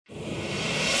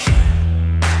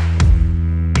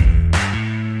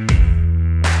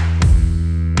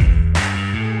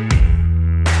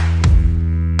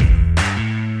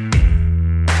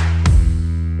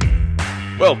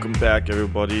back,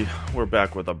 everybody. We're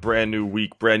back with a brand new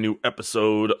week, brand new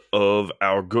episode of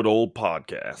our good old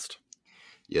podcast.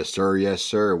 Yes, sir. Yes,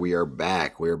 sir. We are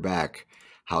back. We're back.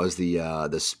 How's the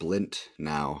splint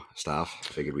now, Staff?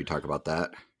 Figured we'd talk about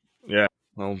that. Yeah,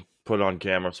 I'll put it on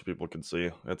camera so people can see.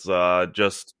 It's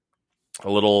just a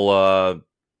little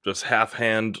just half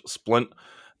hand splint,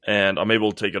 and I'm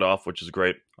able to take it off, which is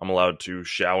great. I'm allowed to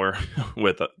shower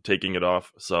with taking it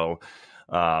off, so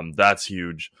that's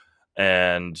huge.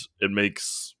 And it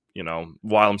makes,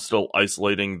 while I'm still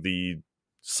isolating the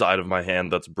side of my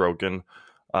hand that's broken,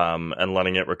 and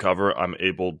letting it recover, I'm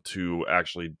able to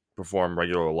actually perform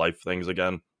regular life things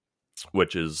again,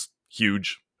 which is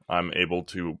huge. I'm able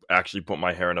to actually put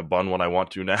my hair in a bun when I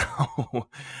want to now.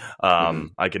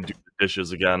 I can do the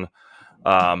dishes again.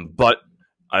 But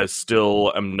I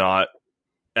still am not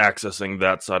accessing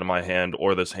that side of my hand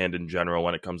or this hand in general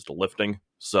when it comes to lifting.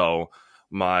 So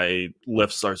my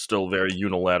lifts are still very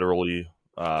unilaterally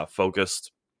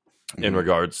focused in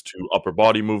regards to upper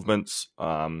body movements.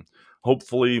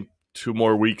 Hopefully 2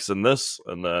 more weeks in this,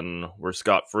 and then we're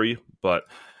scot-free. But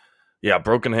yeah,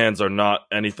 broken hands are not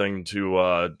anything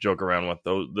to joke around with.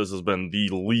 Though this has been the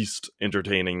least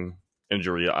entertaining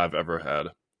injury I've ever had.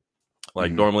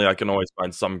 Like normally, I can always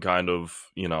find some kind of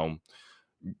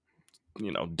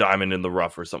diamond in the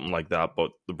rough or something like that.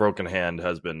 But the broken hand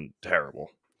has been terrible.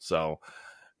 So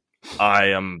I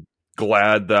am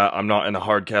glad that I'm not in a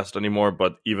hard cast anymore.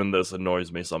 But even this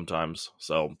annoys me sometimes.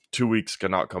 So 2 weeks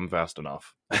cannot come fast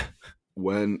enough.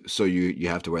 So you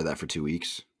have to wear that for 2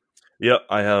 weeks? Yeah,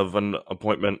 I have an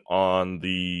appointment on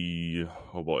the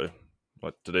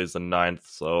today's the 9th,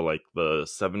 so like the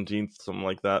 17th, something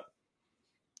like that.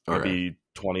 Maybe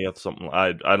 20th, something.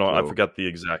 I don't I forget the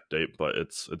exact date, but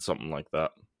it's something like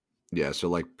that. Yeah, so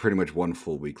like pretty much 1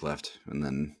 full week left, and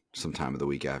then some time of the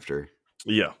week after.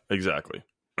 Yeah, exactly.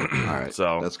 All right,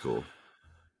 so that's cool.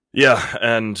 Yeah,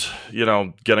 and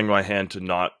getting my hand to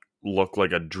not look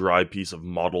like a dry piece of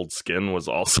mottled skin was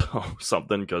also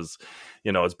something, because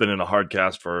it's been in a hard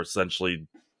cast for essentially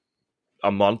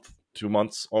a month, 2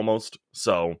 months almost.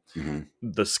 So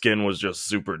the skin was just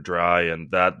super dry,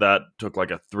 and that took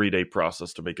like a 3-day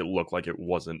process to make it look like it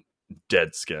wasn't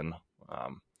dead skin.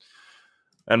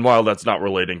 And while that's not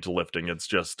relating to lifting, it's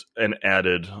just an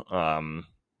added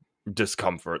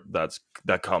discomfort that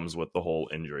comes with the whole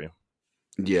injury.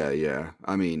 Yeah.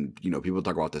 I mean, people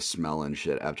talk about the smell and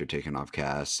shit after taking off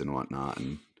casts and whatnot,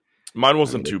 and mine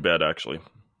wasn't too bad actually,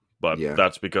 but yeah.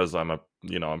 That's because I'm a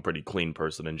pretty clean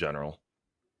person in general.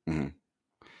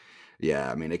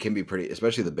 Yeah, I mean, it can be pretty,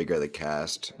 especially the bigger the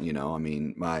cast. I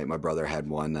mean, my brother had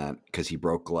one that because he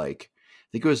broke I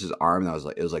think it was his arm that was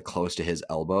it was close to his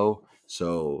elbow,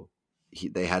 so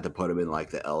they had to put him in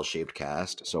the L-shaped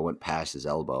cast, so it went past his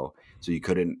elbow, so you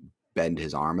couldn't bend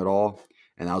his arm at all,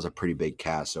 and that was a pretty big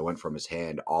cast. So it went from his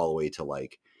hand all the way to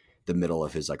the middle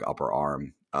of his upper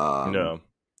arm. No.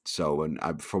 So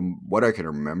from what I can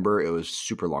remember, it was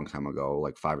super long time ago,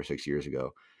 like 5 or 6 years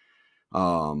ago.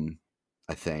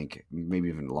 I think maybe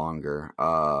even longer.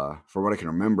 For what I can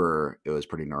remember, it was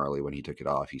pretty gnarly when he took it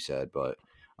off, he said, but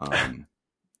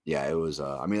yeah, it was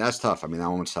I mean, that's tough. I mean, that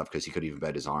one was tough because he couldn't even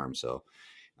bend his arm. So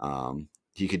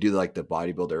he could do the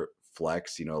bodybuilder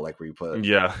flex, where you put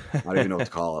Yeah. I don't even know what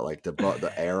to call it,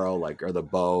 the arrow, or the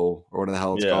bow, or what the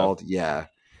hell it's called. Yeah.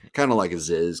 Kind of like a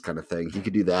Ziz kind of thing. He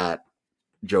could do that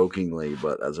jokingly,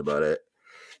 but that's about it.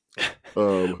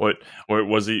 What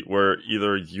was he? Were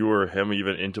either you or him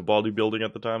even into bodybuilding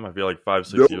at the time? I feel like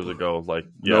 5-6 years ago.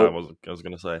 Nope. I was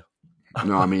gonna say.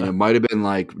 No, I mean, it might have been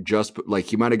just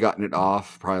he might have gotten it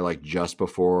off probably just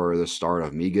before the start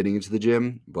of me getting into the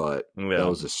gym, but that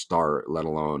was the start, let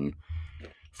alone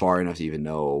far enough to even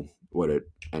know what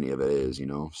any of it is,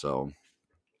 So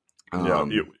yeah,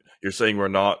 you're saying we're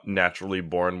not naturally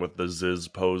born with the Ziz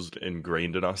pose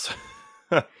ingrained in us.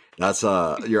 That's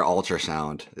your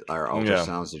ultrasound. Our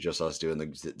ultrasounds are just us doing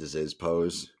the Ziz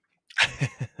pose.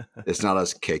 It's not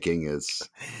us kicking, it's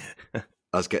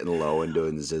us getting low and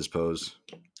doing the Ziz pose.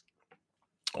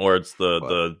 Or it's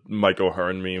the Michael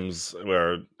Hearn memes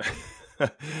where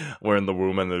we're in the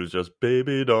womb and there's just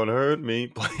 "Baby, don't hurt me"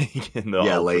 playing in the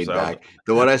ultrasound. Laid back.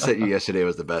 The one I sent you yesterday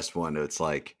was the best one. It's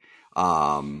when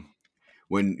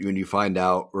you find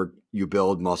out where you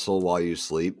build muscle while you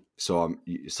sleep. So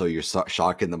you're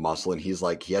shocking the muscle, and he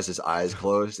has his eyes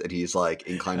closed, and he's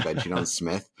incline benching on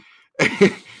Smith,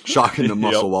 shocking the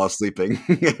muscle while sleeping.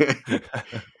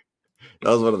 That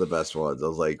was one of the best ones. I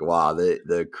was like, wow,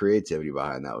 the creativity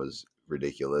behind that was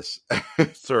ridiculous.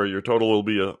 Sir, your total will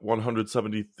be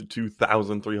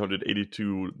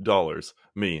 $172,382.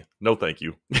 Me, no thank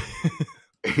you.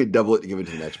 Double it, give it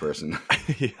to the next person.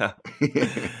 Yeah.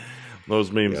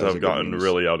 Those memes Yeah, those are have good gotten memes.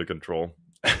 really out of control.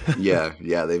 Yeah,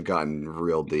 yeah, they've gotten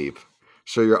real deep.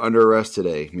 So you're under arrest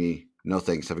today. Me, no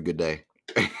thanks. Have a good day.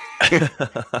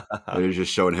 They're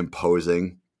just showing him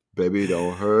posing. Baby,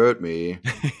 don't hurt me.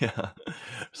 Yeah.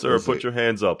 Sir, That's put it. your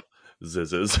hands up,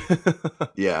 zizzes.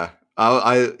 Yeah.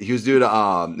 He was doing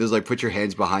it was like put your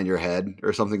hands behind your head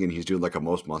or something, and he's doing like a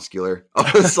most muscular.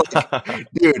 I was like,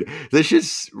 dude, this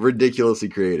shit's ridiculously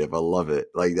creative. I love it.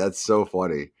 Like that's so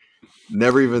funny.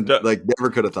 Never even Do- like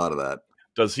never could have thought of that.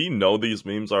 Does he know these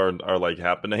memes are like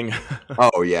happening?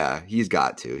 Oh yeah, he's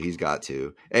got to. He's got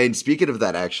to. And speaking of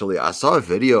that, actually, I saw a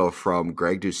video from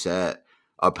Greg Doucette.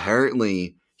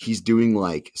 Apparently, he's doing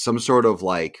like some sort of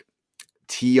like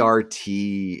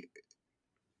TRT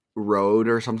road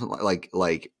or something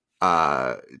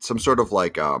some sort of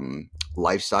like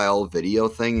lifestyle video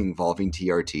thing involving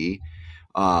TRT.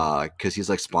 Because he's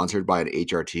like sponsored by an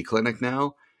HRT clinic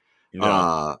now.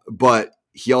 Yeah. But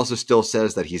he also still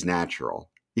says that he's natural.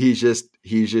 He's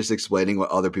just explaining what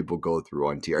other people go through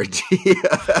on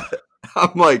TRT.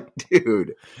 I'm like,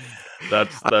 dude,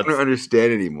 That's I don't that's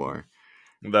understand anymore.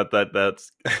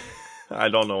 that's I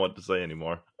don't know what to say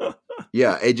anymore.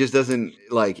 Yeah, it just doesn't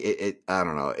like it. I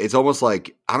don't know. It's almost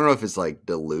like I don't know if it's like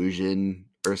delusion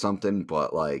or something,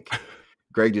 but like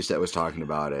Greg just was talking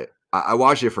about it. I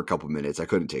watched it for a couple minutes. I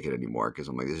couldn't take it anymore because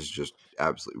I'm like, this is just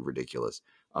absolutely ridiculous.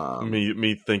 Um,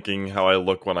 Me thinking how I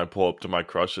look when I pull up to my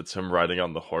crush, it's him riding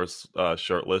on the horse,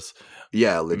 shirtless.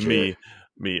 yeah, legit.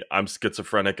 Me, I'm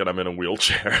schizophrenic and I'm in a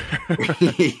wheelchair.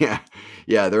 Yeah,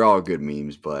 yeah, they're all good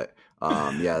memes, but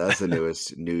yeah, that's the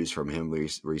newest news from him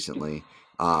recently.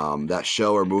 That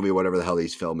show or movie, whatever the hell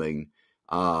he's filming,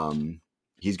 um,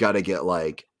 he's got to get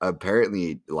like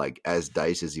apparently like as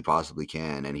dice as he possibly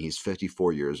can, and he's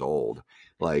 54 years old.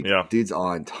 Like, Yeah. dude's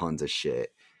on tons of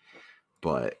shit,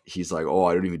 but he's like, oh,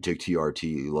 I don't even take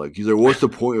TRT. Like, he's like, what's the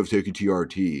point of taking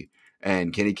TRT?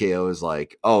 And Kenny KO is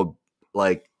like, oh,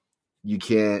 like you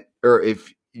can't, or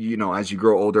if you know as you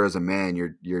grow older as a man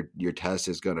your test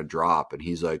is gonna drop, and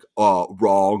he's like, oh,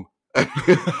 wrong.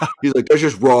 He's like, that's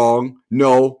just wrong.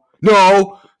 No,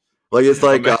 like it's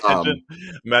like Imagine,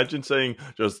 imagine saying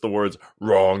just the words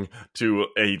 "wrong" to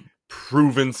a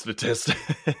proven statistic.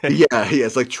 yeah, yeah,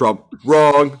 it's like Trump,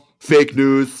 wrong, fake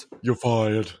news. You're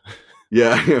fired.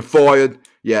 Yeah, fired.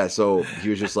 Yeah, so he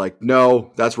was just like,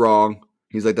 no, that's wrong.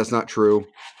 He's like, that's not true.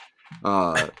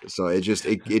 So it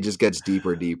just gets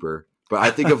deeper and deeper. But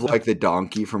I think of like the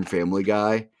donkey from Family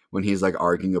Guy when he's like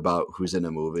arguing about who's in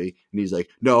a movie, and he's like,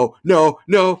 no, no,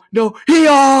 no, no, he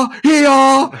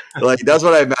like that's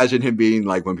what I imagine him being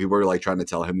like when people are like trying to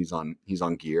tell him he's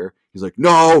on gear. He's like,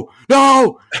 no,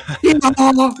 he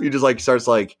He just like starts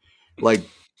like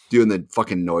doing the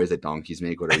fucking noise that donkeys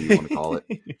make, whatever you want to call it.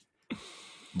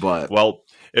 But Well,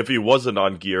 if he wasn't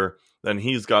on gear, then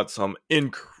he's got some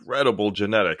incredible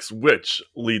genetics, which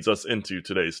leads us into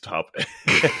today's topic.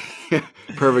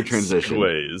 perfect transition.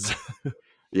 Segways.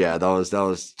 Yeah, that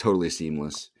was totally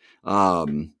seamless.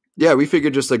 Yeah, we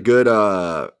figured just a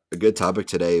good topic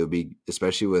today would be,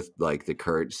 especially with like the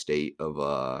current state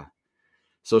of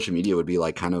social media, would be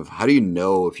like kind of how do you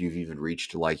know if you've even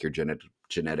reached like your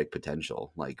genetic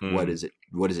potential? Like Hmm. what does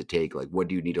it take? Like what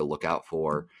do you need to look out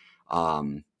for?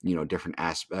 Different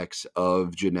aspects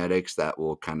of genetics that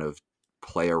will kind of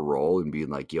play a role in being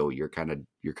like, yo, you're kind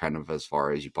of as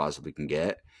far as you possibly can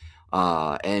get.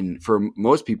 And for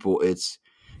most people, it's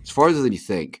farther than you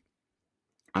think.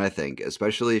 I think,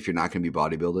 especially if you're not going to be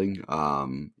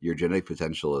bodybuilding, your genetic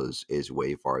potential is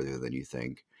way farther than you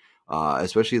think.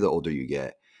 Especially the older you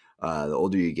get. The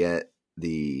older you get,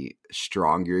 the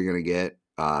stronger you're going to get.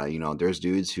 There's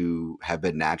dudes who have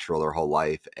been natural their whole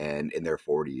life and in their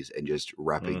 40s and just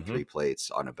repping Hmm. 3 plates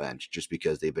on a bench just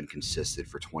because they've been consistent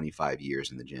for 25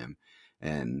 years in the gym,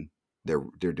 and they're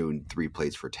doing 3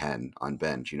 plates for 10 on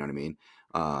bench. You know what I mean?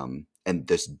 And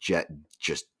this jet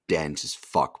just dense as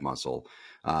fuck muscle.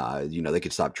 They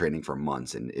could stop training for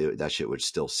months and that shit would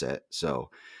still sit. So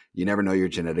you never know your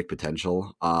genetic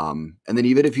potential. And then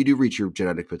even if you do reach your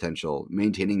genetic potential,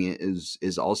 maintaining it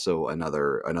is also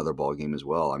another ball game as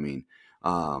well. I mean,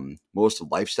 most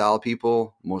lifestyle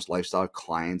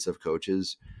clients of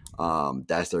coaches,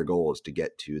 that's their goal, is to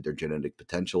get to their genetic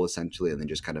potential essentially, and then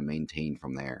just kind of maintain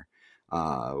from there.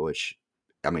 Which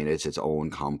I mean, it's its own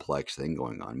complex thing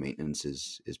going on. Maintenance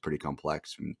is pretty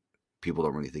complex. And people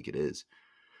don't really think it is,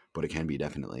 but it can be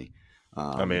definitely.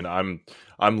 I mean, Um,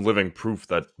 I'm living proof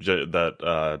that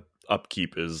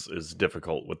upkeep is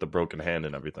difficult with the broken hand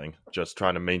and everything. Just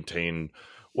trying to maintain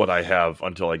what I have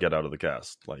until I get out of the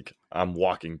cast. Like I'm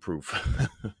walking proof.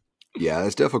 yeah,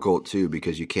 it's difficult too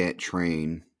because you can't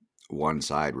train one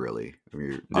side really of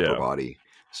your upper Yeah. body.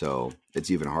 So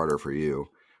it's even harder for you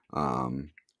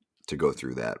um, to go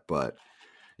through that. But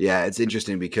yeah, it's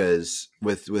interesting because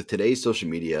with today's social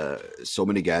media, so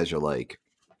many guys are like,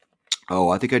 "Oh,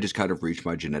 I think I just kind of reached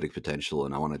my genetic potential,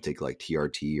 and I want to take like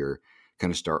TRT or kind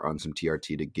of start on some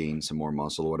TRT to gain some more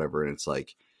muscle, or whatever." And it's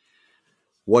like,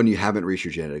 one, you haven't reached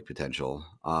your genetic potential,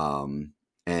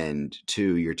 and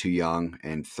two, you're too young,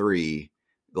 and three,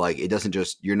 like it doesn't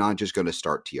just you're not just going to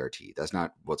start TRT. That's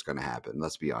not what's going to happen.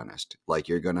 Let's be honest. Like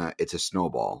it's a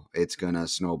snowball. It's gonna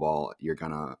snowball. You're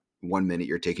gonna 1 minute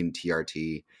you're taking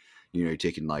TRT, you're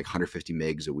taking like 150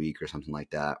 megs a week or something like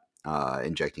that,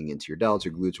 injecting into your delts or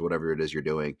glutes or whatever it is you're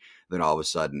doing. Then all of a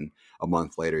sudden, a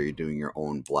month later, you're doing your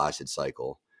own blasted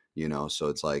cycle. So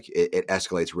it's like it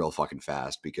escalates real fucking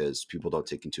fast because people don't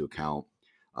take into account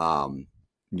um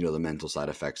the mental side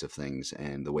effects of things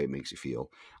and the way it makes you feel.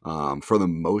 For the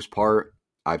most part,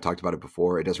 I've talked about it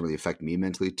before, it doesn't really affect me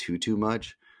mentally too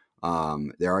much.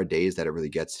 There are days that it really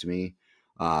gets to me.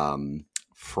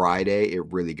 Friday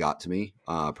it really got to me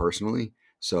personally,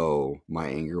 so my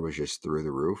anger was just through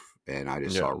the roof and I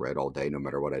just saw Yeah. red all day no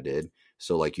matter what I did.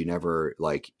 So you never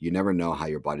know how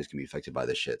your body's gonna be affected by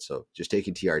this shit. So just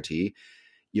taking TRT,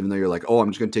 even though you're like, oh,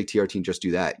 I'm just gonna take TRT and just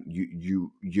do that,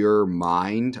 your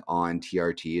mind on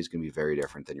TRT is gonna be very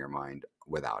different than your mind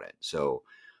without it. So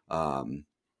um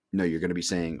no, you're gonna be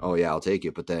saying, oh yeah, I'll take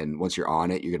it. But then once you're on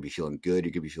it, you're gonna be feeling good,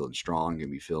 you're gonna be feeling strong, you're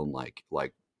gonna be feeling like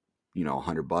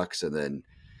 $100, and then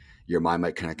your mind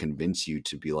might kind of convince you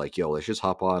to be like, yo, let's just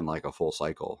hop on like a full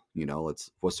cycle.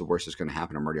 What's the worst that's going to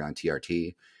happen? I'm already on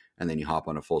TRT. And then you hop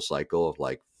on a full cycle of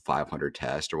like 500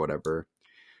 tests or whatever.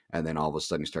 And then all of a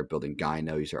sudden you start building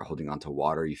gyno, you start holding on to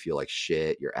water, you feel like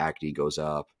shit, your acne goes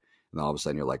up. And then all of a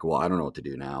sudden you're like, well, I don't know what to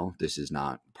do now. This is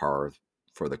not par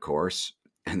for the course.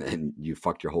 And then you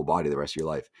fucked your whole body the rest of your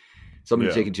life. Something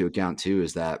to Yeah. take into account too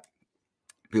is that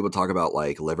people talk about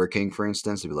like Liver King, for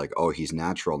instance, to be like, oh, he's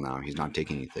natural now. He's not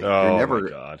taking anything. You're Oh my never,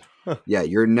 god. yeah,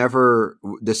 you're never,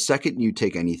 the second you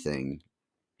take anything,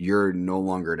 you're no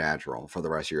longer natural for the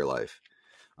rest of your life.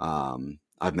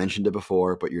 I've mentioned it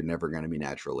before, but you're never going to be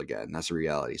natural again. That's the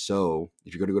reality. So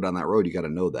if you're going to go down that road, you got to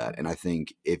know that. And I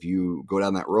think if you go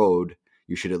down that road,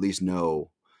 you should at least know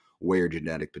where your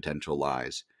genetic potential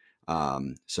lies.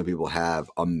 Some people have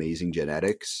amazing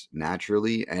genetics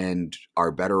naturally and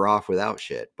are better off without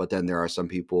shit. But then there are some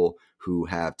people who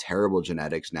have terrible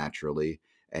genetics naturally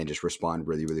and just respond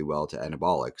really, really well to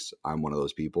anabolics. I'm one of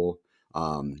those people.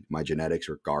 My genetics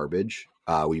are garbage.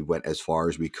 We went as far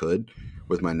as we could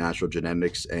with my natural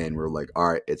genetics, and we're like, all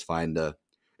right, it's time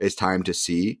to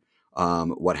see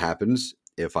what happens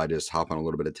if I just hop on a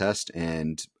little bit of test.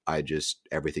 And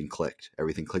everything clicked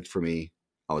for me.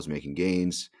 I was making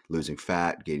gains, losing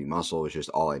fat, gaining muscle was just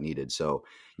all I needed. So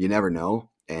you never know,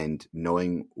 and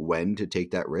knowing when to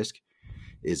take that risk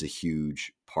is a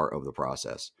huge part of the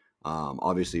process.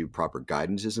 Obviously, proper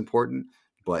guidance is important,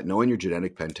 but knowing your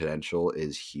genetic potential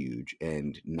is huge.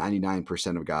 And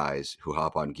 99% of guys who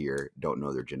hop on gear don't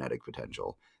know their genetic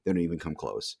potential. They don't even come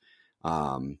close.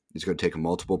 It's going to take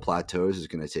multiple plateaus. It's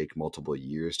going to take multiple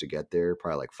years to get there,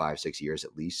 probably like 5, 6 years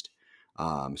at least.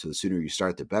 So the sooner you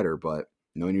start, the better. But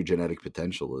knowing your genetic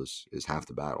potential is half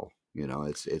the battle.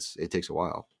 It takes a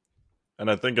while. And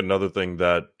I think another thing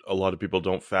that a lot of people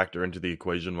don't factor into the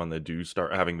equation when they do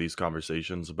start having these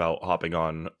conversations about hopping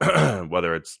on,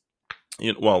 whether it's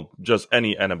well, just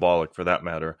any anabolic for that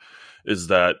matter, is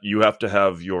that you have to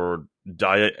have your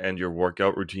diet and your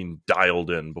workout routine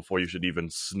dialed in before you should even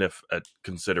sniff at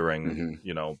considering,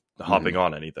 Hmm. hopping Hmm.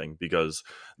 on anything, because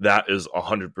that is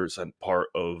 100% part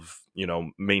of,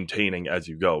 maintaining as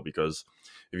you go. Because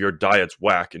if your diet's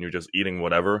whack and you're just eating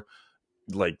whatever,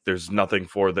 like there's nothing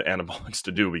for the anabolics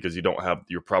to do because you don't have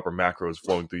your proper macros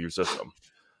flowing through your system.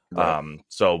 Right.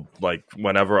 So like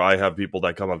whenever I have people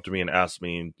that come up to me and ask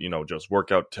me, just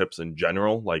workout tips in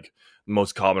general, like the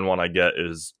most common one I get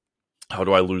is, how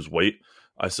do I lose weight?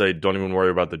 I say, don't even worry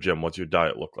about the gym. What's your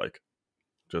diet look like?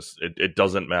 Just it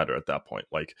doesn't matter at that point.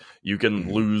 Like you can Hmm.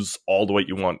 lose all the weight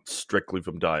you want strictly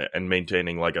from diet and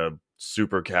maintaining like a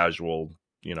super casual,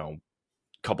 you know,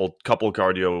 couple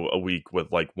cardio a week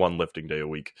with like one lifting day a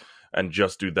week, and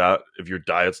just do that. If your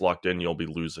diet's locked in, you'll be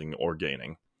losing or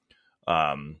gaining.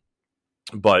 Um,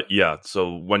 but yeah,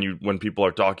 so when people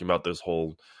are talking about this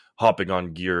whole hopping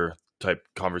on gear type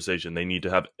conversation, they need to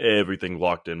have everything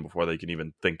locked in before they can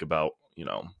even think about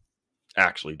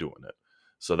actually doing it.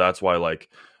 So that's why, like,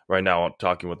 right now I'm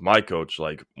talking with my coach,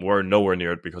 like we're nowhere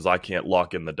near it because I can't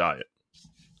lock in the diet.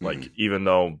 Like Hmm. even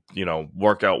though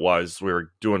workout wise we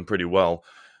were doing pretty well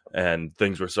and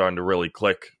things were starting to really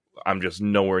click, I'm just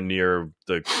nowhere near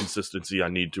the consistency I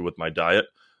need to with my diet.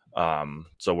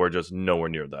 So we're just nowhere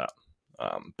near that.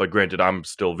 But granted, I'm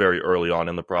still very early on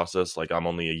in the process. Like I'm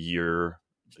only a year.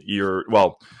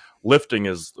 Well, lifting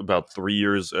is about 3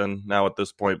 years in now at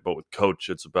this point, but with coach,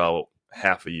 it's about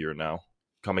half a year now,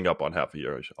 coming up on half a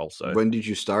year, I'll say. When did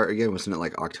you start again? Wasn't it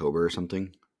like October or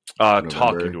something? Talking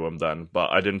November? to him then,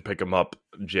 but I didn't pick him up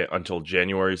until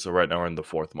January. So right now we're in the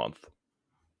fourth month.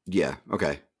 Yeah.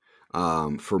 Okay.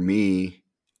 For me,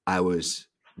 I was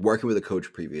working with a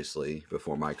coach previously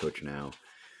before my coach now.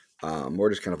 More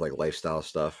just kind of like lifestyle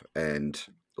stuff and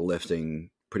lifting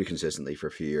pretty consistently for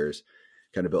a few years.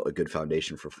 Kind of built a good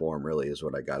foundation for form, really, is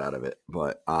what I got out of it.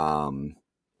 But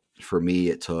for me,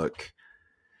 it took,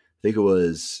 I think it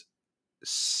was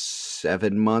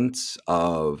 7 months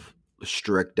of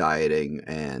strict dieting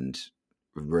and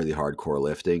really hardcore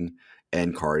lifting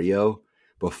and cardio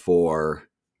before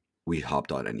we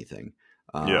hopped on anything.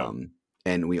 Yeah,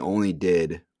 And we only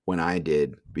did when I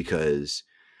did because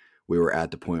we were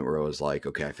at the point where it was like,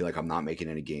 okay, I feel like I'm not making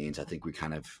any gains. I think we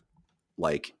kind of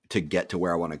like to get to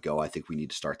where I want to go. I think we need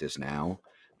to start this now.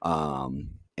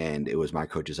 And it was my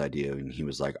coach's idea, and he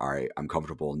was like, "All right, I'm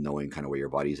comfortable knowing kind of where your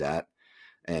body's at,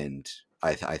 and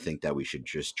I think that we should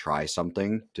just try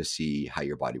something to see how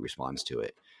your body responds to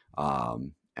it."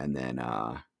 And then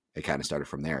it kind of started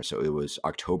from there. So it was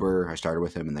October I started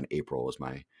with him, and then April was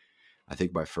I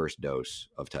think my first dose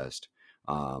of test.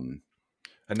 Um,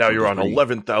 and now which you're is on pretty.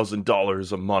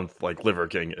 $11,000 a month, like Liver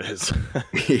King is.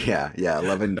 Yeah,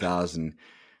 11,000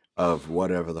 of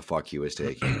whatever the fuck he was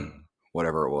taking,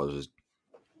 whatever it was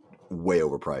way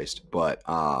overpriced. But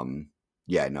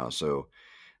yeah, no. So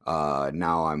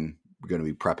now I'm going to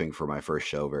be prepping for my first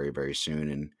show very very soon,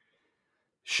 and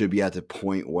should be at the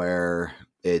point where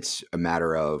it's a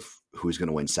matter of who's going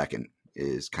to win second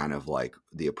is kind of like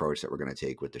the approach that we're going to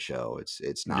take with the show.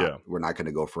 It's not Yeah, we're not going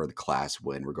to go for the class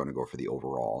win. We're going to go for the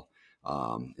overall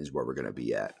is where we're going to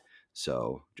be at.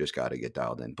 So just got to get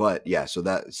dialed in. But yeah,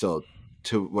 so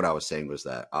to what I was saying was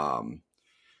that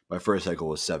my first cycle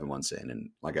was 7 months in, and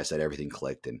like I said, everything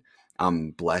clicked, and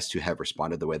I'm blessed to have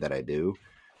responded the way that I do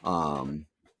um,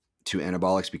 to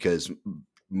anabolics because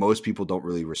most people don't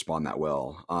really respond that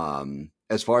well.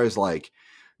 As far as like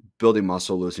building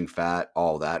muscle, losing fat,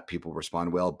 all that, people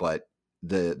respond well, but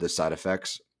the side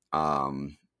effects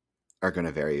um, are going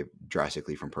to vary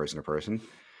drastically from person to person.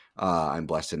 I'm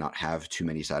blessed to not have too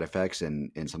many side effects,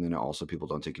 and something that also people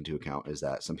don't take into account is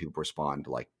that some people respond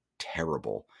like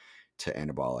terrible to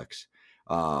anabolics.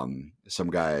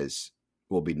 Some guys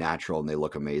will be natural and they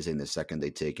look amazing. The second they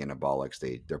take anabolics,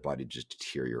 their body just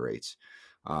deteriorates.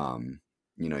 Um,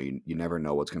 you never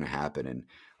know what's going to happen, and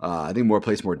I think More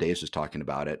Place More Days was talking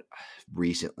about it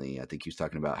recently. I think he was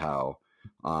talking about how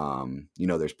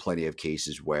there's plenty of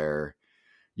cases where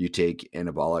you take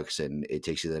anabolics and it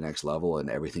takes you to the next level and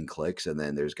everything clicks. And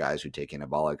then there's guys who take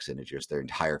anabolics and it just their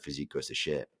entire physique goes to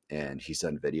shit. And he's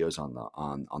done videos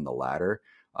on the latter,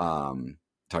 um,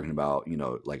 talking about,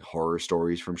 like horror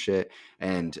stories from shit.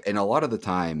 And a lot of the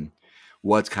time,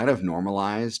 what's kind of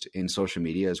normalized in social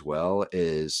media as well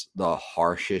is the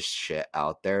harshest shit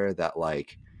out there that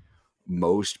like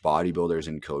most bodybuilders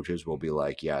and coaches will be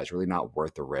like, yeah, it's really not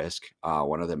worth the risk.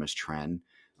 One of them is Trend.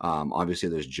 Obviously,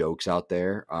 there's jokes out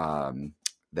there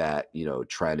that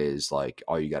Trend is like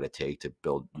all you got to take to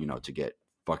build, to get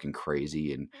fucking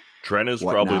crazy and Trent is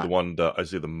probably the whatnot. one that I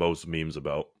see the most memes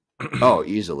about. Oh,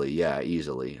 easily, yeah,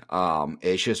 easily.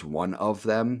 It's just one of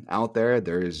them out there.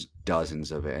 There's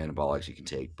dozens of anabolics you can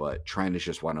take, but Trend is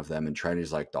just one of them, and Trend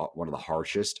is like one of the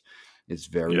harshest. It's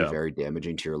very, Yeah, very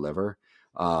damaging to your liver.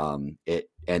 It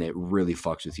really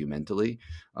fucks with you mentally.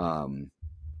 Um,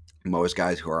 Most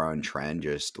guys who are on Trend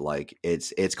just like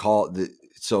it's called the.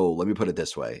 So let me put it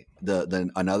this way: the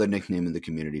another nickname in the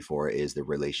community for it is the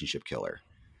relationship killer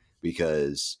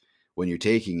because when you're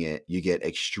taking it, you get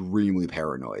extremely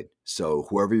paranoid. So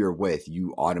whoever you're with,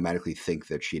 you automatically think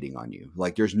they're cheating on you.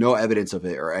 Like there's no evidence of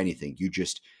it or anything. You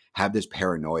just have this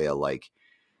paranoia, like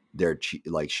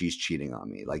like she's cheating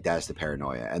on me. Like that's the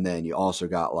paranoia. And then you also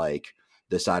got like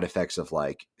the side effects of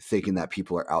like thinking that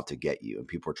people are out to get you and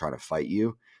people are trying to fight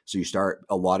you. So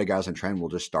a lot of guys on Trend will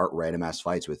just start random ass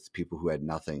fights with people who had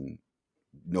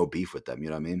no beef with them. You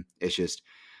know what I mean? It's just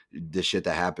the shit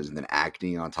that happens, and then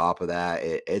acting on top of that.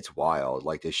 It's wild.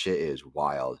 Like this shit is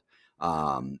wild.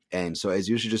 And so it's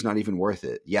usually just not even worth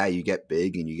it. Yeah, you get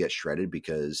big and you get shredded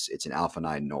because it's an alpha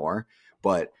 9 nor,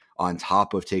 but on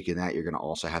top of taking that, you're going to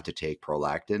also have to take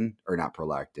prolactin or not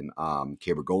prolactin,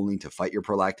 cabergoline to fight your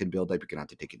prolactin buildup. You're going to have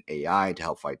to take an AI to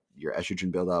help fight your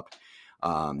estrogen buildup.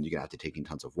 You're going to have to take in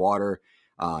tons of water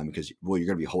because, well, you're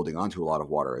going to be holding on to a lot of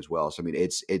water as well. So, I mean,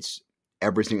 it's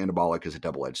every single anabolic is a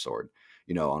double edged sword.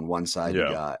 On one side, you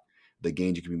yeah. got the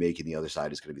gains you can be making, the other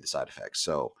side is going to be the side effects.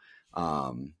 So,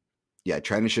 yeah,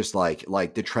 trend is just like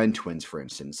the trend twins, for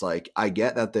instance. Like I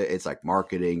get that it's like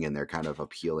marketing and they're kind of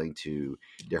appealing to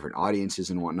different audiences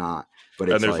and whatnot, but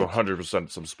And it's there's like, 100%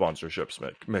 some sponsorships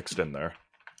mixed in there.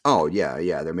 oh yeah,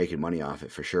 yeah, they're making money off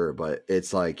it for sure. But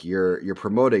it's like you're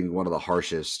promoting one of the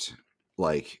harshest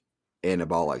like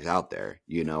anabolics out there,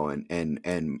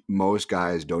 and most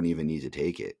guys don't even need to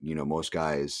take it. Most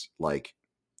guys like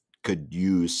could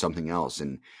use something else,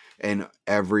 and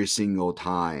every single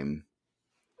time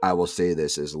I will say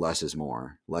this is less is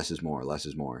more, less is more, less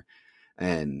is more.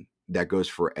 And that goes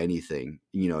for anything.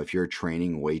 If you're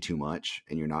training way too much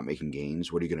and you're not making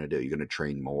gains, what are you going to do? You're going to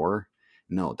train more?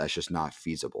 No, that's just not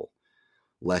feasible.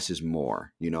 Less is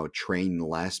more. Train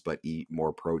less but eat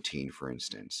more protein, for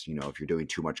instance. If you're doing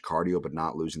too much cardio but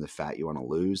not losing the fat you want to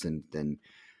lose, then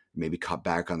maybe cut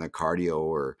back on the cardio,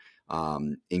 or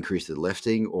increase the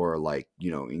lifting, or like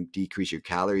decrease your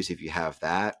calories if you have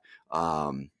that.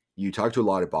 You talk to a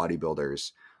lot of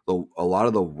bodybuilders. A lot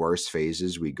of the worst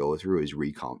phases we go through is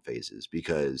recomp phases,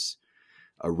 because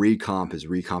a recomp is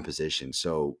recomposition.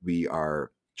 So we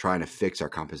are trying to fix our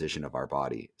composition of our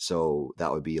body. So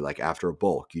that would be like after a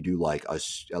bulk, you do like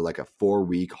a 4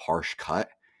 week harsh cut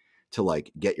to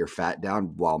like get your fat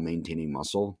down while maintaining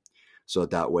muscle, so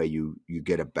that way you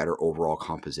get a better overall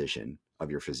composition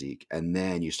of your physique, and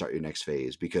then you start your next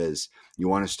phase, because you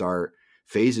want to start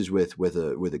phases with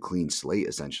a clean slate,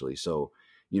 essentially. So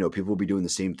people will be doing the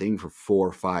same thing for 4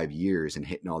 or 5 years and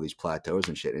hitting all these plateaus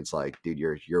and shit, and it's like, dude,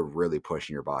 you're really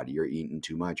pushing your body, you're eating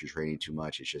too much, you're training too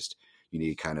much. It's just, you need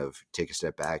to kind of take a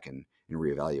step back and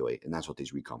reevaluate, and that's what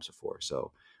these recomps are for.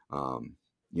 So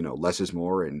less is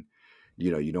more, and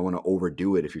you don't want to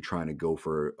overdo it if you're trying to go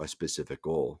for a specific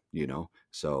goal.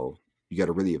 So you got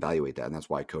to really evaluate that, and that's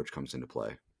why coach comes into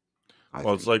play, I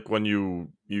Well, it's think. like when you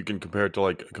can compare it to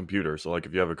like a computer. So like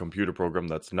if you have a computer program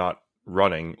that's not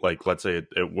running, like let's say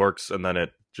it works and then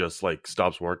it just like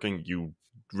stops working, you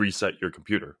reset your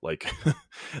computer. Like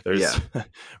there's Yeah.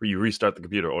 you restart the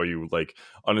computer, or you like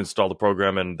uninstall the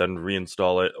program and then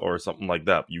reinstall it or something like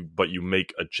that. You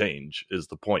make a change, is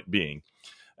the point being.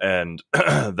 And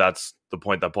that's the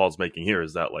point that Paul's making here,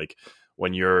 is that like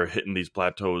when you're hitting these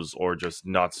plateaus or just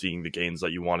not seeing the gains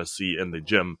that you want to see in the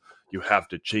gym, you have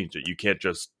to change it. You can't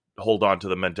just hold on to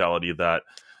the mentality that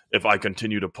if I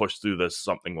continue to push through this,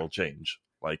 something will change.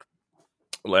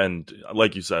 And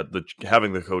like you said,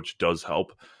 having the coach does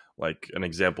help. Like an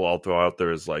example I'll throw out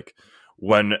there is like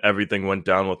when everything went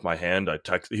down with my hand,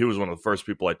 he was one of the first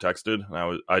people I texted,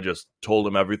 and I just told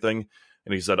him everything,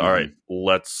 and he said, "All right, Hmm.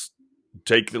 let's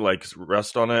take like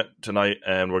rest on it tonight,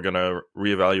 and we're gonna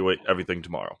reevaluate everything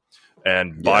tomorrow."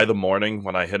 And by Yeah. the morning,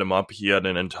 when I hit him up, he had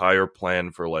an entire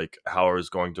plan for like how I was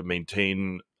going to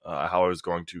maintain, how I was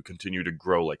going to continue to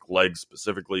grow like legs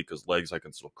specifically, because legs I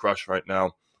can still crush right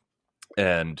now,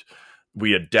 and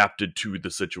we adapted to the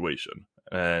situation.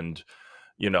 And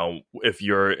if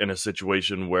you're in a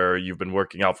situation where you've been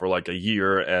working out for like a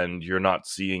year and you're not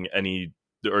seeing any,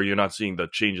 or you're not seeing the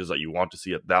changes that you want to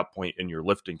see at that point in your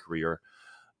lifting career,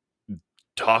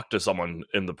 talk to someone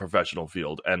in the professional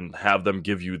field and have them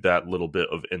give you that little bit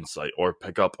of insight, or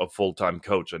pick up a full-time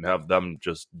coach and have them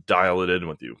just dial it in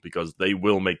with you, because they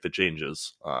will make the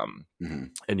changes. Hmm.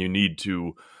 And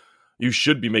you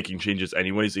should be making changes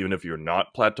anyways, even if you're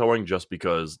not plateauing, just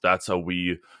because that's how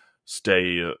we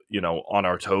stay, on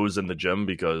our toes in the gym.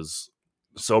 Because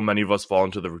so many of us fall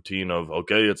into the routine of,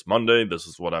 okay, it's Monday, this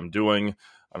is what I'm doing.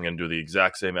 I'm going to do the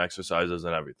exact same exercises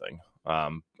and everything.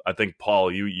 I think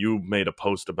Paul, you made a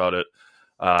post about it.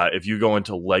 If you go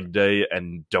into leg day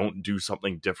and don't do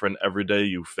something different every day,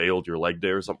 you failed your leg day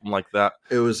or something like that.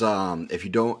 It was, if you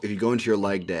go into your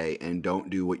leg day and don't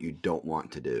do what you don't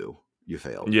want to do, you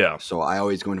failed. Yeah, So I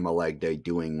always go into my leg day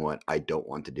doing what I don't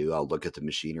want to do. I'll look at the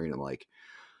machinery and I'm like,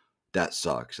 that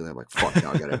sucks, and I'm like, fuck,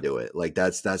 now I gotta do it. Like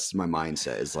that's my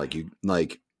mindset. Is like, you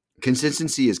like,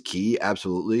 consistency is key,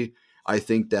 absolutely. I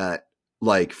think that,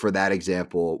 like, for that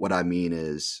example, what I mean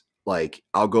is, like,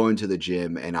 I'll go into the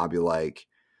gym and I'll be like,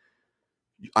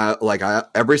 I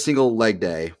every single leg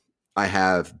day, I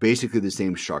have basically the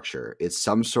same structure. It's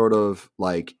some sort of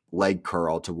like leg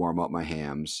curl to warm up my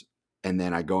hams, and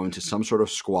then I go into some sort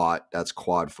of squat that's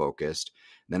quad focused.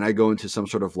 Then I go into some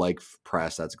sort of leg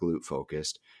press that's glute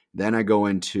focused. Then I go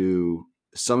into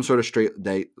some sort of straight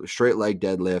leg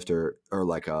deadlift, or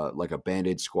like a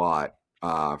banded squat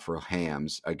for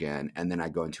hams again, and then I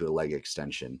go into a leg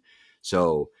extension.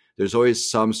 So there's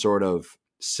always some sort of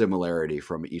similarity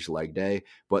from each leg day,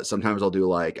 but sometimes I'll do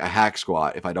like a hack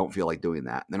squat if I don't feel like doing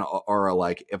that. Then or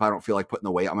like if I don't feel like putting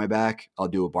the weight on my back, I'll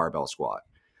do a barbell squat.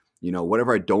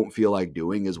 Whatever I don't feel like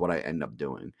doing is what I end up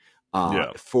doing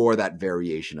Yeah. for that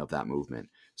variation of that movement.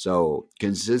 So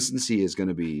consistency is going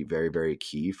to be very, very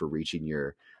key for reaching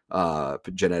your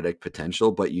genetic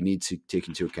potential, but you need to take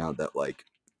into account that like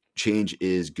change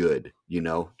is good.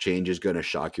 Change is going to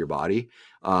shock your body.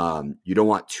 You don't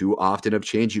want too often of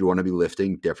change. You don't want to be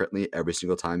lifting differently every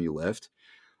single time you lift.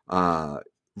 Uh,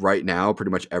 right now,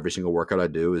 pretty much every single workout I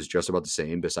do is just about the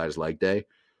same besides leg day.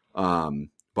 But I'm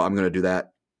going to do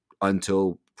that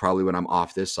until probably when I'm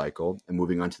off this cycle and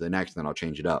moving on to the next, then I'll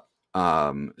change it up.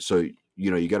 So,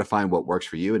 you got to find what works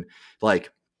for you. And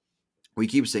like, we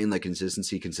keep saying like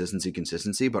consistency, consistency,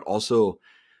 consistency, but also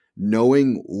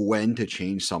knowing when to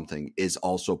change something is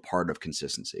also part of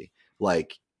consistency.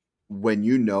 Like when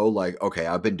like, okay,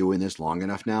 I've been doing this long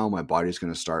enough now, my body's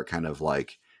going to start kind of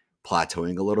like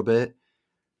plateauing a little bit.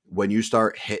 When you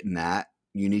start hitting that,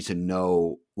 you need to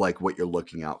know like what you're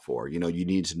looking out for. You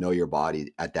need to know your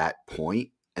body at that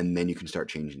point, and then you can start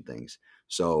changing things.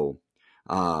 So,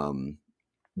 um,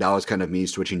 that was kind of me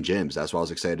switching gyms. That's why I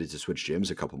was excited to switch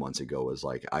gyms a couple months ago. Was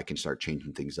like I can start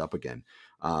changing things up again.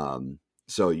 Um,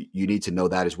 so you need to know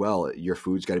that as well. Your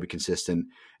food's got to be consistent.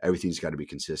 Everything's got to be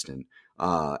consistent,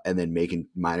 and then making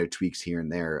minor tweaks here and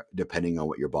there depending on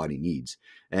what your body needs.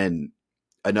 And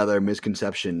another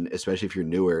misconception, especially if you're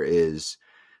newer, is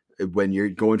when you're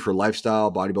going for lifestyle,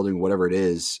 bodybuilding, whatever it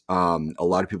is, a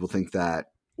lot of people think that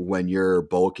when you're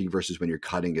bulking versus when you're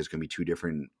cutting is going to be two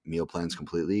different meal plans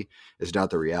completely. It's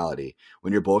not the reality.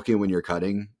 When you're bulking, when you're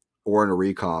cutting, or in a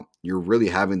recomp, you're really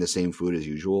having the same food as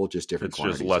usual, just different It's just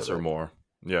quantities less of or it. more.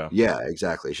 Yeah. Yeah,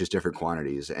 exactly. It's just different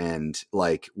quantities. And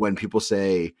like when people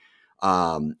say,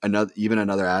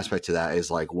 another aspect to that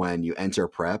is like when you enter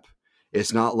prep,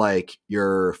 it's not like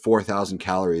you're 4,000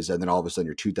 calories and then all of a sudden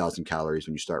you're 2,000 calories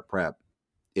when you start prep.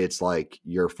 It's like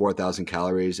you're 4,000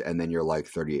 calories and then you're like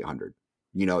 3,800.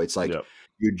 It's like Yep.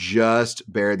 you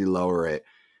just barely lower it.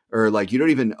 Or like you don't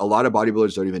even, a lot of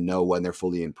bodybuilders don't even know when they're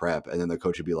fully in prep. And then the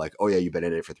coach would be like, oh yeah, you've been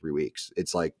in it for 3 weeks.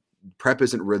 It's like prep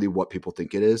isn't really what people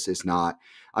think it is. It's not.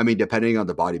 I mean, depending on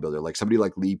the bodybuilder, like somebody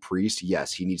like Lee Priest,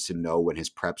 yes, he needs to know when his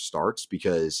prep starts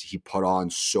because he put on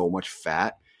so much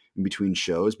fat in between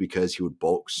shows because he would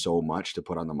bulk so much to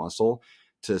put on the muscle.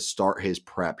 To start his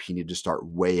prep, he needed to start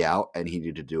way out and he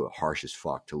needed to do it harsh as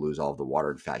fuck to lose all of the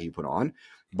water and fat he put on.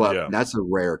 But Yeah. that's a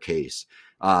rare case.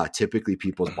 Typically,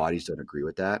 people's bodies don't agree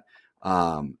with that.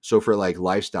 So for like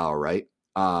lifestyle, right?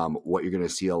 What you're going to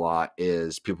see a lot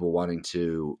is people wanting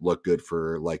to look good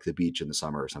for like the beach in the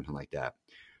summer or something like that.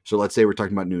 So let's say we're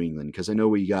talking about New England, because I know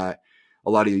we got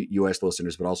a lot of US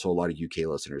listeners, but also a lot of UK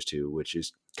listeners too, which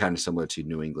is kind of similar to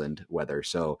New England weather.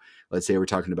 So let's say we're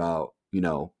talking about,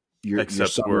 your Except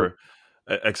summer.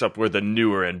 we're the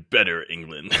newer and better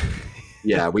England.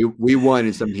 Yeah, we won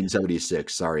in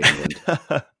 1776. Sorry,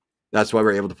 England. That's why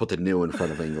we're able to put the new in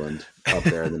front of England up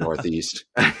there in the Northeast.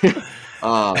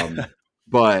 um,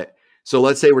 but so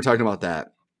let's say we're talking about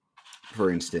that, for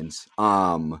instance.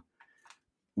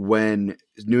 When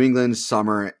New England's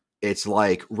summer, it's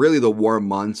like really the warm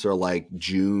months are like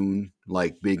June,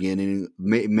 like beginning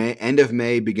end of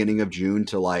May, beginning of June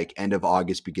to like end of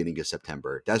August, beginning of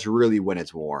September. That's really when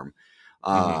it's warm.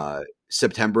 Hmm.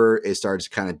 September it starts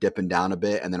kind of dipping down a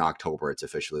bit, and then October it's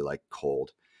officially like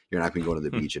cold. You're not going to go to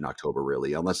the beach in October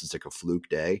really, unless it's like a fluke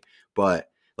day. But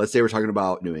let's say we're talking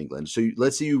about New England. So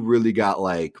let's say you really got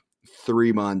like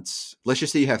 3 months. Let's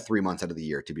just say you have 3 months out of the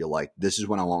year to be like, this is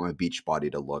when I want my beach body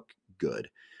to look good.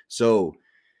 So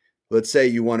let's say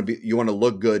you want to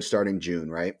look good starting June,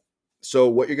 right? So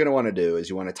what you're going to want to do is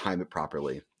you want to time it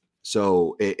properly.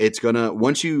 So it's gonna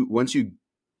once you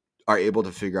are able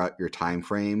to figure out your time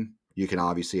frame, you can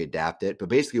obviously adapt it. But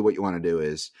basically, what you want to do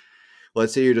is,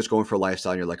 let's say you're just going for a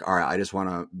lifestyle and you're like, all right, I just want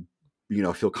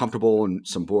to, feel comfortable in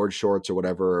some board shorts or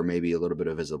whatever, or maybe a little bit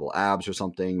of visible abs or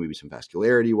something, maybe some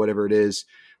vascularity, whatever it is.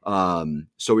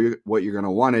 So what you're going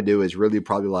to want to do is really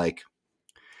probably like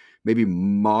maybe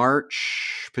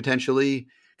March potentially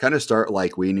kind of start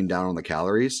like weaning down on the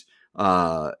calories,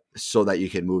 so that you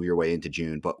can move your way into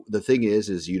June. But the thing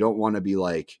is you don't want to be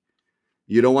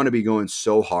going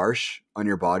so harsh on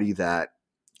your body that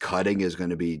cutting is going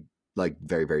to be like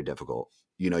very, very difficult.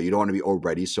 You don't want to be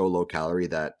already so low calorie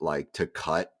that like to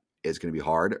cut is going to be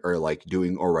hard, or like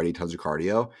doing already tons of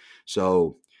cardio.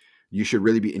 So you should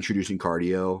really be introducing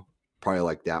cardio probably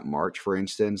like that March, for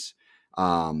instance,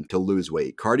 to lose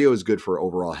weight. Cardio is good for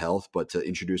overall health, but to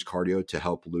introduce cardio to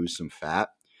help lose some fat,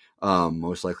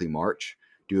 most likely March.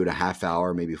 Do it a half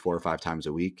hour, maybe 4 or 5 times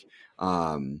a week.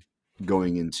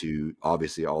 Going into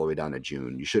obviously all the way down to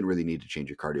June. You shouldn't really need to change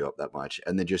your cardio up that much.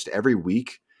 And then just every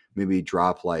week, maybe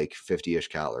drop like 50-ish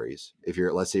calories. If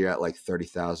you're, let's say you're at like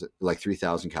 30,000, like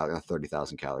 3,000 calories, not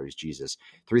 30,000 calories, Jesus,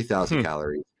 3,000 Hmm.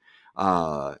 calories,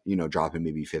 dropping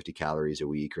maybe 50 calories a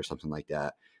week or something like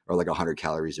that, or like 100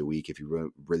 calories a week if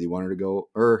you really wanted to go,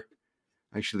 or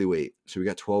actually, wait. So we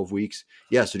got 12 weeks.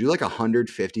 Yeah. So do like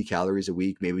 150 calories a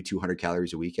week, maybe 200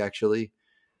 calories a week, actually.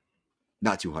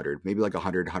 Not 200, maybe like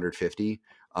 100, 150,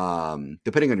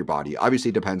 depending on your body. Obviously,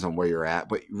 it depends on where you're at,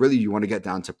 but really, you want to get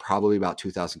down to probably about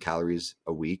 2,000 calories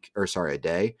a week, or sorry, a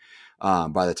day,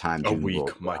 by the time A June rolls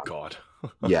week, my around. God.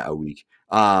 Yeah, a week.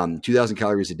 2,000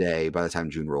 calories a day by the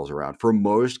time June rolls around. For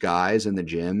most guys in the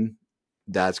gym,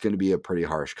 that's going to be a pretty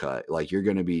harsh cut. Like you're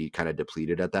going to be kind of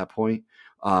depleted at that point.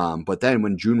 But then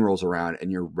when June rolls around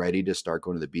and you're ready to start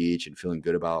going to the beach and feeling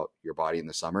good about your body in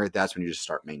the summer, that's when you just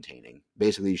start maintaining.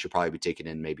 Basically, you should probably be taking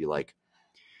in maybe like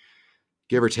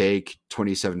give or take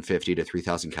 2,750 to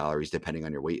 3,000 calories, depending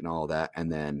on your weight and all of that.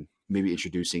 And then maybe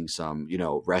introducing some,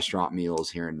 restaurant meals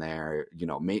here and there.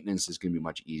 Maintenance is going to be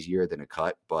much easier than a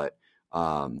cut, but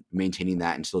maintaining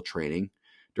that and still training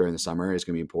during the summer is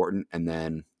going to be important. And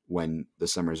then when the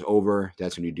summer is over,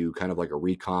 that's when you do kind of like a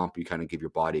recomp. You kind of give your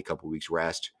body a couple of weeks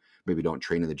rest. Maybe don't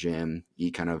train in the gym.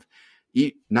 Eat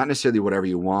not necessarily whatever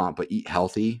you want, but eat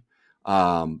healthy.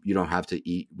 You don't have to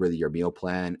eat really your meal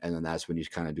plan, and then that's when you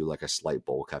kind of do like a slight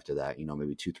bulk after that.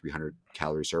 Maybe 200-300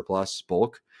 calorie surplus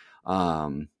bulk,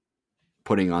 um,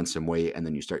 putting on some weight, and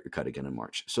then you start your cut again in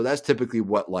March. So that's typically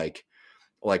what like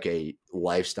a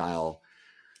lifestyle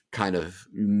kind of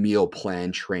meal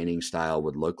plan training style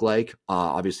would look like.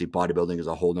 Obviously, bodybuilding is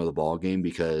a whole nother ball game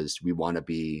because we want to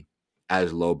be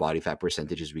as low body fat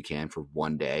percentage as we can for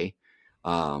one day.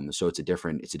 So it's a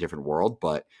different world,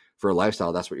 but for a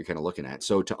lifestyle, that's what you're kind of looking at.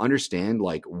 So to understand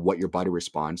like what your body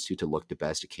responds to look the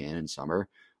best it can in summer,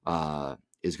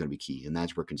 is going to be key, and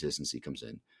that's where consistency comes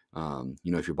in.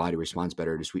 If your body responds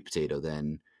better to sweet potato,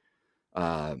 then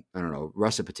I don't know,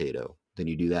 russet potato, then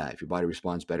you do that. If your body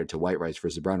responds better to white rice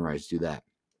versus brown rice, do that.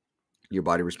 Your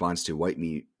body responds to white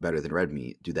meat better than red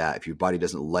meat, do that. If your body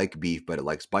doesn't like beef but it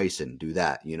likes bison, do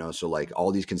that. So like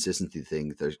all these consistency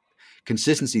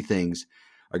things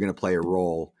are going to play a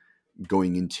role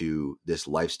going into this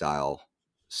lifestyle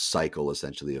cycle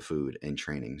essentially of food and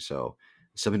training. So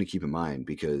something to keep in mind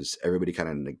because everybody kind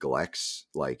of neglects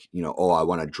like, oh, I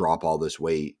want to drop all this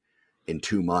weight in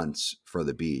 2 months for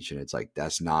the beach. And it's like,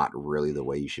 that's not really the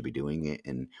way you should be doing it.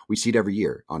 And we see it every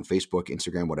year on Facebook,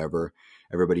 Instagram, whatever.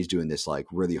 Everybody's doing this like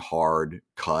really hard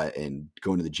cut and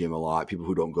going to the gym a lot. People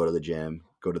who don't go to the gym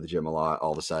go to the gym a lot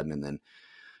all of a sudden. And then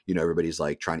everybody's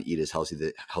like trying to eat as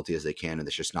healthy as they can, and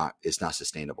it's not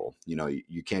sustainable.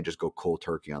 You can't just go cold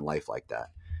turkey on life like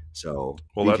that. So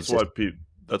Well, being that's why consistent.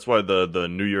 that's why the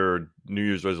New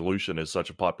Year's resolution is such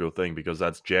a popular thing because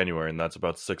that's January and that's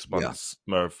about six Yeah, months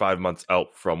or 5 months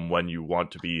out from when you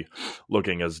want to be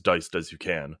looking as diced as you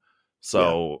can. yeah.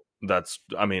 So that's,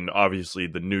 I mean, obviously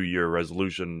the New Year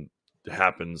resolution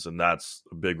happens and that's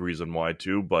a big reason why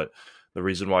too. But the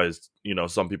reason why is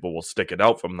some people will stick it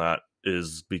out from that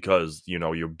is because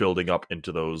you're building up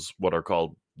into those what are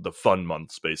called the fun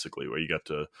months basically where you get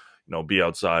to be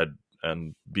outside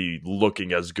and be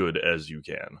looking as good as you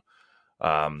can.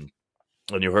 Um,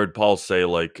 and you heard Paul say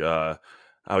like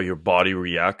how your body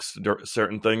reacts to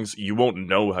certain things. You won't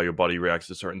know how your body reacts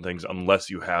to certain things unless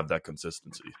you have that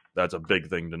consistency. That's a big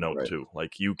thing to note Right. too.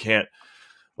 Like you can't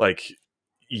like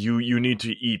you need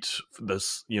to eat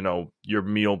this your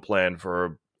meal plan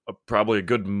for probably a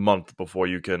good month before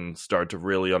you can start to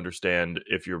really understand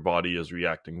if your body is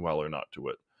reacting well or not to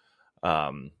it.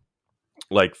 Um,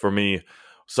 like for me,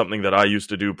 something that I used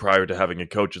to do prior to having a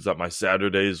coach is that my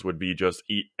Saturdays would be just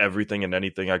eat everything and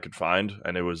anything I could find,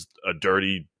 and it was a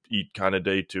dirty eat kind of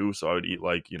day too. So I would eat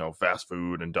like fast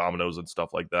food and Domino's and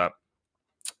stuff like that.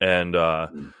 And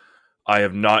Mhm. I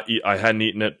hadn't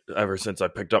eaten it ever since I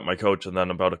picked up my coach, and then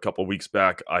about a couple weeks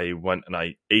back, I went and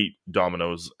I ate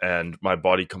Domino's, and my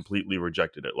body completely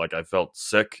rejected it. Like I felt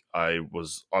sick. I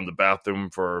was on the bathroom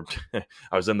for,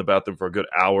 I was in the bathroom for a good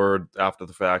hour after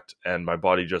the fact, and my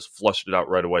body just flushed it out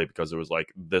right away because it was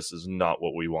like, this is not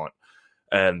what we want,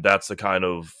 and that's the kind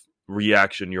of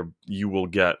reaction you will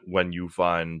get when you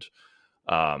find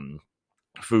um,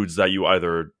 foods that you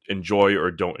either enjoy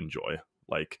or don't enjoy.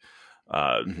 Like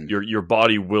Mhm. your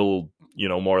body will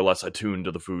more or less attune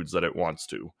to the foods that it wants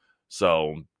to.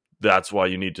 So that's why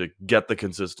you need to get the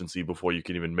consistency before you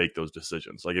can even make those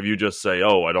decisions. Like if you just say,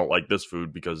 "Oh, I don't like this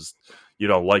food" because you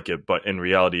don't like it, but in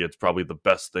reality, it's probably the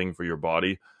best thing for your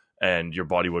body, and your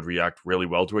body would react really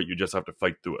well to it. You just have to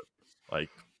fight through it. Like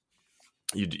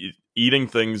you. eating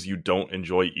things you don't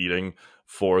enjoy eating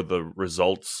for the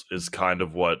results is kind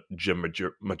of what gym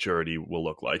maturity will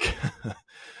look like.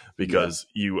 Yeah, Because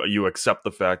you accept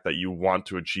the fact that you want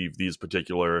to achieve these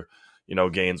particular,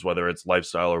 gains, whether it's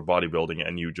lifestyle or bodybuilding,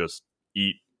 and you just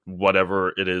eat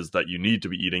whatever it is that you need to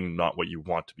be eating, not what you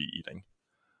want to be eating.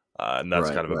 And that's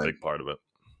right, kind of a right. big part of it.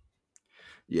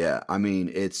 Yeah, I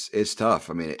mean it's tough.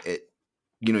 I mean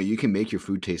you can make your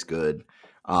food taste good,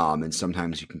 and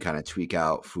sometimes you can kind of tweak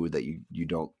out food that you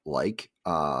don't like.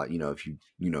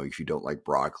 If you don't like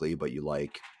broccoli but you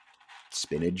like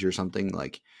spinach or something,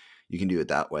 like you can do it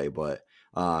that way. But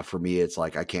for me, it's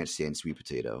like I can't stand sweet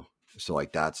potato, so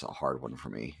like that's a hard one for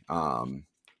me.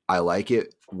 I like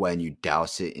it when you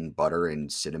douse it in butter and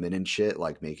cinnamon and shit,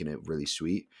 like making it really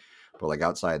sweet. But like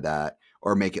outside that,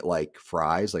 or make it like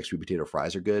fries, like sweet potato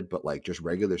fries are good, but like just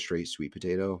regular straight sweet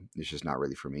potato, it's just not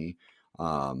really for me.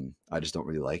 I just don't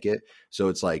really like it. So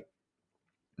it's like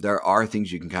there are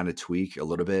things you can kind of tweak a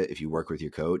little bit if you work with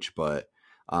your coach, but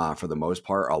for the most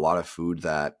part, a lot of food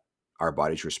that our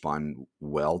bodies respond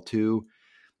well to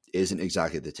isn't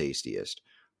exactly the tastiest,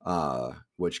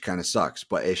 which kind of sucks.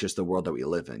 But it's just the world that we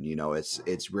live in.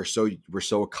 It's we're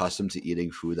so accustomed to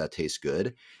eating food that tastes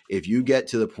good. If you get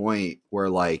to the point where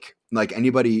like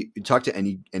anybody talk to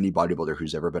any bodybuilder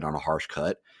who's ever been on a harsh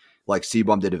cut, like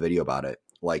C-Bum did a video about it.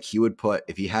 Like he would put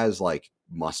if he has like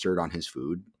mustard on his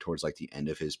food towards like the end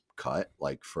of his cut,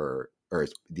 like for or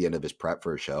the end of his prep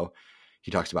for a show.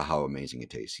 He talks about how amazing it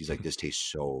tastes. He's like, this tastes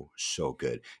so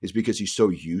good. It's because he's so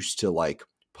used to like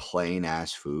plain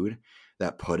ass food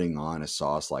that putting on a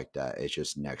sauce like that is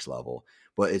just next level.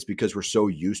 But it's because we're so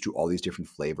used to all these different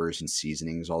flavors and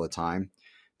seasonings all the time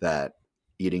that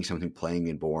eating something plain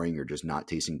and boring or just not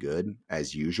tasting good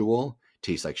as usual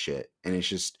tastes like shit. And it's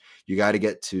just you got to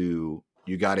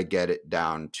get it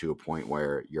down to a point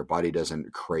where your body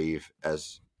doesn't crave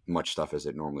as much stuff as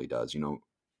it normally does.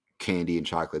 Candy and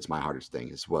chocolate's my hardest thing.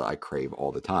 It's what I crave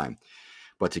all the time.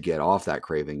 But to get off that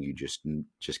craving, you just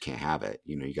can't have it.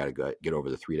 You got to get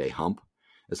over the 3 day hump,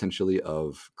 essentially,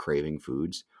 of craving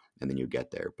foods, and then you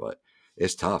get there. But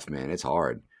it's tough, man. It's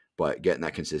hard. But getting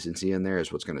that consistency in there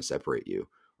is what's going to separate you.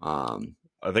 Um,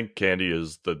 I think candy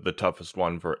is the toughest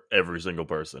one for every single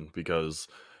person because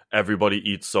everybody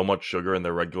eats so much sugar in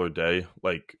their regular day.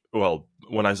 Like, well,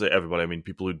 when I say everybody, I mean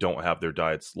people who don't have their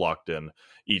diets locked in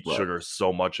eat right. sugar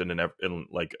so much in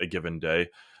like a given day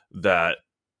that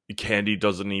candy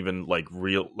doesn't even like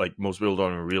real like most people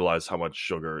don't even realize how much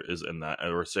sugar is in that.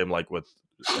 Or same like with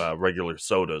regular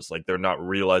sodas, like they're not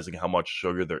realizing how much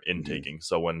sugar they're Hmm. intaking.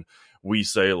 So when we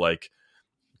say like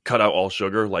cut out all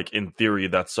sugar, like in theory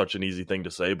that's such an easy thing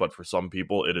to say, but for some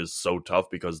people it is so tough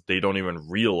because they don't even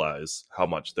realize how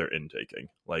much they're intaking.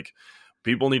 Like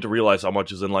people need to realize how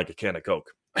much is in like a can of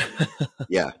Coke.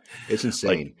 Yeah, it's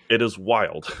Like insane. it is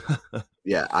wild.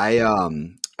 Yeah,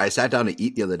 I sat down to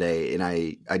eat the other day, and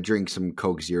I drink some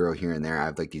Coke Zero here and there. I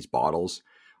have like these bottles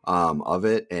of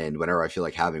it, and whenever I feel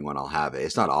like having one, I'll have it.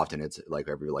 It's not often; it's like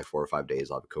every like 4 or 5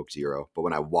 days I'll have a Coke Zero. But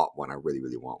when I want one, I really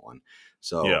want one.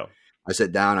 So Yeah. I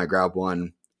sit down, I grab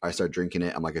one, I start drinking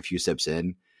it. I'm like a few sips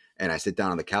in, and I sit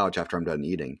down on the couch after I'm done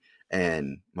eating,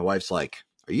 and my wife's like,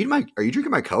 Are you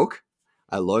drinking my Coke?"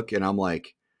 I look, and I'm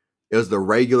like, it was the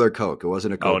regular Coke. It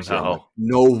wasn't a Oh Coke Zero. I'm like, no.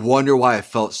 no wonder why I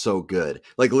felt so good.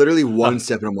 Like literally one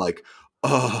step, and I'm like,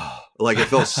 oh, like it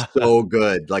felt so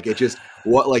good. Like it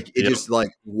Yep. just like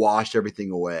washed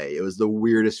everything away. It was the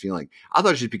weirdest feeling. I thought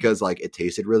it was just because like it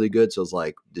tasted really good, so I was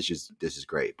like, this is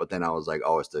great. But then I was like,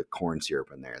 oh, it's the corn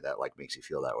syrup in there that like makes you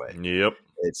feel that way. Yep.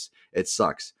 It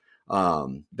sucks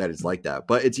that it's like that,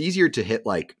 but it's easier to hit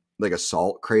like a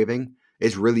salt craving.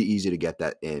 It's really easy to get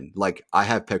that in. Like I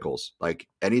have pickles. Like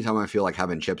anytime I feel like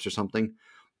having chips or something,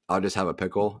 I'll just have a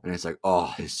pickle, and it's like,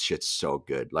 oh, this shit's so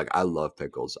good. Like I love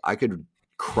pickles. I could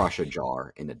crush a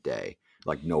jar in a day,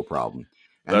 like no problem.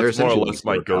 And they're That's more or essentially like less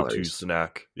my 0 go-to calories.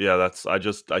 snack. Yeah, that's I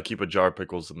keep a jar of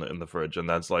pickles in the fridge, and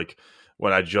that's like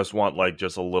when I just want like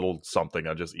just a little something,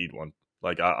 I just eat one.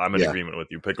 Like I'm in Yeah, agreement with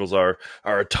you. Pickles are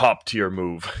a top tier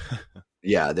move.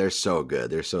 yeah, they're so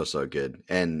good. They're so good.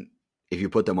 And if you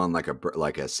put them on like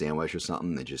a sandwich or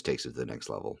something, it just takes it to the next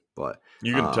level. But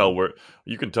You can tell um, where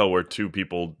you can tell where two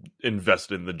people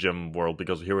invest in the gym world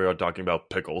because here we are talking about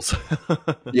pickles.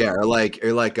 yeah, or like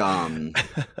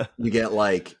you get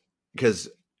like because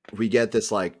we get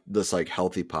this like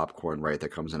healthy popcorn, right, that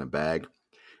comes in a bag,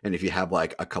 and if you have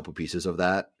like a couple pieces of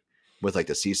that with like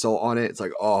the sea salt on it, it's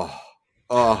like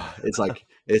it's like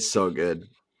it's so good.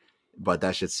 But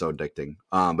that shit's so addicting.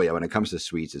 But yeah, when it comes to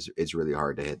sweets, it's really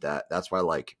hard to hit that. That's why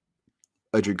like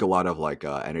I drink a lot of like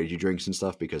energy drinks and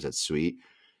stuff because it's sweet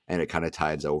and it kind of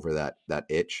tides over that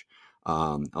itch.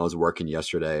 I was working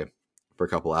yesterday for a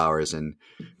couple hours, and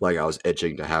like I was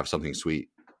itching to have something sweet.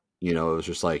 It was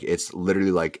just like it's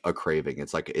literally like a craving.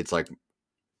 It's like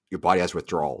your body has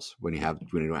withdrawals when you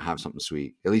don't have something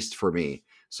sweet. At least for me.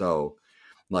 So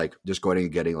like just going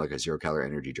and getting like a 0 calorie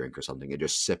energy drink or something and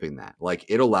just sipping that. Like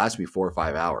it'll last me 4 or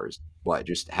 5 hours, but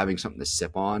just having something to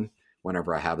sip on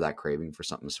whenever I have that craving for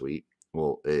something sweet,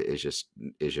 well, it's just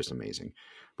amazing.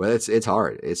 But it's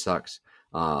hard. It sucks.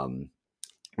 Um,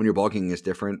 when you're bulking is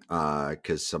different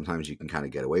because sometimes you can kind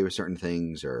of get away with certain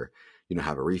things or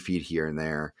have a refeed here and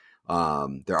there.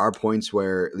 There are points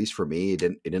where, at least for me, it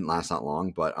didn't last that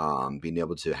long, but being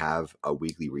able to have a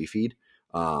weekly refeed,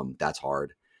 that's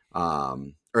hard.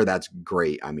 Or that's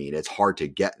great. I mean, it's hard to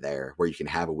get there where you can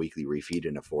have a weekly refeed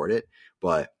and afford it,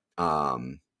 but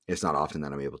it's not often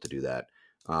that I'm able to do that.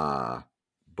 Uh,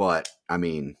 but I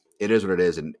mean, it is what it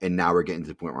is, and now we're getting to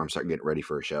the point where I'm starting to get ready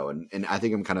for a show, and I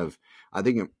think I'm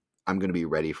going to be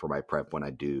ready for my prep when I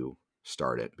do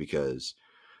start it because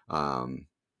um,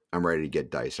 I'm ready to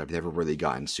get diced. I've never really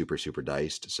gotten super, super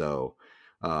diced. So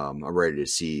I'm ready to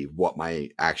see what my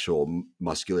actual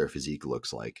muscular physique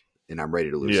looks like. And I'm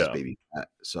ready to lose this Yeah. baby fat.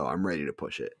 So I'm ready to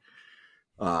push it.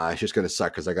 It's just going to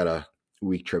suck because I got a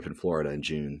week trip in Florida in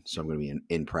June. So I'm going to be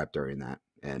in prep during that.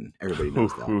 And everybody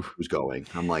knows that who's going.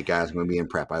 I'm like, guys, I'm going to be in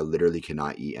prep. I literally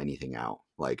cannot eat anything out.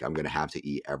 Like, I'm going to have to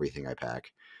eat everything I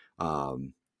pack.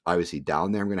 Um, Obviously,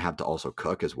 down there, I'm going to have to also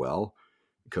cook as well,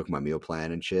 cook my meal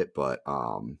plan and shit. But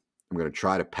I'm gonna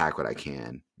try to pack what I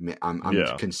can. I'm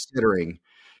Yeah. considering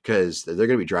because they're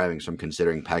gonna be driving, so I'm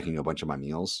considering packing a bunch of my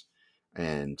meals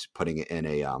and putting it in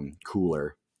a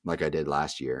cooler like I did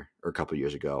last year or a couple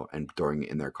years ago, and throwing it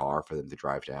in their car for them to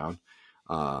drive down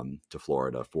to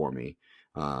Florida for me.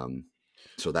 Um,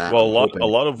 so that Well, I'm a hoping.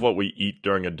 lot of what we eat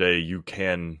during a day, you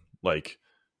can like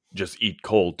just eat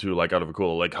cold too, like out of a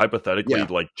cooler. Like hypothetically, Yeah,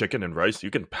 like chicken and rice,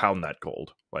 you can pound that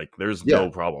cold. Like there's yeah,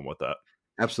 no problem with that.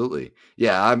 absolutely.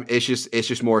 Yeah, it's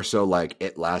just more so like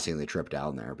it lasting the trip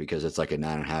down there because it's like a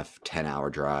 9.5, 10 hour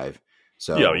drive.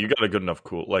 Yeah, So you got a good enough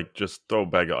cool. Like just throw a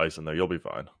bag of ice in there, you'll be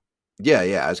fine. yeah,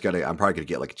 yeah. I'm probably gonna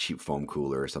get like a cheap foam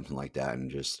cooler or something like that, and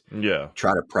just Yeah.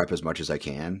 try to prep as much as I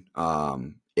can.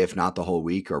 If not the whole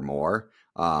week or more.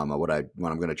 What I'm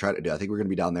gonna try to do. I think we're gonna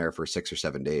be down there for 6 or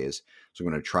 7 days. So I'm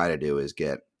gonna try to do is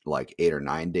get like 8 or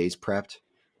 9 days prepped.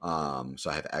 So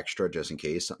I have extra just in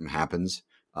case something happens.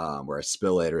 Where I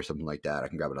spill it or something like that, I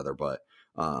can grab another. But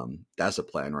that's the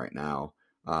plan right now.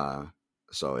 Uh,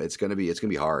 so it's gonna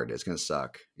be hard. It's gonna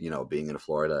suck, being in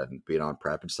Florida and being on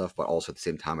prep and stuff. But also at the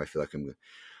same time, I feel like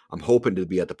I'm hoping to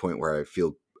be at the point where I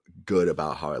feel good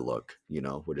about how I look.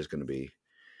 Which is gonna be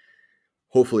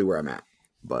hopefully where I'm at.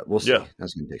 But we'll Yeah. see.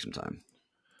 That's gonna take some time.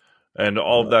 And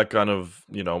all of But that kind of,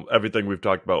 everything we've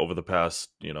talked about over the past,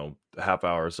 half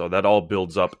hour or so, that all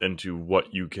builds up into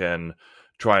what you can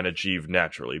try and achieve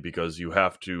naturally because you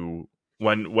have to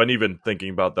when even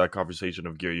thinking about that conversation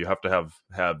of gear, you have to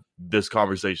have this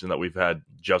conversation that we've had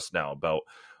just now about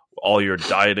all your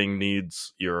dieting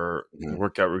needs, your mhm.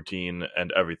 workout routine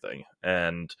and everything.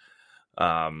 And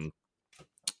um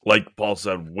like Paul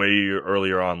said way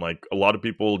earlier on, like a lot of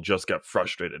people just get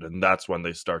frustrated, and that's when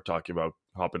they start talking about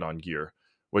hopping on gear,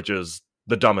 which is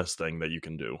the dumbest thing that you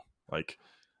can do. Like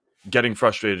getting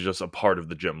frustrated is just a part of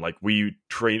the gym. Like we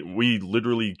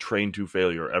literally train to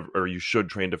failure, or you should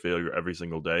train to failure every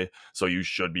single day. So you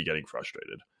should be getting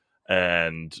frustrated.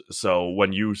 And so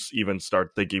when you even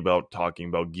start thinking about talking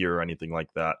about gear or anything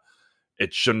like that,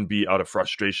 it shouldn't be out of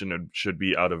frustration. It should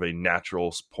be out of a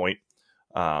natural point.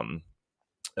 Um,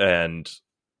 and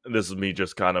this is me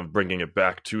just kind of bringing it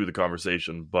back to the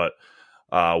conversation, but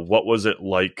what was it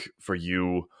like for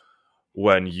you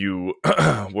when you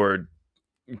were,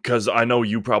 because I know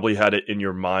you probably had it in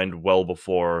your mind well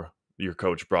before your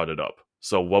coach brought it up.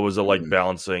 So what was it like Mhm.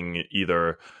 balancing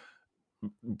either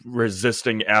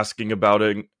resisting asking about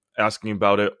it,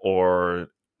 or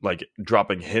like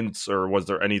dropping hints, or was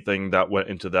there anything that went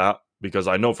into that? Because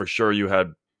I know for sure you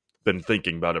had been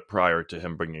thinking about it prior to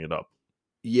him bringing it up.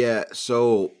 Yeah.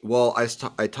 So, well, I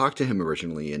talked to him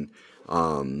originally, and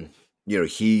um,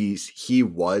 he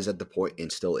was at the point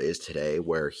and still is today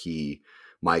where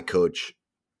my coach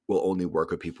will only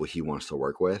work with people he wants to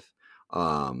work with.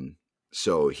 Um,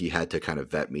 so he had to kind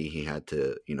of vet me. He had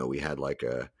to, we had like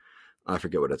I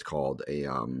forget what it's called,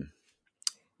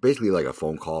 basically like a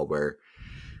phone call where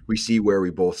we see where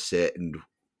we both sit and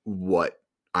what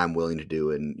I'm willing to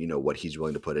do and what he's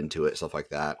willing to put into it, stuff like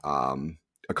that.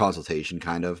 A consultation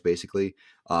kind of basically.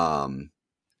 Um,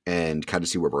 and kind of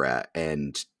see where we're at.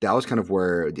 And that was kind of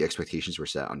where the expectations were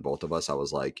set on both of us. I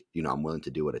was like, I'm willing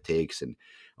to do what it takes, and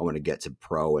I want to get to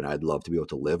pro, and I'd love to be able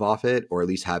to live off it, or at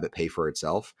least have it pay for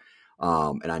itself.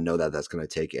 And I know that that's going to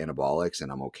take anabolics,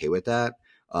 and I'm okay with that.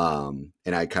 And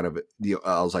I kind of,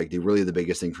 I was like, really the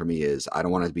biggest thing for me is I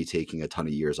don't want to be taking a ton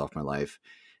of years off my life,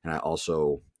 and I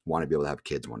also want to be able to have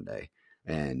kids one day.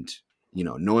 And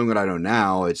knowing what I know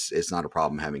now, it's not a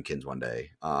problem having kids one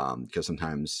day. Because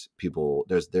sometimes people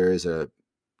there is a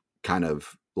kind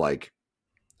of like,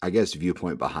 I guess,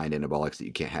 viewpoint behind anabolics that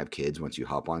you can't have kids once you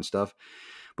hop on stuff,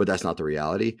 but that's not the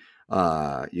reality.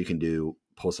 You can do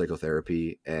pulse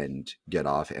psychotherapy and get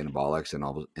off anabolics,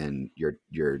 and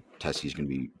your testes going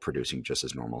to be producing just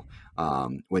as normal.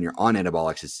 When you're on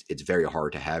anabolics, it's very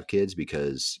hard to have kids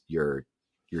because your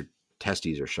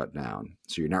testes are shut down,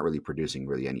 so you're not really producing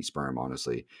really any sperm,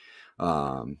 honestly.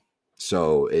 Um,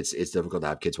 so it's difficult to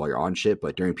have kids while you're on shit,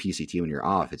 but during PCT when you're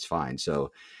off, it's fine.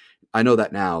 So I know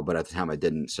that now, but at the time I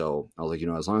didn't. So I was like,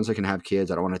 as long as I can have kids,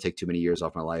 I don't want to take too many years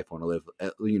off my life. I want to live,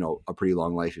 a pretty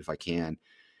long life if I can.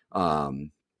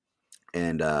 Um,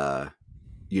 and I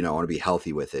want to be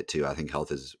healthy with it too. I think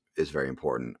health is very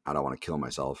important. I don't want to kill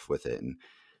myself with it. And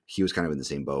he was kind of in the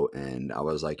same boat. And I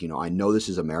was like, I know this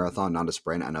is a marathon, not a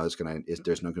sprint. I know there's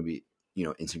not going to be,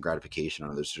 instant gratification. I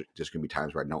know there's going to be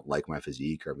times where I don't like my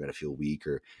physique, or I'm going to feel weak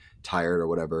or tired or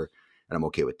whatever. And I'm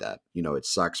okay with that. It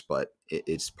sucks, but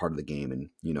it's part of the game. And,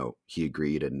 he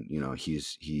agreed, and,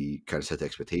 he kind of set the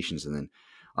expectations. And then,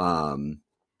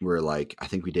 we're like, I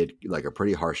think we did like a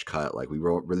pretty harsh cut. Like we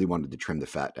really wanted to trim the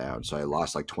fat down. So I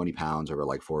lost like 20 pounds over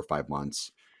like 4 or 5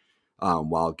 months,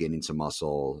 while gaining some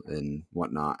muscle and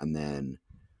whatnot. And then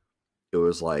it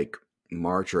was like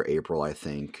March or April, I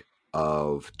think,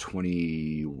 of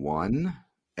 21.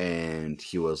 And um,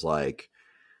 he was like,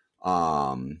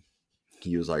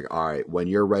 all right, when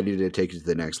you're ready to take it to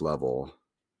the next level,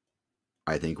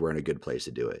 I think we're in a good place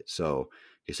to do it. So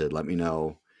he said, let me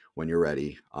know when you're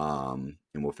ready, and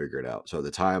we'll figure it out. So at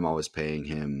the time, I was paying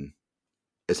him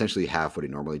essentially half what he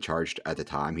normally charged at the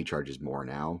time. He charges more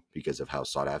now because of how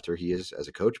sought after he is as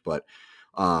a coach. But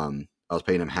I was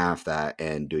paying him half that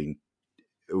and doing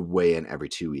weigh in every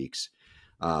 2 weeks.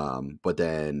 But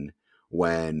then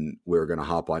when we were going to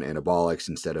hop on anabolics,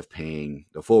 instead of paying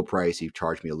the full price, he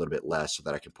charged me a little bit less so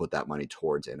that I can put that money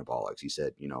towards anabolics. He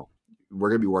said, we're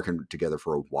going to be working together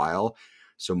for a while.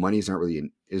 So money is not really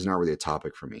a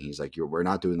topic for me. He's like, we're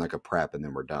not doing like a prep and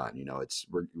then we're done.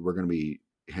 We're going to be,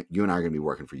 you and I are going to be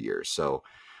working for years. So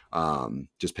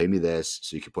just pay me this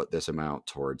so you can put this amount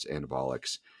towards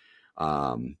anabolics.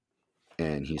 Um,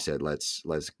 and he said, let's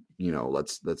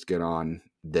get on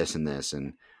this and this,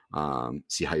 and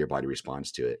see how your body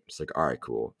responds to it. It's like, all right,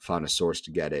 cool. Found a source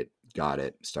to get it, got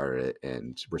it, started it,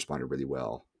 and responded really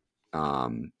well.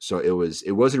 So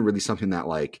it wasn't really something that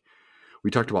like we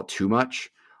talked about too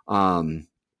much. Um,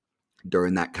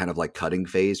 During that kind of like cutting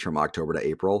phase from October to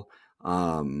April.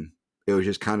 It was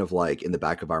just kind of like in the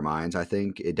back of our minds. I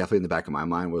think it definitely in the back of my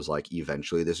mind was like,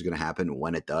 eventually this is going to happen.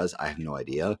 When it does, I have no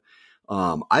idea.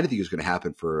 I didn't think it was going to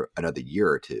happen for another year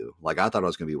or two. Like I thought I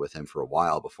was going to be with him for a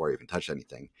while before I even touched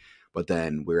anything. But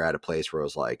then we were at a place where it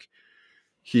was like,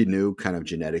 he knew kind of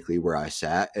genetically where I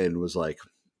sat and was like,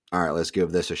 all right, let's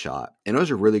give this a shot. And it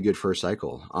was a really good first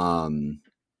cycle.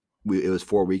 It was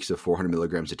 4 weeks of 400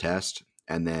 milligrams a test,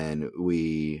 and then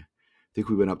I think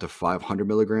we went up to 500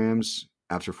 milligrams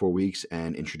after 4 weeks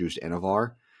and introduced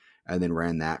Anavar, and then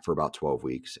ran that for about 12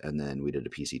 weeks, and then we did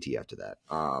a PCT after that.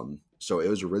 So it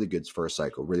was a really good first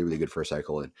cycle, really really good first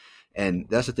cycle, and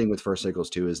that's the thing with first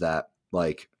cycles too, is that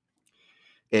like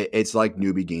it's like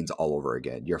newbie gains all over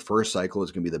again. Your first cycle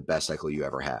is going to be the best cycle you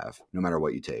ever have, no matter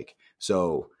what you take.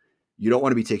 So you don't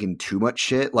want to be taking too much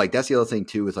shit. Like that's the other thing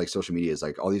too with like social media is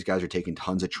like all these guys are taking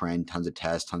tons of trend, tons of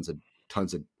tests, tons of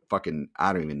fucking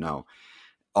I don't even know,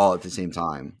 all at the same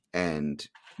time. And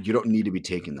you don't need to be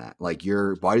taking that. Like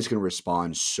your body's going to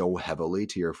respond so heavily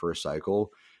to your first cycle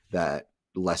that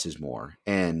less is more.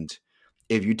 And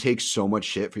if you take so much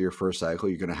shit for your first cycle,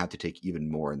 you're going to have to take even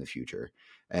more in the future.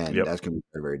 And Yep. that's going to be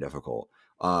very, very difficult.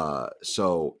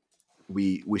 So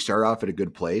we started off at a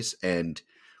good place, and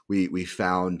we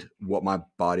found what my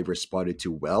body responded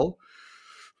to well,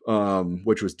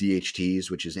 which was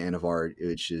DHTs, which is Anavar,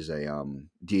 which is a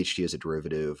DHT is a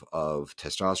derivative of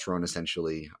testosterone.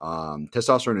 Essentially,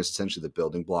 testosterone is essentially the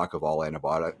building block of all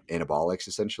anabolics.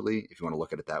 Essentially, if you want to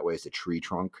look at it that way, it's the tree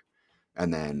trunk,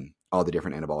 and then all the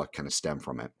different anabolic kind of stem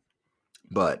from it.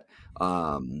 But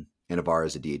Anavar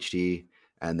is a DHT,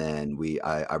 and then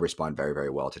I respond very very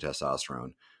well to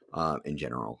testosterone. In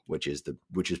general, which is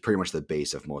pretty much the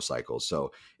base of most cycles.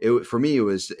 So for me,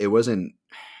 it wasn't.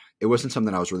 it wasn't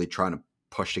something I was really trying to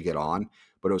push to get on,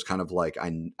 but it was kind of like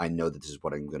I know that this is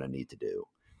what I'm gonna need to do,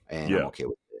 and I'm Yeah. okay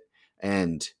with it.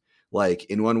 And like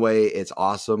in one way, it's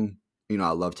awesome. You know,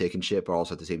 I love taking shit, but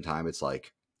also at the same time, it's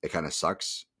like it kind of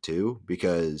sucks too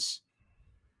because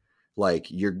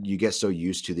like you get so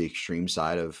used to the extreme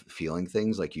side of feeling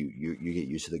things, like you get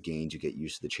used to the gains, you get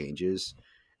used to the changes,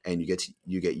 and you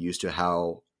get used to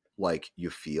how like you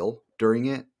feel during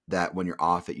it, that when you're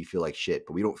off it you feel like shit,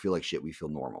 but we don't feel like shit, we feel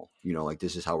normal, you know, like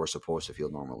this is how we're supposed to feel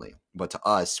normally, but to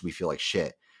us we feel like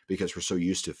shit because we're so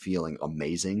used to feeling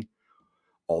amazing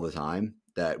all the time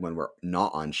that when we're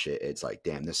not on shit, it's like,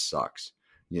 damn, this sucks,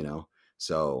 you know?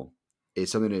 So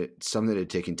it's something to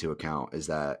take into account is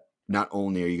that not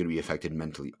only are you going to be affected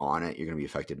mentally on it, you're going to be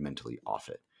affected mentally off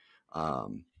it.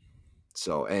 Um,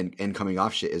 so and coming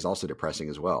off shit is also depressing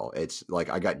as well. It's like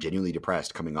I got genuinely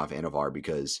depressed coming off Anavar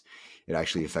because it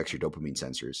actually affects your dopamine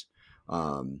sensors.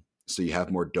 So you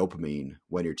have more dopamine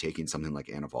when you're taking something like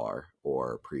Anavar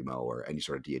or Primo or any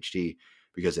sort of DHT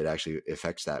because it actually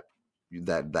affects that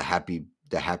the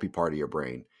happy part of your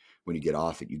brain. When you get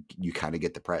off it, you kind of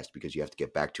get depressed because you have to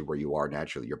get back to where you are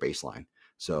naturally, your baseline.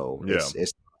 So Yeah.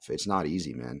 it's not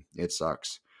easy, man. It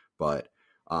sucks, but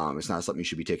it's not something you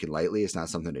should be taking lightly. It's not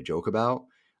something to joke about.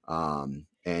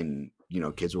 And you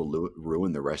know, kids will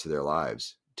ruin the rest of their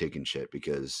lives taking shit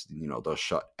because you know they'll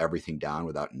shut everything down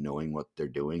without knowing what they're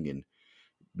doing and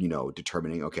you know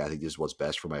determining, okay, I think this is what's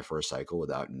best for my first cycle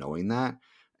without knowing that,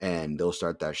 and they'll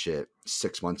start that shit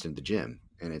 6 months into the gym,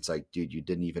 and it's like, dude, you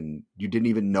didn't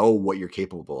even know what you're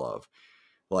capable of.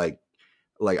 Like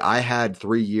like I had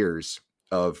 3 years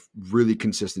of really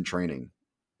consistent training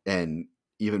and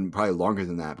even probably longer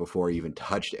than that before I even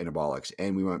touched anabolics.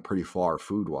 And we went pretty far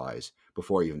food wise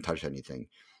before I even touched anything.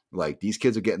 Like these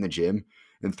kids will get in the gym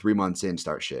and 3 months in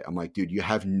start shit. I'm like, dude, you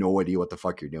have no idea what the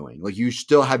fuck you're doing. Like you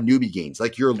still have newbie gains.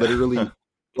 Like you're literally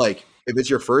like, if it's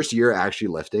your first year actually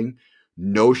lifting,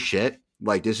 no shit.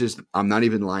 Like this is, I'm not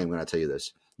even lying when I tell you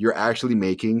this. You're actually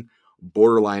making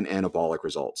borderline anabolic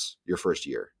results your first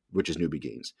year, which is newbie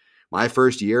gains. My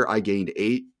first year, I gained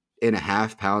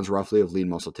 8.5 pounds roughly of lean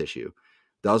muscle tissue.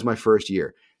 That was my first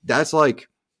year. That's like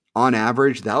on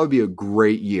average, that would be a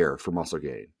great year for muscle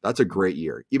gain. That's a great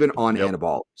year, even on Yep.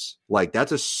 anabolics. Like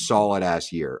that's a solid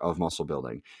ass year of muscle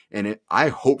building. And I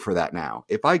hope for that now.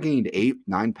 If I gained 8,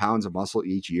 9 pounds of muscle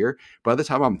each year, by the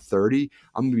time I'm 30,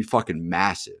 I'm gonna be fucking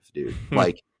massive, dude.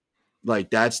 Like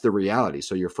that's the reality.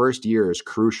 So your first year is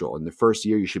crucial. And the first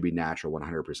year you should be natural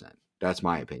 100%. That's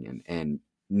my opinion. And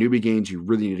newbie gains you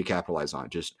really need to capitalize on.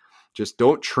 Just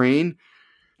don't train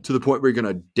to the point where you're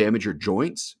going to damage your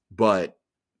joints, but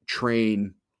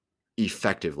train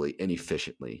effectively and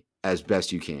efficiently as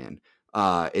best you can.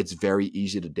 It's very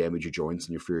easy to damage your joints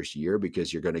in your first year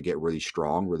because you're going to get really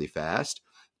strong really fast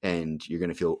and you're going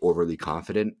to feel overly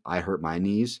confident. I hurt my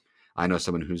knees. I know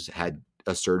someone who's had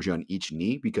a surgery on each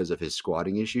knee because of his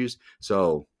squatting issues.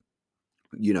 So,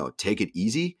 you know, take it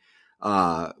easy,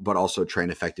 but also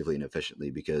train effectively and efficiently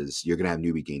because you're going to have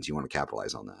newbie gains. You want to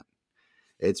capitalize on that.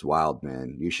 It's wild,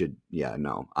 man. You should, yeah,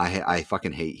 no. I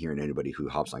fucking hate hearing anybody who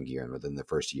hops on gear within the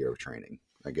first year of training.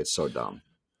 Like it's so dumb.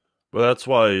 But that's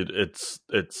why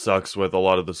it sucks with a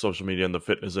lot of the social media and the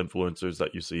fitness influencers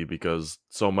that you see because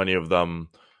so many of them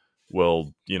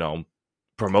will,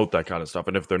 promote that kind of stuff.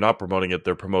 And if they're not promoting it,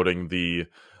 they're promoting the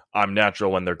I'm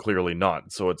natural when they're clearly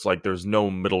not. So it's like there's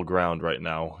no middle ground right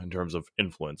now in terms of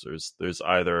influencers. There's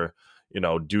either,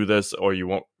 do this or you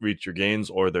won't reach your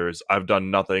gains, or there's I've done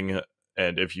nothing.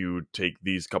 And if you take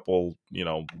these couple,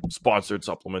 sponsored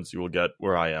supplements, you will get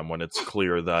where I am when it's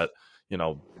clear that,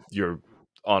 you're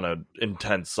on an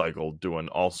intense cycle doing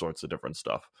all sorts of different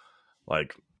stuff.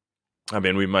 Like, I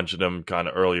mean, we mentioned him kind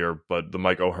of earlier, but the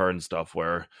Mike O'Hearn stuff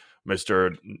where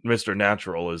Mister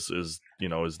Natural is his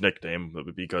nickname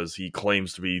because he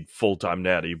claims to be full time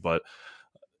natty, but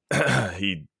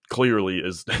he clearly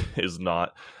is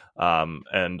not.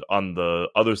 And on the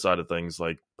other side of things,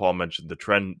 like Paul mentioned, the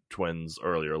Trend Twins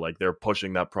earlier, like they're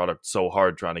pushing that product so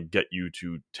hard, trying to get you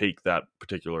to take that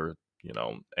particular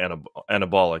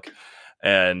anabolic,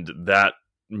 and that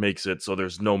makes it so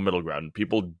there's no middle ground.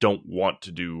 People don't want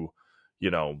to do, you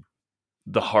know,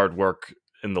 the hard work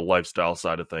in the lifestyle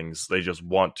side of things. They just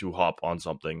want to hop on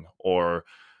something or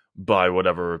buy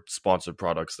whatever sponsored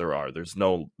products there are. There's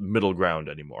no middle ground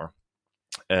anymore.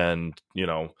 And,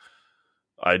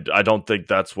 I don't think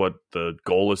that's what the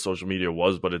goal of social media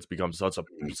was, but it's become such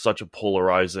a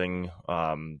polarizing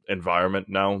environment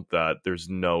now that there's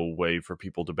no way for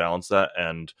people to balance that,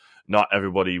 and not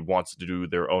everybody wants to do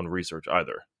their own research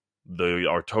either. They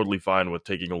are totally fine with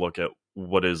taking a look at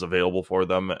what is available for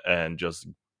them and just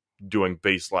doing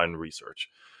baseline research.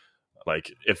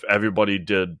 Like if everybody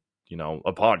did,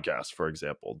 a podcast, for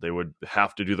example, they would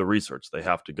have to do the research. They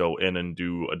have to go in and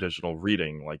do additional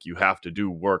reading. Like you have to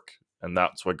do work. And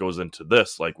that's what goes into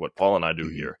this, like what Paul and I do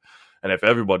Mhm. here. And if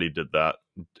everybody did that,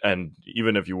 and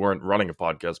even if you weren't running a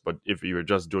podcast, but if you were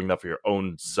just doing that for your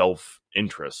own self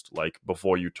interest, like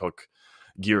before you took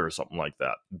gear or something like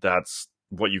that, that's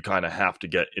what you kind of have to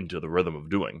get into the rhythm of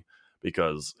doing,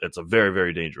 because it's a very,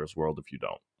 very dangerous world if you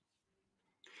don't.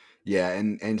 Yeah,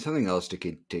 and something else to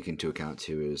take into account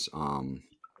too is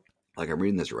like I'm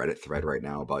reading this Reddit thread right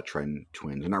now about trend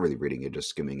twins. I'm not really reading it, just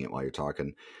skimming it while you're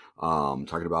talking.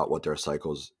 Talking about what their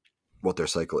cycle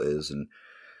is, and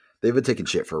they've been taking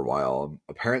shit for a while.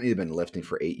 Apparently, they've been lifting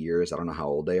for 8 years. I don't know how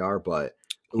old they are, but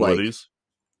Who are like these?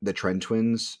 the trend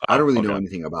twins, I don't Oh, really know okay.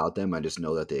 anything about them. I just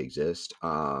know that they exist.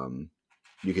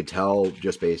 You could tell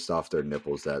just based off their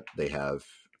nipples that they have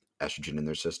estrogen in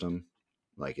their system.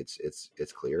 Like it's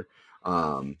clear.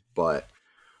 But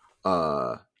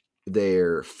uh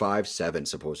they're 5'7"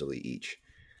 supposedly each.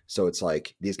 So it's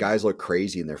like these guys look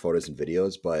crazy in their photos and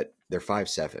videos, but they're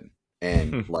 5'7".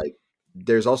 And like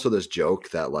there's also this joke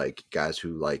that like guys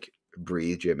who like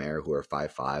breathe gym air who are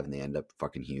 5'5" and they end up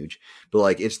fucking huge. But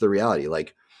like it's the reality.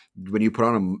 Like when you put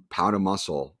on a pound of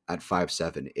muscle at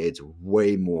 5'7", it's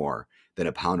way more than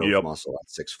a pound of Yep. muscle at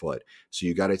 6 foot. So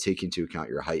you got to take into account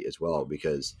your height as well,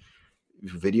 because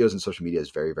videos and social media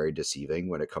is very, very deceiving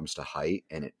when it comes to height,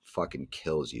 and it fucking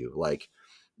kills you. Like,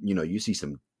 you see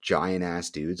some giant ass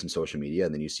dudes in social media,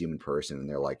 and then you see them in person, and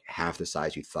they're like half the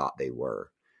size you thought they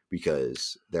were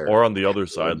because they're Or on the other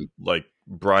side, heavily. like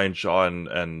Brian Shaw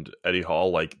and Eddie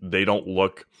Hall, like they don't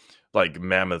look like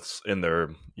mammoths in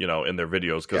their in their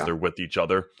videos because Yeah, they're with each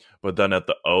other. But then at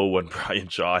the O, when Brian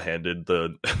Shaw handed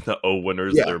the O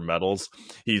winners yeah, their medals,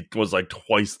 he was like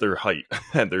twice their height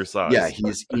and their yeah. size.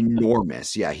 He's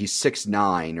enormous. Yeah, he's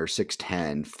 6'9" or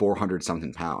 6'10", 400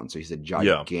 something pounds. So he's a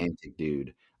Yeah, gigantic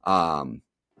dude. Um,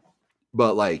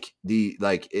 but like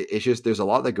it's just there's a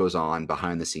lot that goes on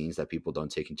behind the scenes that people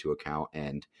don't take into account,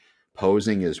 and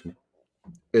posing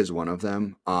is one of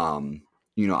them.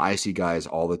 I see guys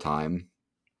all the time,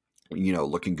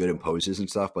 looking good in poses and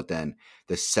stuff, but then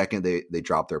the second they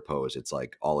drop their pose, it's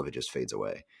like all of it just fades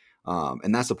away.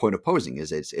 And that's the point of posing,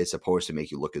 is it's supposed to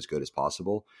make you look as good as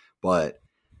possible, but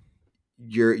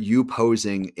you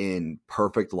posing in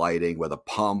perfect lighting with a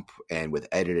pump and with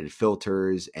edited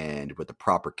filters and with the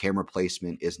proper camera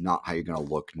placement is not how you're going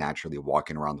to look naturally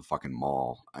walking around the fucking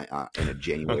mall in a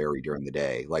January during the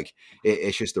day. Like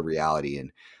it's just the reality.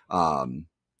 And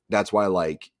that's why,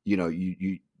 like,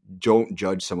 you don't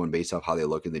judge someone based off how they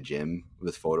look in the gym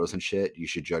with photos and shit. You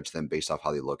should judge them based off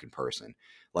how they look in person.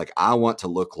 Like I want to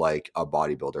look like a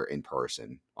bodybuilder in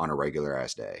person on a regular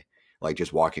ass day, like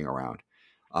just walking around.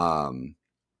 Um,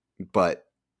 but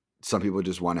some people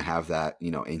just want to have that,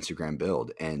 Instagram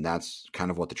build, and that's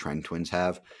kind of what the trend twins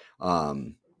have.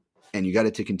 Um, and you got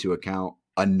to take into account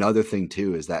another thing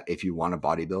too, is that if you want to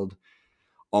bodybuild,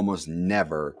 almost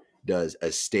never does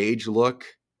a stage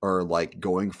look or like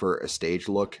going for a stage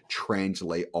look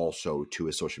translate also to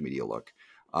a social media look.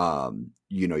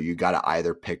 You got to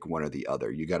either pick one or the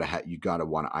other. You got to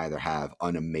want to either have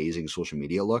an amazing social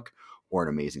media look or an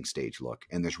amazing stage look,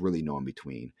 and there's really no in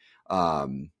between.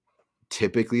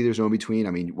 Typically there's no in between.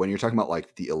 I mean, when you're talking about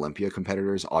like the Olympia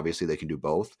competitors, obviously they can do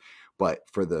both, but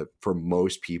for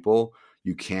most people,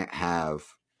 you can't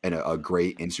have a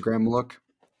great Instagram look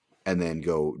and then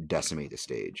go decimate the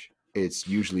stage. It's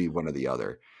usually one or the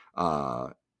other. Uh,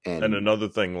 and and another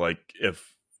thing, like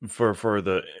if for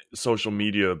the social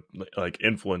media like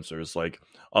influencers, like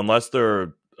unless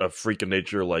they're a freak of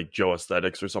nature like Joe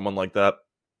Aesthetics or someone like that,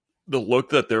 the look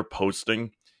that they're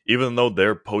posting, even though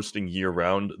they're posting year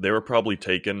round, they were probably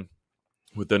taken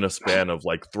within a span of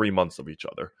like 3 months of each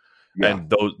other, yeah,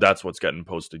 and that's what's getting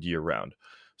posted year round.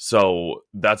 So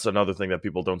that's another thing that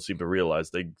people don't seem to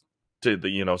realize.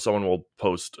 Someone will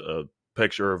post a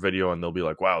picture or video and they'll be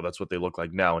like, "Wow, that's what they look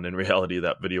like now," and in reality,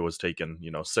 that video was taken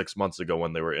 6 months ago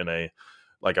when they were in a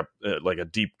like a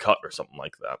deep cut or something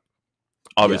like that.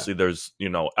 yeah, Obviously there's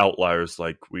outliers,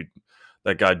 like we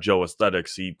that guy Joe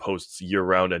Aesthetics, he posts year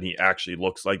round and he actually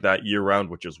looks like that year round,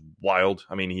 which is wild.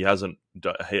 I mean, he hasn't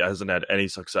had any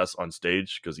success on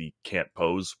stage because he can't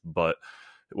pose, but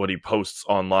what he posts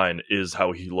online is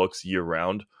how he looks year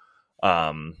round,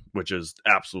 which is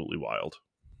absolutely wild.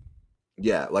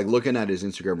 yeah. Like looking at his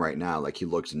Instagram right now, like he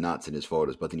looks nuts in his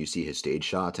photos, but then you see his stage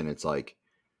shots, and it's like,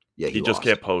 yeah, he He just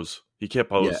can't lost. pose. He can't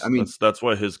Yeah, I pose. mean, That's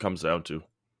what his comes down to.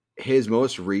 his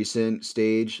most recent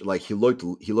stage, like he looks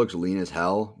lean as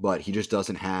hell, but he just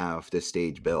doesn't have this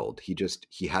stage build.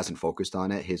 He hasn't focused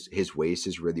on it. His waist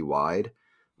is really wide.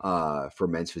 for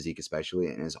men's physique especially,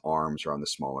 and his arms are on the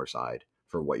smaller side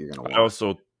for what you're gonna I want.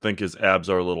 also think his abs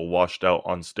are a little washed out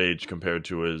on stage compared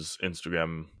to his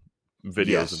Instagram videos and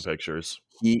Yes, pictures.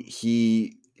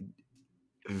 he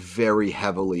very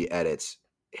heavily edits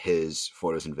his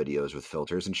photos and videos with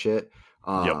filters and shit.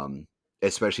 Yep. Um,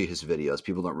 Especially his videos.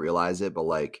 People don't realize it, but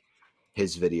like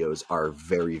his videos are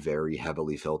very, very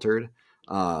heavily filtered.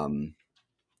 Um,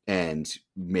 and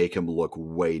make him look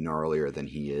way gnarlier than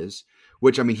he is.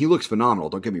 Which I mean, he looks phenomenal.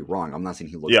 Don't get me wrong. I'm not saying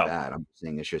he looks Yeah. bad. I'm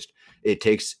saying it's just it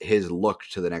takes his look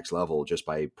to the next level just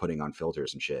by putting on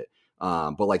filters and shit.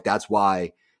 But like that's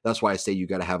why I say you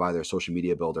got to have either a social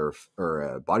media build or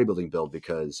a bodybuilding build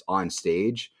because on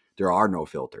stage there are no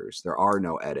filters, there are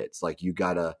no edits. Like you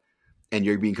gotta and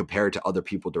you're being compared to other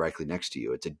people directly next to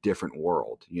you. It's a different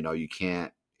world. You know, you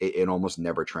can't. It almost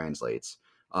never translates.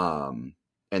 Um,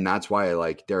 and that's why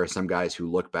like there are some guys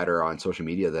who look better on social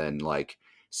media than like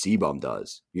Sebum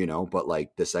does. You know, but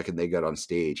like the second they get on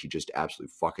stage, he just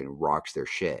absolutely fucking rocks their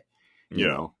shit. You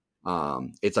Yeah.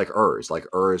 know, it's like Urs. Like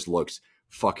Urs looks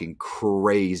fucking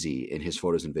crazy in his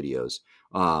photos and videos.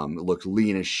 Looks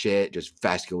lean as shit, just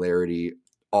vascularity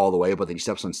all the way, but then he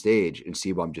steps on stage and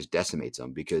Sebum just decimates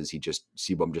him because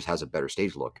Sebum just has a better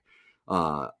stage look.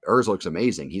 Urs looks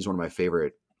amazing. He's one of my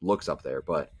favorite looks up there,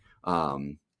 but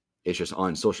it's just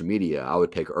on social media, I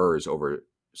would pick Urs over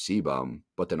Sebum,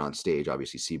 but then on stage,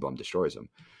 obviously Sebum destroys him.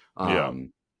 Yeah.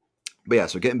 Um, but yeah,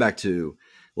 so getting back to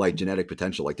like genetic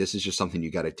potential, like this is just something you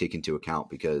got to take into account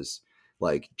because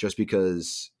like just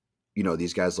because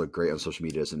these guys look great on social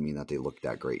media doesn't mean that they look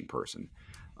that great in person.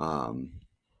 Um,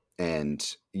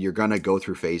 and you're going to go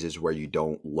through phases where you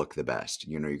don't look the best.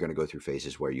 You're going to go through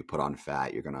phases where you put on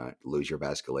fat, you're going to lose your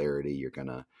vascularity, you're going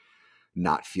to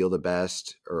not feel the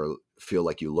best or feel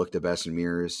like you look the best in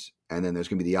mirrors, and then there's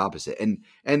going to be the opposite.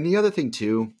 And the other thing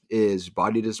too is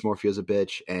body dysmorphia is a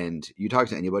bitch, and you talk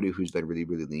to anybody who's been really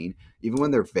really lean, even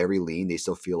when they're very lean, they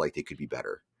still feel like they could be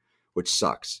better, which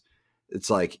sucks. It's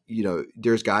like,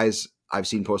 there's guys I've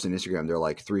seen post on Instagram, they're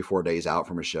like 3-4 days out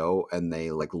from a show and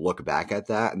they like look back at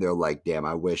that and they're like, damn,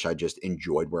 I wish I just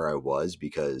enjoyed where I was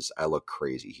because I look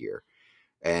crazy here.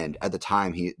 And at the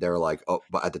time, they're like, oh,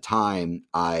 but at the time,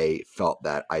 I felt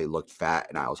that I looked fat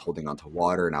and I was holding onto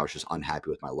water and I was just unhappy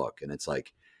with my look. And it's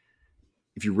like,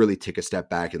 if you really take a step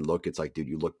back and look, it's like, dude,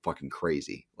 you look fucking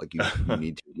crazy. Like you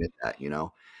need to admit that.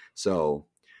 So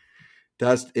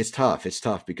it's tough. It's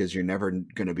tough because you're never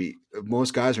going to be.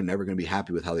 Most guys are never going to be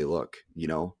happy with how they look.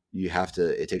 You have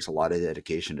to. It takes a lot of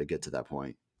dedication to get to that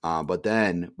point. But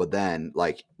then,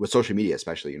 like with social media,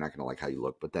 especially, you're not going to like how you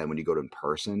look. But then when you go to in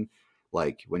person,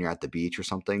 like when you're at the beach or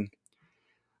something,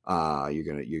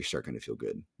 you start going to feel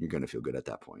good. You're going to feel good at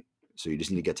that point. So you just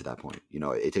need to get to that point.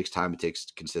 It takes time, it takes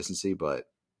consistency, but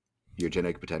your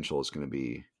genetic potential is going to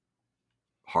be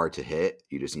hard to hit.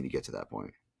 You just need to get to that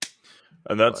point.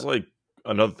 And that's But like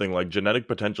another thing. Like genetic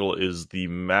potential is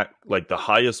like the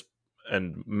highest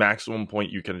and maximum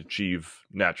point you can achieve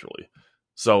naturally.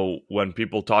 So when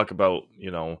people talk about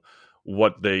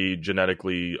what they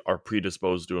genetically are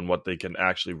predisposed to and what they can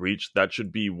actually reach, that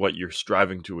should be what you're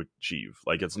striving to achieve.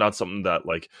 Like it's not something that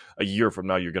like a year from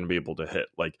now you're going to be able to hit.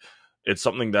 Like it's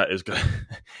something that is good.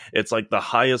 It's like the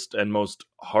highest and most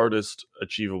hardest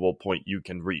achievable point you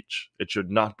can reach. It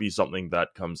should not be something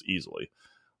that comes easily.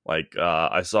 Like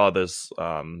I saw this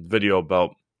video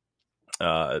about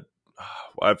uh,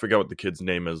 I forget what the kid's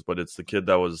name is, but it's the kid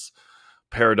that was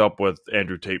paired up with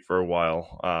Andrew Tate for a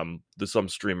while. There's some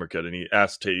streamer kid, and he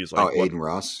asked Tate, he's like, oh, "What Aiden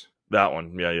Ross, that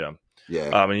one? Yeah, yeah."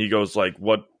 yeah, And he goes like,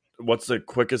 What's the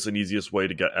quickest and easiest way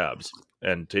to get abs?"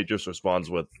 And Tate just responds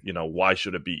with, "Why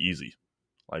should it be easy?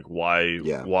 Like,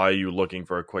 yeah, why are you looking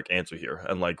for a quick answer here?"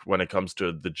 And like when it comes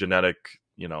to the genetic,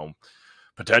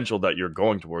 potential that you're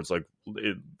going towards, like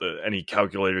any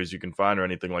calculators you can find or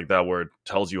anything like that where it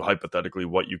tells you hypothetically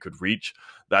what you could reach,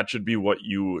 that should be what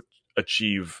you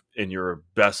achieve in your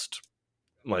best,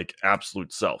 like,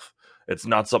 absolute self. It's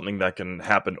not something that can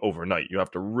happen overnight. You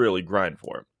have to really grind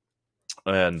for it,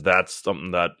 and that's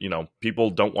something that people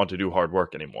don't want to do hard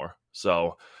work anymore.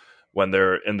 So when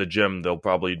they're in the gym, they'll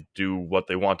probably do what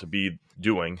they want to be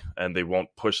doing, and they won't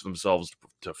push themselves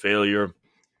to failure.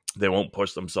 They won't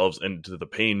push themselves into the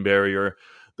pain barrier.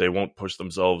 They won't push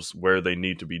themselves where they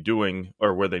need to be doing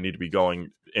or where they need to be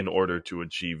going in order to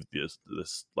achieve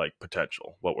this like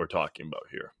potential, what we're talking about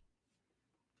here.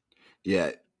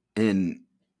 yeah. And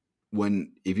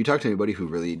if you talk to anybody who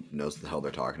really knows the hell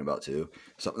they're talking about too,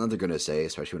 something that they're going to say,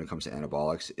 especially when it comes to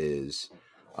anabolics, is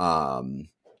um,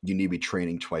 you need to be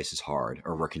training twice as hard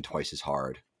or working twice as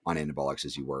hard on anabolics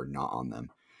as you were not on them,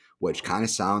 which kind of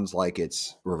sounds like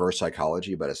it's reverse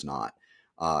psychology, but it's not.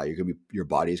 Your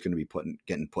body is going to be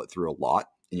getting put through a lot,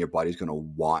 and your body's going to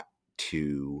want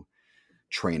to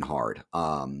train hard.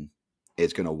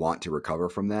 It's going to want to recover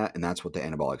from that, and that's what the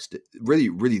anabolics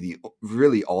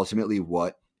really ultimately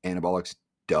what anabolics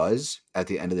does at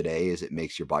the end of the day is it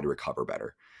makes your body recover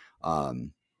better,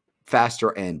 um, faster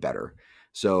and better.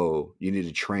 So you need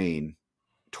to train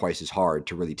twice as hard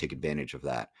to really take advantage of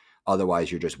that.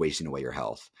 Otherwise, you're just wasting away your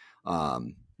health.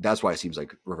 That's why it seems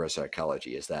like reverse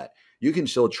psychology is that you can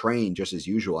still train just as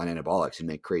usual on anabolics and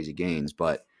make crazy gains,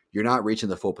 but you're not reaching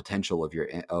the full potential of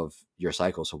your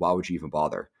cycle. So why would you even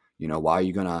bother? Why are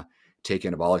you gonna take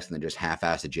anabolics and then just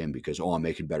half-ass the gym because I'm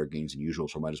making better gains than usual,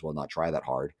 so I might as well not try that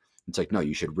hard. It's like no,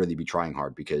 you should really be trying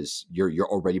hard because you're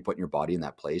already putting your body in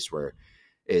that place where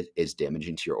it is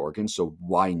damaging to your organs. So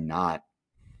why not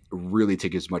really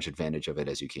take as much advantage of it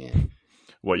as you can?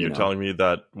 What You you're know, telling me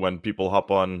that when people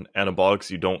hop on anabolics,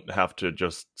 you don't have to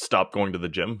just stop going to the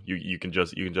gym. You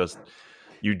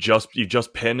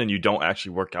just pin and you don't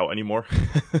actually work out ananymore.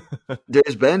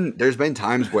 there's been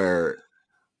times where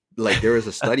like there was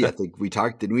a study. I think we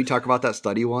talked. Didn't we talk about that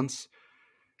study once?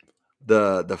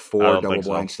 The I four don't double think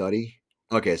blind so. study.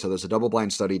 Okay, so there's a double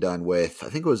blind study done with I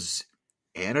think it was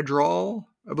Anadrol,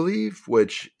 I believe,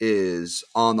 which is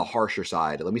on the harsher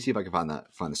side. Let me see if I can find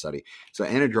the study. So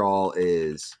Anadrol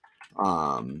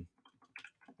um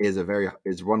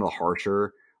is one of the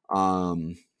harsher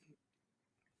um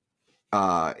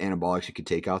anabolics you could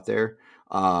take out there.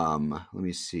 Let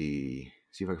me see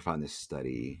if I can find this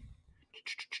study.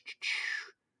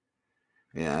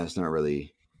 Yeah, it's not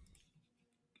really.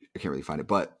 I can't really find it,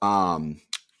 but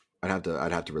I'd have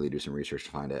to really do some research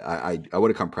to find it. I would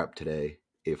have come prepped today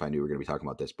if I knew we were going to be talking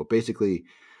about this. But basically,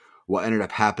 what ended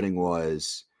up happening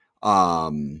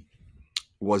um,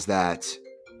 was that.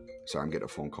 Sorry, I'm getting a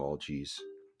phone call. Jeez,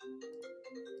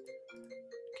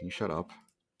 can you shut up?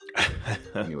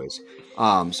 Anyways,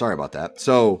 sorry about that.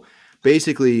 So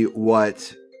basically,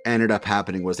 what ended up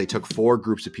happening was they took four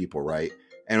groups of people, right?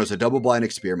 And it was a double blind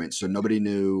experiment, so nobody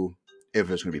knew if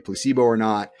it was going to be placebo or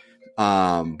not.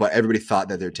 But everybody thought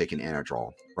that they're taking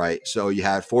Anadrol, right? So you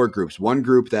had four groups. One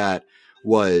group that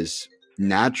was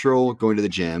natural, going to the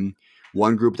gym.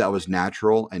 One group that was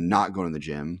natural and not going to the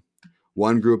gym.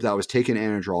 One group that was taking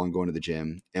Anadrol and going to the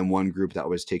gym, and one group that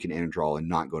was taking Anadrol and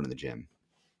not going to the gym.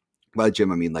 By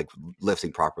gym, I mean like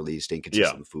lifting properly, staying Yeah,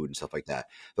 consistent with food and stuff like that.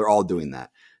 They're all doing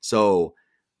that. So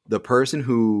the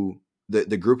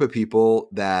group of people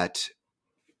that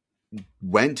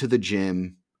went to the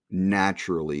gym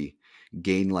naturally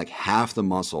gained like half the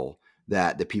muscle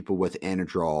that the people with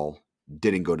Anadrol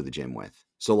didn't go to the gym with.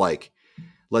 So like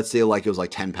let's say like it was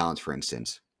like 10 pounds, for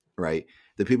instance, right?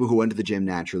 The people who went to the gym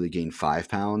naturally gained 5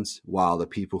 pounds, while the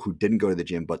people who didn't go to the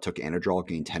gym but took Anadrol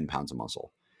gained 10 pounds of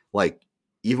muscle. Like,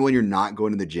 even when you're not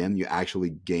going to the gym, you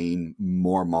actually gain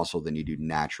more muscle than you do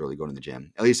naturally going to the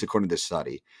gym, at least according to this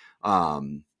study.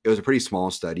 It was a pretty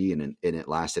small study and it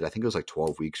lasted, I think it was like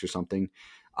 12 weeks or something.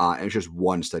 And it's just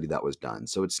one study that was done.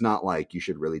 So it's not like you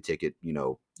should really take it,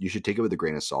 you should take it with a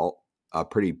grain of salt, a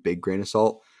pretty big grain of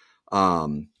salt.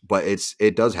 But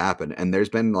it does happen, and there's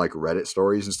been like Reddit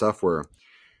stories and stuff where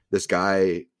this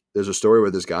guy there's a story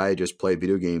where this guy just played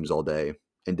video games all day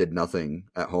and did nothing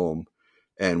at home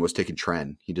and was taking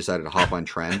Tren. He decided to hop on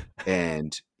Tren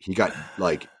and he got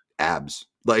like abs.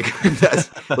 Like that's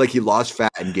like he lost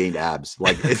fat and gained abs.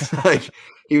 Like it's like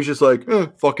he was just like,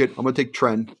 fuck it, I'm gonna take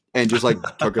Tren and just like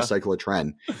took a cycle of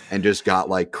Tren and just got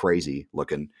like crazy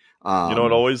looking. You know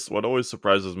Um, what always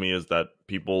surprises me is that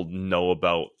people know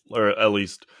about, or at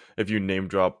least if you name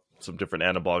drop some different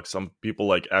anabolics, some people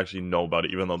like actually know about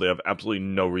it, even though they have absolutely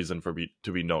no reason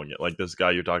to be knowing it. Like this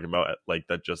guy you're talking about, like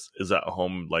that just is at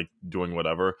home, like doing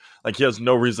whatever. Like he has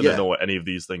no reason to yeah, know what any of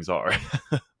these things are.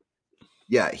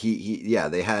 Yeah, yeah,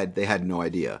 they had no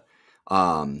idea.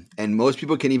 And most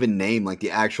people can even name like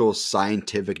the actual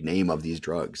scientific name of these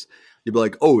drugs. You'd be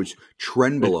like, "Oh, it's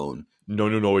It, trenbolone."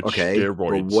 no, it's Okay, but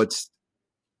steroids. it's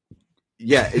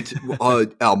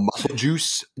muscle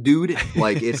juice, dude.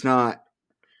 Like it's not.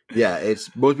 Yeah,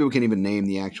 it's most people can't even name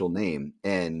the actual name,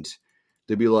 and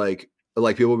they'd be like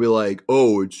people will be like,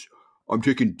 "Oh, it's I'm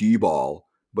taking D-ball,"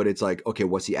 but it's like, okay,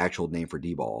 what's the actual name for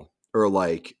D-ball? Or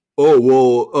like, "Oh,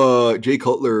 well, Jay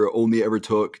Cutler only ever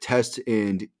took test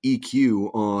and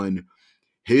EQ on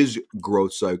his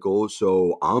growth cycle,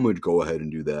 so I'm gonna go ahead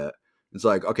and do that." It's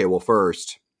like, okay, well,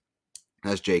 first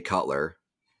that's Jay Cutler,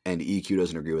 and EQ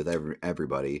doesn't agree with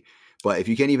everybody. But if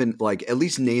you can't even like at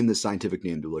least name the scientific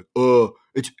name, do like,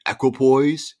 it's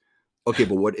equipoise. Okay,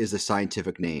 but what is the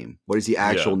scientific name? What is the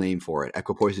actual Yeah, name for it?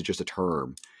 Equipoise is just a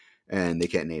term, and they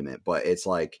can't name it. But it's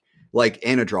like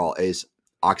Anadrol is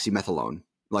oxymethylone.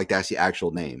 like that's the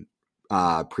actual name.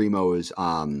 Primo is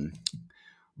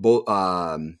bo-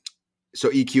 so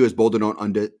EQ is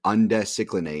boldenone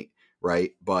undecyclinate,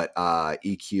 right? But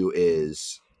EQ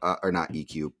is or not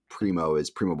EQ. Primo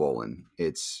is primobolan.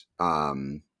 It's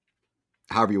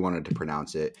however you wanted to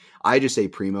pronounce it. I just say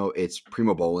primo. It's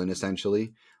primobolan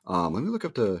essentially. Let me look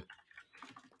up the.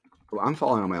 Well, I'm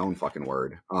following on my own fucking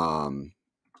word. Let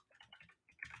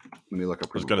me look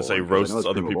up was gonna say primobolan because I know roasts it's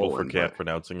other people for primobolan, can't but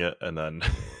pronouncing it, and then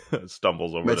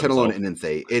stumbles over it metenolone himself.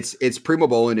 enanthate. It's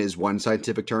primobolan is one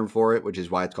scientific term for it, which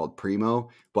is why it's called primo.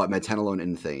 But metenolone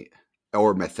enanthate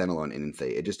or methanolone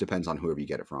enanthate. It just depends on whoever you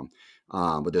get it from.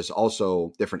 But there's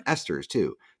also different esters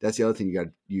too. That's the other thing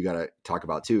you got to talk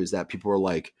about too. Is that people are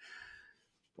like,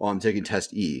 "Well, I'm taking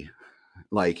test E,"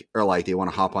 or like they want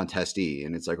to hop on test E,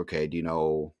 and it's like, okay, do you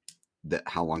know that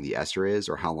how long the ester is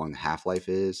or how long the half life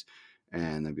is?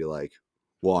 And they'd be like,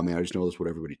 "Well, I mean, I just know that's what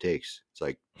everybody takes." It's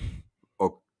like,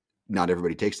 oh, not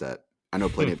everybody takes that. I know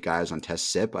plenty of guys on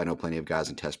test sip. I know plenty of guys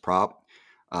on test prop.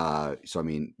 So I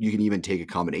mean, you can even take a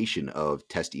combination of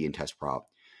test E and test prop.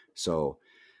 So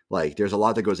like, there's a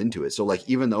lot that goes into it. So like,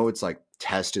 even though it's like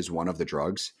test is one of the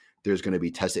drugs, there's going to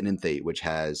be test enanthate, which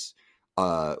has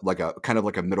like a kind of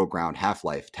like a middle ground half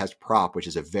life. Test prop, which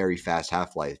is a very fast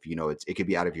half life. You know, it could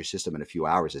be out of your system in a few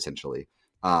hours essentially.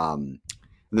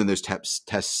 And then there's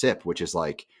test sip, which is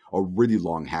like a really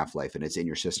long half life, and it's in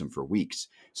your system for weeks.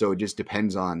 So it just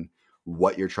depends on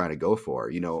what you're trying to go for.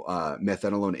 You know,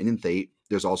 methanolone enanthate.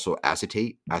 There's also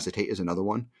acetate. Acetate is another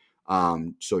one.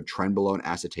 So trenbolone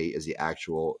acetate is the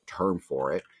actual term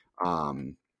for it. Let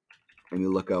me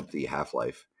look up the half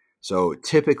life. So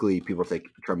typically people think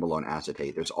trenbolone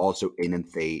acetate. There's also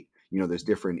enanthate. You know, there's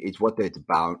different. It's what it's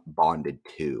bonded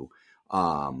to.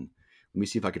 Let me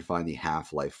see if I can find the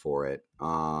half life for it.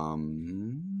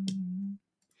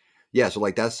 Yeah, so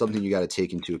like that's something you got to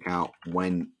take into account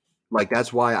when, like,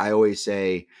 that's why I always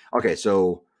say, okay,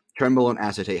 so trenbolone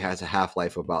acetate has a half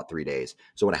life of about 3 days.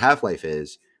 So what a half life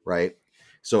is, right?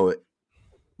 So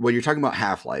when you're talking about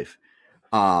half life,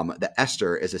 the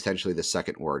ester is essentially the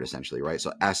second word, essentially, right?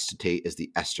 So acetate is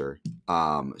the ester.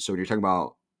 So when you're talking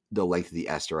about the length of the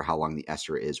ester, how long the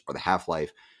ester is, or the half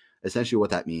life, essentially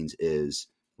what that means is,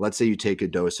 let's say you take a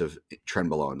dose of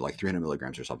trenbolone, like 300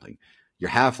 milligrams or something. Your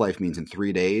half life means in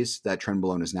 3 days that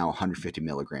trenbolone is now 150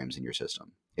 milligrams in your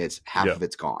system. It's half Yeah, of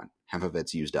it's gone, half of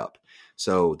it's used up.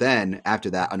 So then after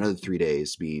that, another 3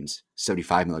 days means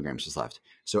 75 milligrams is left.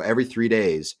 So every 3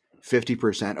 days,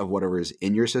 50% of whatever is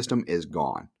in your system is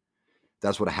gone.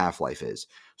 That's what a half life is.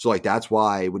 So, like, that's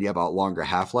why when you have a longer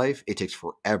half life, it takes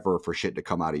forever for shit to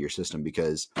come out of your system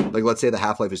because, like, let's say the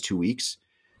half life is 2 weeks.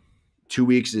 2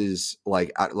 weeks is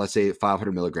like, let's say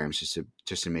 500 milligrams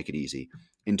just to make it easy.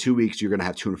 In 2 weeks, you're going to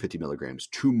have 250 milligrams.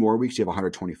 2 more weeks, you have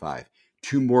 125.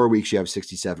 2 more weeks, you have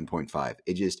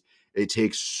 67.5. It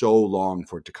takes so long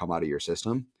for it to come out of your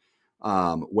system.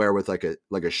 Where with like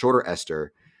a shorter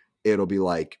ester, it'll be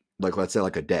like let's say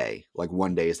like a day, like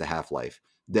one day is the half life.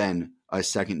 Then a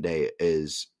second day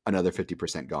is another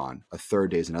 50% gone. A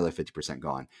third day is another 50%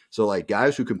 gone. So like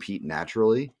guys who compete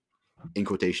naturally, in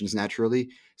quotations naturally,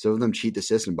 some of them cheat the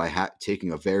system by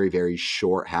taking a very very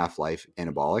short half life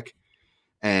anabolic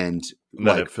and and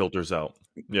then like it filters out.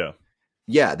 Yeah,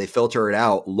 yeah, they filter it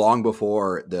out long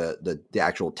before the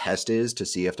actual test is to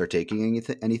see if they're taking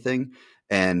anything,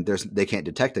 and they can't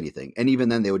detect anything. And even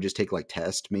then, they would just take like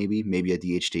test maybe a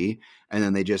DHT, and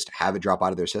then they just have it drop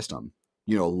out of their system.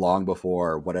 You know, long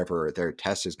before whatever their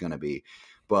test is going to be.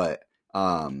 But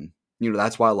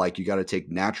that's why like you got to take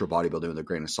natural bodybuilding with a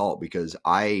grain of salt because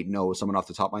I know someone off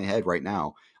the top of my head right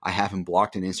now. I have him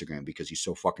blocked on Instagram because he's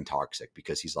so fucking toxic.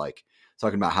 Because he's like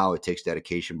talking about how it takes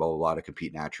dedication, blah, blah, blah, to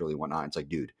compete naturally and whatnot. It's like,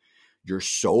 dude, you're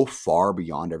so far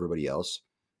beyond everybody else.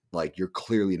 Like, you're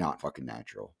clearly not fucking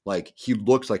natural. Like, he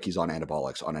looks like he's on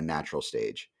anabolics on a natural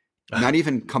stage. Not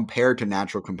even compared to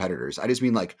natural competitors. I just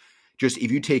mean, like, just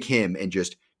if you take him and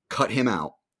just cut him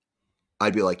out,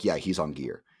 I'd be like, yeah, he's on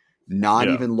gear. Not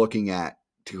yeah. even looking at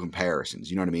to comparisons.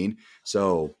 You know what I mean?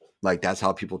 So like that's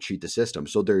how people treat the system.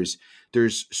 So there's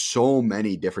so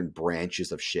many different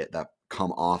branches of shit that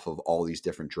come off of all these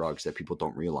different drugs that people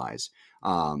don't realize.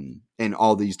 And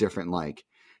all these different like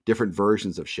different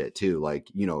versions of shit too. Like,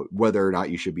 whether or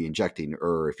not you should be injecting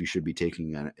or if you should be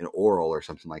taking an oral or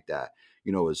something like that,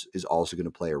 is also going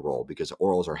to play a role because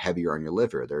orals are heavier on your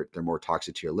liver. They're more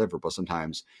toxic to your liver, but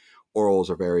sometimes orals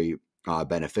are very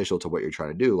beneficial to what you're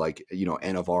trying to do. Like,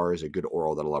 Anavar is a good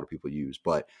oral that a lot of people use,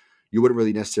 but you wouldn't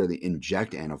really necessarily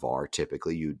inject Anavar.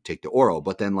 Typically, you take the oral,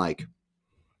 but then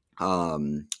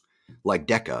um, like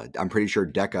Deca, I'm pretty sure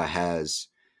Deca has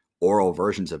oral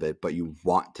versions of it, but you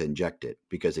want to inject it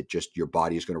because it just your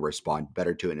body is going to respond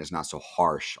better to it and it's not so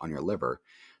harsh on your liver.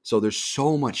 So there's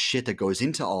so much shit that goes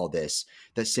into all this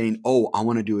that's saying, oh, I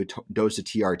want to do a dose of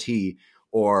TRT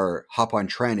or hop on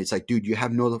trend. It's like, dude, you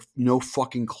have no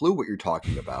fucking clue what you're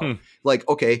talking about. Like,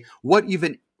 okay, what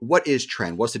is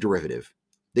trend? What's the derivative?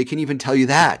 They can even tell you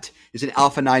that. It's an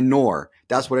alpha 9 nor.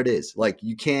 That's what it is. Like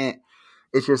you can't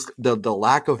it's just the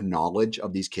lack of knowledge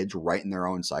of these kids writing their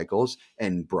own cycles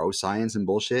and bro science and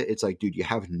bullshit. It's like, dude, you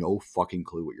have no fucking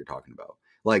clue what you're talking about.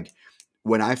 Like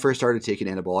when I first started taking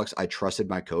anabolics, I trusted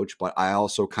my coach, but I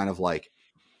also kind of like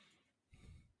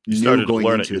You knew started to going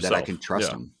learn it into that I can yourself.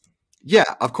 trust Yeah. him.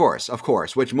 Yeah, of course,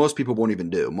 which most people won't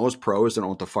even do. Most pros don't know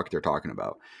what the fuck they're talking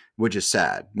about, which is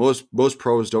sad. Most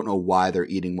pros don't know why they're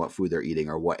eating what food they're eating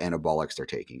or what anabolics they're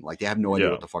taking. Like they have no idea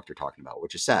Yeah. what the fuck they're talking about,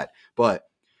 which is sad. But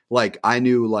like I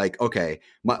knew like okay,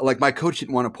 my coach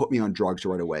didn't want to put me on drugs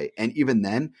right away. And even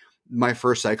then, my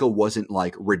first cycle wasn't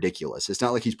like ridiculous. It's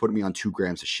not like he's putting me on 2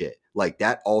 grams of shit. Like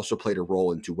that also played a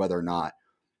role into whether or not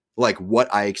like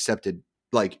what I accepted.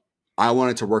 Like I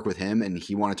wanted to work with him and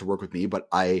he wanted to work with me, but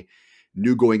I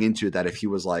knew going into it that if he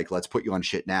was like, let's put you on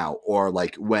shit now, or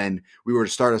like when we were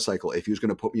to start a cycle, if he was going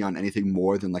to put me on anything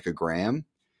more than like a gram,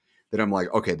 then I'm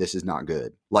like, okay, this is not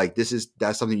good. Like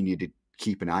that's something you need to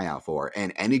keep an eye out for.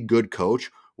 And any good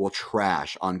coach will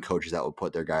trash on coaches that will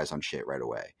put their guys on shit right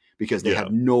away because they Yeah.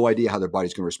 have no idea how their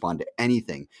body's going to respond to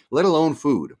anything, let alone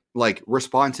food. Like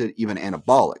respond to even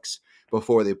anabolics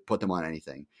before they put them on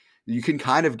anything. You can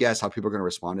kind of guess how people are going to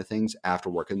respond to things after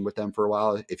working with them for a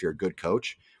while if you're a good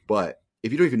coach, but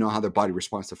if you don't even know how their body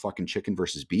responds to fucking chicken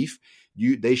versus beef,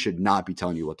 they should not be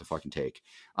telling you what to fucking take.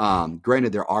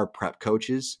 Granted, there are prep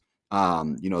coaches.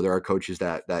 There are coaches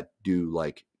that do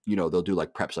like, they'll do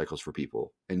like prep cycles for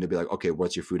people and they'll be like, okay,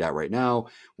 what's your food at right now?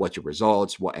 What's your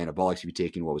results? What anabolics have you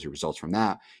taken? What was your results from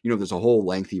that? There's a whole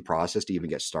lengthy process to even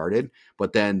get started,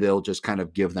 but then they'll just kind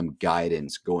of give them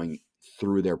guidance going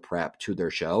through their prep to their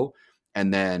show.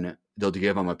 And then they'll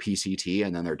give them a PCT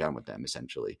and then they're done with them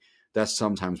essentially. That's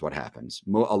sometimes what happens.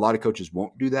 A lot of coaches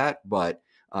won't do that, but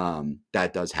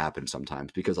that does happen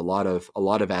sometimes because a lot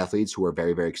of athletes who are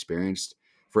very, very experienced,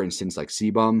 for instance, like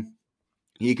Sebum,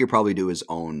 he could probably do his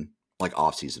own like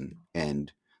off season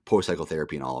and post cycle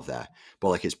therapy and all of that. But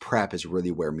like his prep is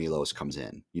really where Milos comes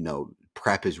in.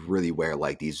 Prep is really where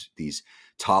like these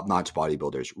top notch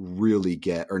bodybuilders really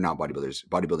get, or not bodybuilders,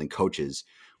 bodybuilding coaches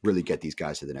really get these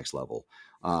guys to the next level.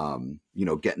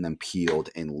 Getting them peeled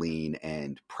and lean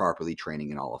and properly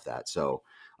training and all of that. So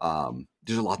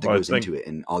there's a lot that But I goes think into it,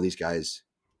 and all these guys.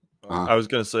 Uh, I was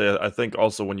gonna say, I think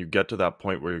also when you get to that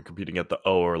point where you're competing at the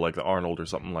O or like the Arnold or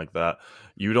something like that,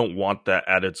 you don't want that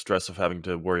added stress of having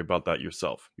to worry about that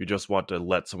yourself. You just want to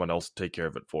let someone else take care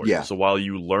of it for you. yeah, So while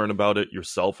you learn about it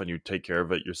yourself and you take care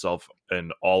of it yourself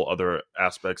in all other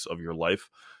aspects of your life,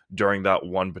 during that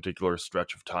one particular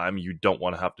stretch of time, you don't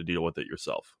want to have to deal with it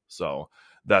yourself. So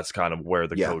that's kind of where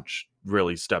the yeah. coach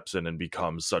really steps in and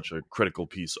becomes such a critical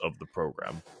piece of the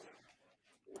program.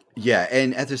 Yeah,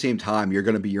 and at the same time, you're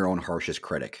going to be your own harshest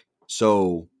critic.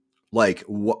 So, like,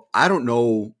 I don't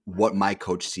know what my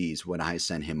coach sees when I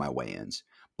send him my weigh-ins,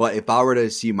 but if I were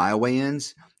to see my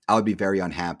weigh-ins, I would be very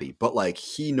unhappy. But like,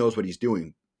 he knows what he's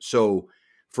doing. So,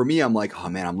 for me, I'm like, oh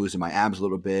man, I'm losing my abs a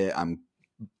little bit.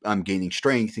 I'm gaining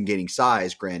strength and gaining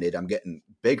size. Granted, I'm getting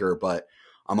bigger, but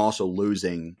I'm also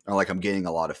losing, or like I'm gaining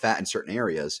a lot of fat in certain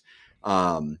areas.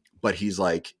 But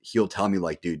he'll tell me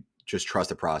like, dude, just trust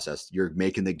the process. You're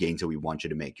making the gains that we want you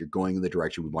to make. You're going in the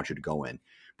direction we want you to go in.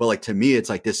 But like to me, it's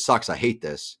like this sucks. I hate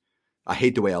this. I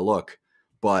hate the way I look.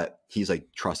 But he's like,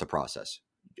 trust the process.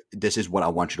 This is what I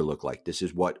want you to look like. This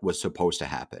is what was supposed to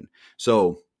happen.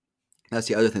 So that's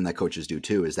the other thing that coaches do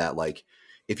too, is that like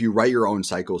if you write your own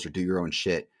cycles or do your own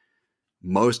shit,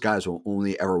 most guys will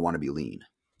only ever want to be lean.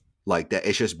 Like that,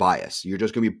 it's just bias. You're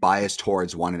just going to be biased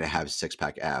towards wanting to have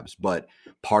 6-pack abs. But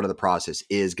part of the process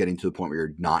is getting to the point where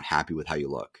you're not happy with how you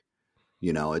look.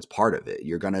 It's part of it.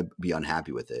 You're going to be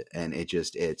unhappy with it, and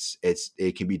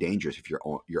it can be dangerous if you're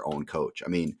your own coach. I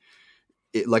mean,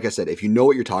 like I said, if you know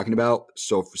what you're talking about,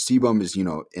 so Sebum is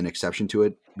an exception to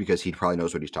it because he probably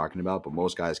knows what he's talking about. But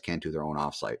most guys can't do their own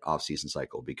off season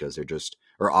cycle because they're just,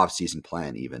 or off season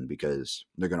plan even, because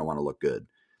they're going to want to look good,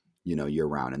 year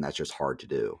round, and that's just hard to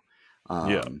do.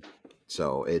 Yeah. Um,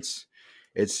 so it's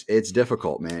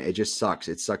difficult, man. It just sucks.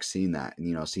 It sucks seeing that,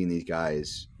 and seeing these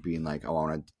guys being like, "Oh, I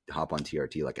want to hop on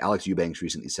TRT." Like Alex Eubanks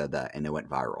recently said that, and it went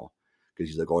viral because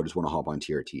he's like, "Oh, I just want to hop on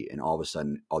TRT," and all of a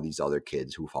sudden, all these other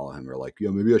kids who follow him are like, "Yeah,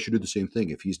 maybe I should do the same thing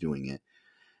if he's doing it."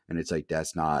 And it's like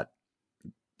that's not.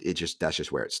 That's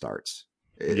just where it starts.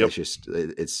 Yep. It's just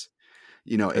it's.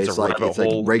 It's a rabbit it's like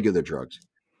hole. regular drugs.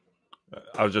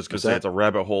 I was just gonna What's say that? it's a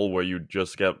rabbit hole where you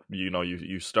just get,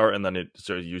 you start, and then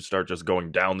you start just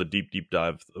going down the deep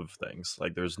dive of things.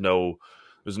 Like there's no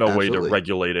way to Absolutely.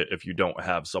 regulate it if you don't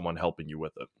have someone helping you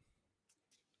with it.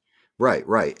 Right,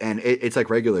 right, and it's like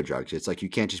regular drugs. It's like you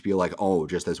can't just be like, oh,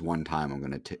 just this one time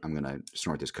I'm gonna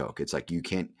snort this coke. It's like you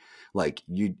can't, like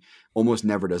you almost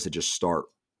never does it just start,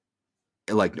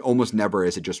 like almost never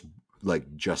is it just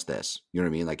like just this. You know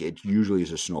what I mean? Like it usually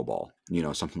is a snowball.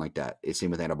 Something like that. It's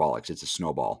same with anabolics. It's a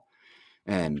snowball,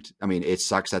 and I mean it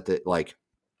sucks that the like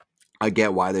I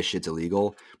get why this shit's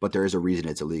illegal, but there is a reason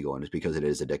it's illegal, and it's because it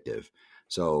is addictive.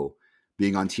 So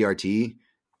being on TRT,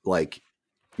 like,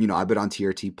 I've been on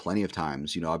TRT plenty of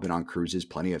times. I've been on cruises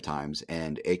plenty of times,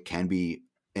 and it can be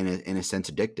in a sense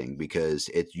addicting because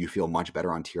you feel much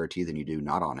better on TRT than you do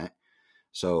not on it.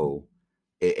 So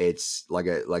it's like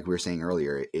we were saying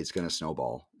earlier, it's going to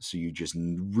snowball. So you just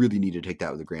really need to take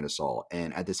that with a grain of salt.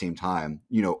 And at the same time,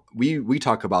 we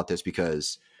talk about this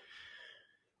because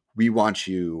we want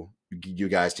you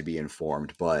guys to be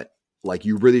informed, but like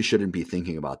you really shouldn't be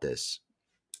thinking about this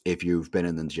if you've been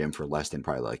in the gym for less than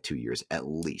probably like 2 years, at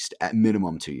least, at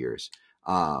minimum 2 years.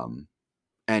 Um,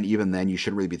 and even then, you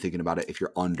shouldn't really be thinking about it if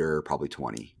you're under probably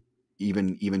 20,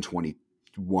 even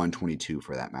 21, 22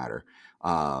 for that matter.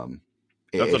 Um,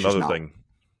 That's it's just another not. thing.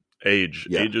 Age.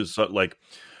 Yeah, Age is like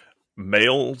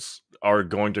males are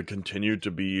going to continue to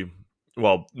be,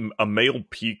 well, a male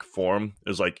peak form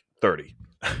is like 30.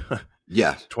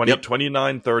 yeah, 20, yep,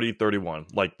 29, 30, 31.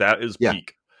 Like that is yeah.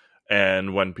 peak.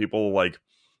 And when people like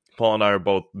Paul and I are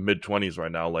both mid 20s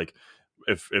right now, like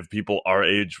if people our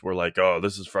age were like, "Oh,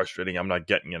 this is frustrating. I'm not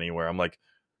getting anywhere." I'm like,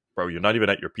 "Bro, you're not even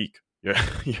at your peak. You're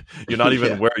you're not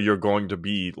even Yeah. where you're going to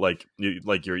be, like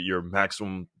your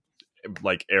maximum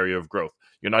like area of growth.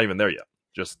 You're not even there yet.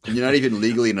 Just You're not even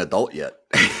legally an adult yet.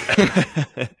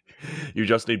 you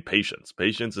just need patience.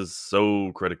 Patience is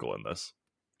so critical in this.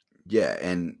 Yeah,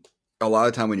 and a lot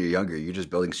of time when you're younger, you're just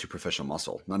building superficial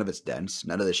muscle. None of it's dense.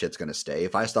 None of this shit's gonna stay.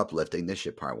 If I stop lifting, this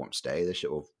shit probably won't stay. This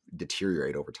shit will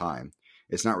deteriorate over time.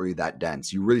 It's not really that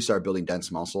dense. You really start building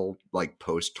dense muscle like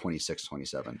post 26,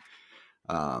 27.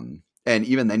 And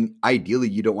even then, ideally,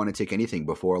 you don't want to take anything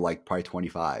before like probably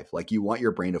 25. Like you want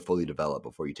your brain to fully develop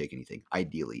before you take anything,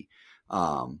 ideally.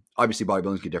 Obviously,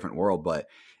 bodybuilding's a different world, but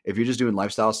if you're just doing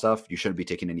lifestyle stuff, you shouldn't be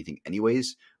taking anything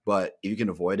anyways. But if you can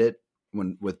avoid it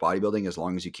when with bodybuilding as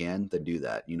long as you can, then do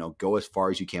that. Go as far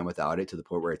as you can without it to the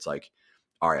point where it's like,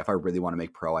 all right, if I really want to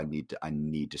make pro, I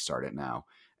need to start it now.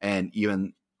 And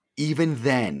even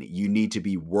then, you need to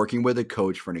be working with a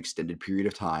coach for an extended period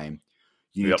of time.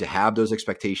 You need Yep. to have those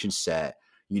expectations set.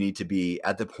 You need to be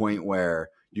at the point where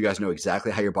you guys know exactly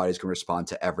how your body's going to respond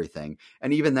to everything.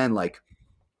 And even then, like,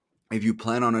 if you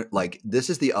plan on it, like, this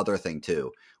is the other thing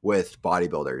too with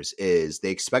bodybuilders is they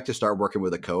expect to start working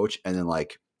with a coach and then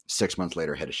like 6 months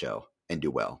later hit a show and do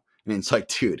well. And it's like,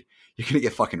 dude, you're going to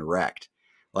get fucking wrecked.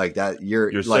 Like that. You're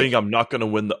You're saying like, I'm not going to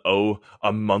win the O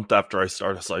a month after I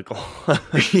start a cycle.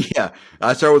 yeah,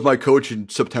 I started with my coach in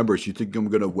September. So you think I'm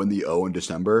going to win the O in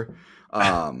December?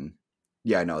 Um,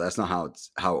 yeah, no, that's not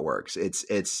how it works. It's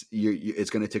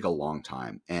going to take a long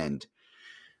time, and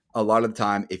a lot of the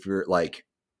time, if you're like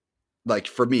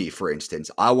for me, for instance,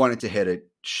 I wanted to hit a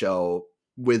show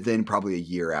within probably a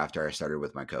year after I started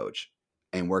with my coach,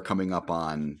 and we're coming up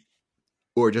on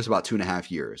or just about 2.5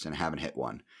 years and haven't hit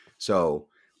one. So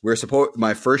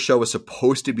my first show was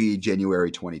supposed to be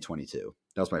January 2022.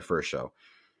 That was my first show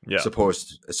Yeah.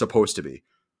 supposed to be,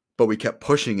 but we kept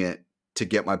pushing it to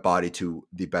get my body to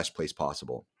the best place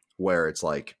possible, where it's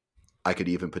like I could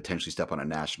even potentially step on a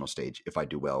national stage if I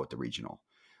do well with the regional.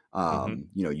 Hmm.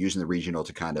 Using the regional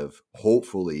to kind of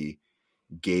hopefully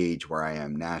gauge where I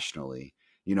am nationally.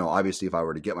 Obviously, if I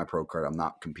were to get my pro card, I'm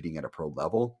not competing at a pro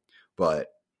level, but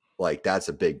like that's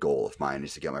a big goal of mine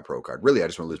is to get my pro card. Really, I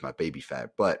just want to lose my baby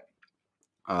fat, but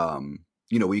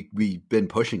we've been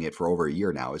pushing it for over a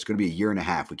year now. It's going to be a year and a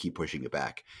half. We keep pushing it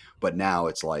back, but now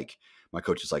it's like my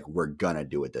coach is like, we're gonna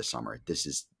do it this summer. This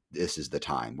is the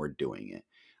time we're doing it.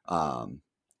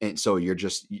 And so you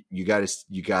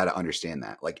gotta understand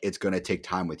that like it's gonna take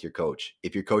time with your coach.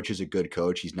 If your coach is a good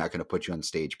coach, he's not gonna put you on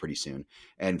stage pretty soon.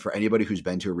 And for anybody who's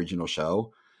been to a regional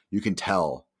show, you can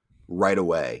tell right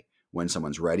away when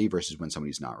someone's ready versus when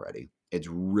somebody's not ready. It's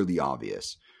really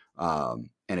obvious. And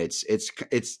it's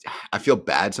I feel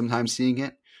bad sometimes seeing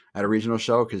it at a regional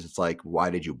show because it's like, why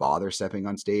did you bother stepping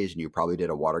on stage? And you probably did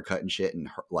a water cut and shit and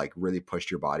like really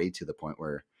pushed your body to the point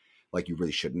where like you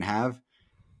really shouldn't have.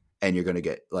 And you're gonna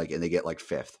get like, and they get like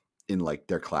fifth in like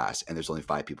their class, and there's only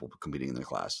 5 people competing in their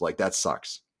class. Like that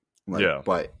sucks. Like, Yeah.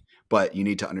 but you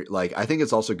need to like I think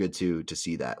it's also good to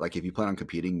see that. Like if you plan on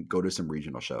competing, go to some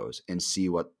regional shows and see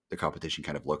what the competition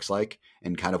kind of looks like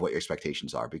and kind of what your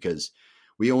expectations are, because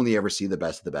we only ever see the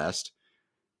best of the best.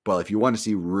 But if you want to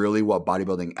see really what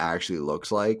bodybuilding actually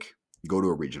looks like, go to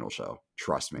a regional show.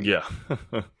 Trust me. Yeah.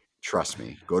 Trust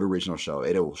me. Go to a regional show.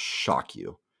 It will shock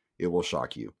you. It will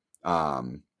shock you.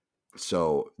 Um,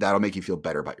 so that'll make you feel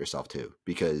better about yourself too,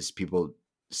 because people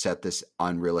set this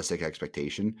unrealistic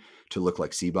expectation to look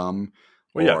like C-Bum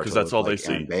Well, yeah, or because to that's look all they like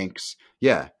Aaron see. Banks.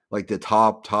 Yeah, like the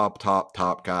top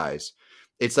guys.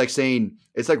 It's like saying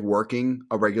it's like working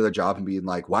a regular job and being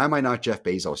like, why am I not Jeff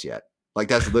Bezos yet? Like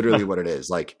that's literally what it is.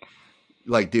 Like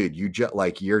dude,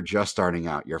 you're just starting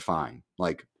out. You're fine.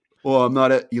 Like, well, I'm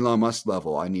not at Elon Musk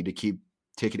level. I need to keep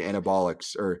taking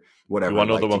anabolics or You whatever, want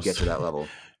to know the like to get most? to that level.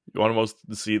 You want to most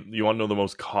see? You want to know the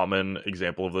most common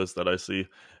example of this that I see?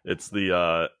 It's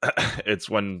the it's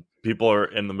when people are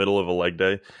in the middle of a leg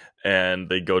day and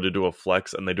they go to do a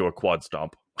flex and they do a quad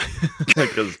stomp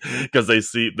because they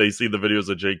see the videos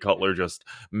of Jay Cutler just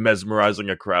mesmerizing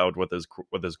a crowd with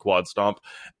his quad stomp,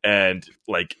 and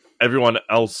like everyone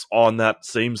else on that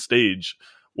same stage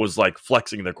was like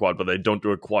flexing their quad, but they don't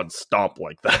do a quad stomp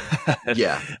like that.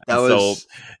 Yeah, that And so was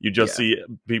you just yeah, see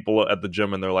people at the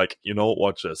gym and they're like, you know,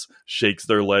 watch this. Shakes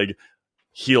their leg,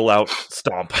 heel out,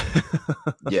 stomp.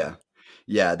 yeah,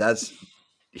 yeah. That's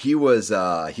he was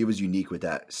unique with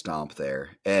that stomp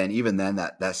there, and even then,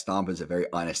 that stomp is a very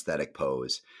unaesthetic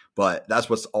pose. But that's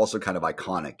what's also kind of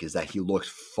iconic is that he looks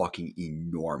fucking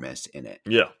enormous in it.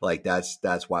 Yeah. Like that's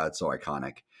why it's so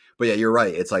iconic. But yeah, you're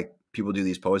right. It's like people do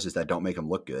these poses that don't make them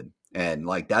look good, and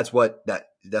like that's what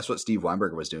Steve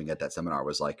Weinberger was doing at that seminar.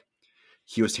 Was like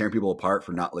he was tearing people apart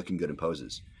for not looking good in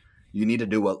poses. You need to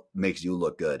do what makes you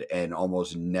look good, and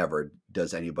almost never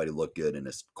does anybody look good in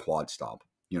a quad stomp.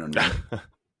 You know what I mean?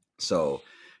 So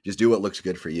just do what looks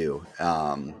good for you.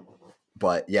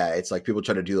 But yeah, it's like people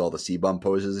try to do all the C-bum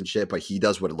poses and shit, but he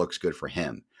does what looks good for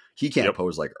him. He can't Yep.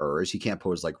 pose like Urs. He can't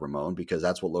pose like Ramon because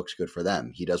that's what looks good for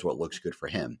them. He does what looks good for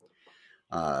him.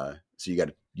 So you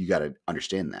got to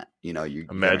understand that. You got to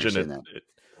Imagine understand that.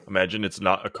 imagine it's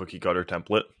not a cookie cutter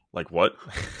template. Like what?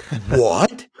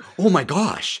 What? Oh my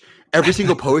gosh! Every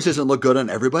single pose doesn't look good on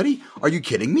everybody. Are you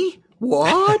kidding me?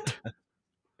 What?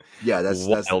 Yeah, that's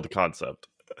Wild concept.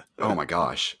 oh my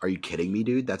gosh, are you kidding me,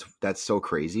 dude? That's so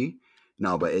crazy.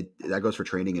 No, but that goes for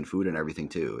training and food and everything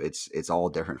too. It's all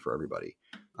different for everybody.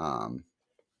 Um,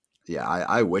 yeah,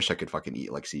 I wish I could fucking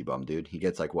eat like C-Bum, dude. He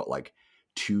gets like what, like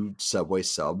two Subway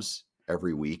subs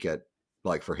every week at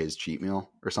like for his cheat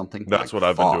meal or something. That's Like what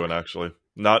I've been doing fuck, actually.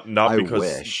 Not I because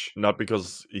wish.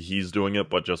 he's doing it,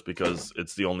 but just because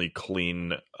it's the only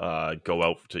clean go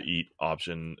out to eat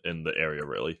option in the area,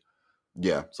 really.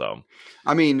 Yeah, So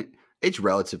I mean it's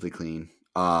relatively clean.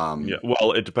 yeah,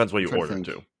 well, it depends what I'm you trying to order think.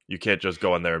 too. You can't just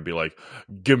go in there and be like,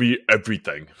 "Give me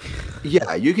everything."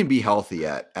 Yeah, you can be healthy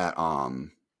at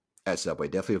Subway.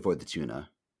 Definitely avoid the tuna.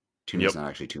 Tuna is Yep. not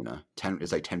actually tuna.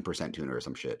 It's like 10% tuna or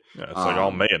some shit. Yeah, it's like all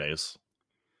Um, mayonnaise.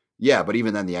 yeah, but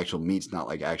even then, the actual meat's not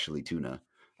like actually tuna.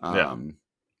 Yeah. Um,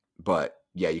 but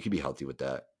yeah, you can be healthy with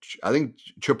that. I think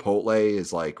Chipotle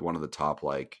is like one of the top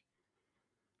like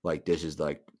dishes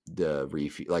like the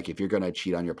reef. Like if you're gonna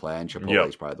cheat on your plan, Chipotle Yep.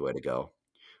 is probably the way to go.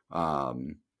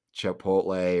 Um,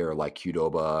 Chipotle or like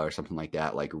Qdoba or something like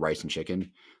that, like rice and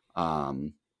chicken.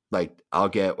 Um, like I'll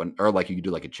get one, or like you could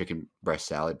do like a chicken breast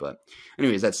salad. But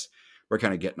anyways, we're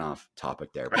kind of getting off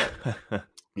topic there. But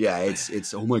yeah,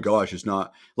 it's oh my gosh, it's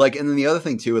not like. And then the other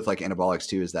thing too with like anabolics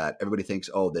too is that everybody thinks,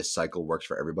 oh, this cycle works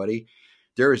for everybody.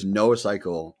 There is no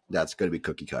cycle that's going to be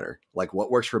cookie cutter. Like what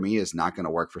works for me is not going to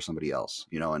work for somebody else,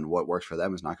 and what works for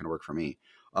them is not going to work for me.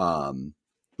 Um,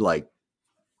 like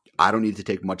I don't need to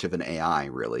take much of an AI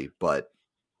really, but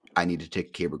I need to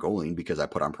take cabergoline because I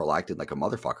put on prolactin like a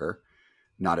motherfucker.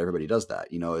 Not everybody does that.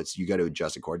 It's you got to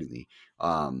adjust accordingly.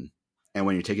 Um, and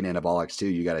when you're taking anabolics too,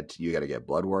 you gotta get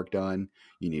blood work done.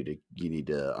 You need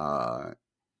to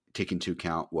take into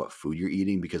account what food you're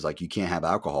eating because like you can't have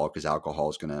alcohol because alcohol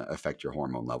is going to affect your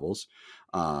hormone levels.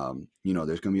 There's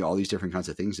going to be all these different kinds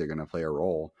of things that are going to play a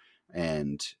role,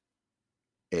 and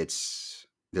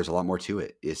there's a lot more to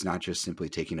it. It's not just simply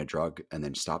taking a drug and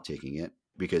then stop taking it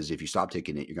because if you stop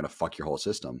taking it, you're going to fuck your whole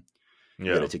system. You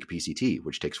got to Yeah. take a PCT,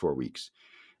 which takes 4 weeks,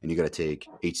 and you got to take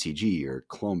HCG or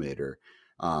Clomid or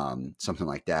something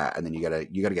like that, and then you gotta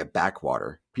get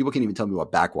backwater. People can't even tell me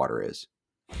what backwater is.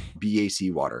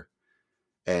 BAC water,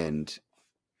 and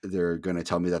they're gonna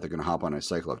tell me that they're gonna hop on a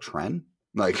cycle of Tren.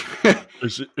 Like,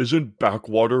 Isn't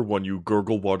backwater when you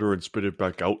gurgle water and spit it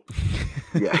back out?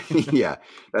 yeah, yeah,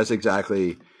 that's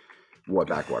exactly what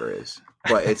backwater is.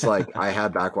 But it's like I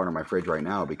have backwater in my fridge right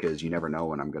now because you never know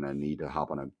when I'm gonna need to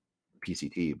hop on a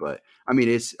PCT. But I mean,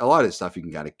 it's a lot of stuff you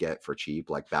can gotta get for cheap.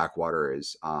 Like backwater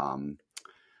is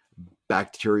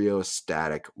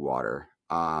bacteriostatic water,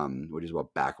 which is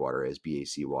what backwater is,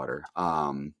 BAC water.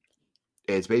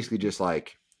 It's basically just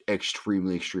like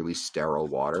extremely, extremely sterile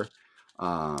water.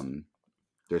 Um,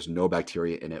 there's no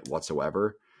bacteria in it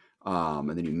whatsoever. And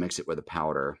then you mix it with a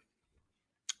powder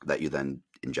that you then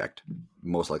inject,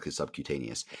 most likely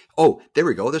subcutaneous. Oh, there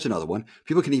we go. There's another one.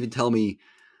 People can even tell me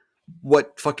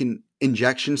what fucking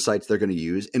injection sites they're going to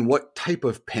use and what type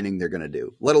of pinning they're going to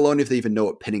do, let alone if they even know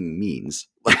what pinning means.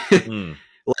 Hmm.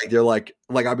 Like they're like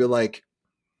I'll be like,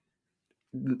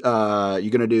 you're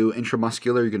going to do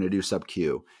intramuscular, you're going to do sub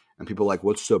Q. And people are like,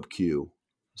 what's sub Q?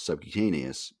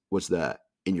 Subcutaneous. What's that?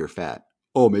 In your fat.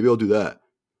 Oh, maybe I'll do that.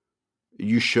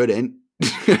 You shouldn't.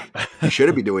 You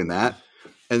shouldn't be doing that.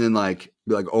 And then like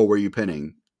be like, oh, where are you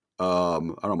pinning? I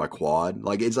don't know, my quad.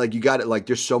 Like it's like you got it. Like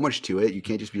there's so much to it. You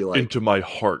can't just be like Into my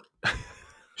heart.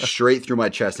 straight through my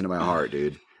chest into my heart,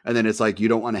 dude. And then it's like you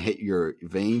don't want to hit your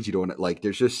veins. You don't want to like.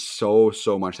 There's just so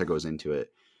much that goes into it.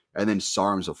 And then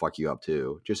SARMs will fuck you up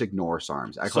too. Just ignore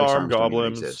SARMs. Act like Sarm SARMs don't even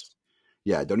goblins. exist.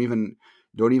 Yeah, don't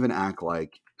even act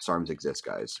like SARMs exist,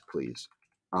 guys. Please.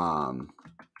 Um,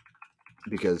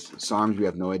 because SARMs, we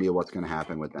have no idea what's going to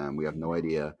happen with them. We have no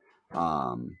idea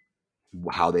um,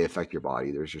 how they affect your body.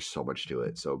 There's just so much to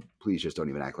it. So please just don't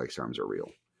even act like SARMs are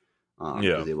real because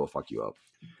Yeah. they will fuck you up.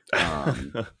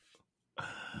 Um,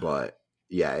 but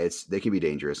yeah, they can be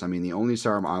dangerous. I mean, the only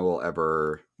SARM I will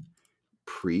ever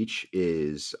preach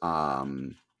is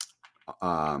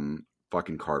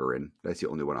fucking Carterin. That's the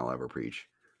only one I'll ever preach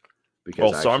because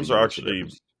Well, I actually SARMs are noticed a actually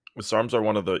difference. SARMs are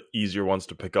one of the easier ones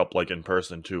to pick up like in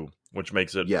person too, which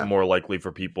makes it Yeah, more likely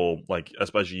for people like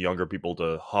especially younger people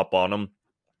to hop on them.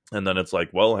 And then it's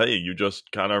like, well, hey, you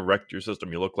just kind of wrecked your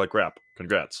system. You look like crap.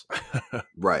 Congrats.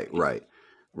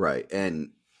 right.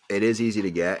 And it is easy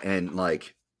to get, and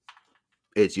like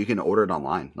it's you can order it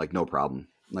online, like no problem.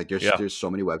 Like there's Yeah. there's so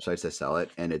many websites that sell it,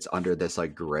 and it's under this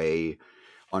like gray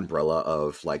umbrella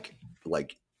of like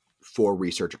for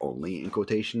research only in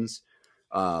quotations.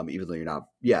 Even though you're not,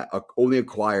 yeah, only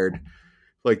acquired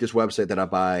like this website that I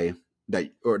buy that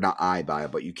or not I buy,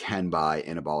 but you can buy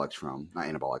anabolics from, not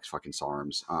anabolics, fucking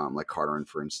SARMs, like Carterin,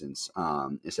 for instance.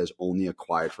 It says only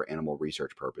acquired for animal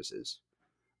research purposes.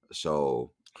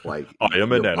 So like I am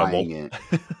you're an animal. buying it.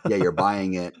 Yeah, you're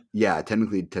buying it. Yeah,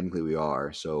 technically we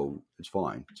are. So it's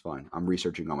fine. It's fine. I'm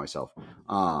researching on myself.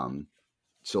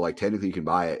 So like technically you can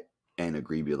buy it and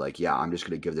agree, be like, yeah, I'm just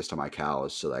gonna give this to my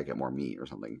cows so that I get more meat or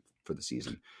something for the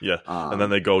season. Yeah. And then Um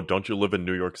they go, don't you live in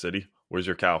New York City? Where's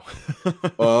your cow?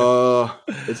 uh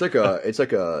it's like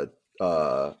a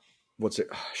what's it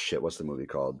shit, what's the movie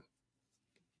called?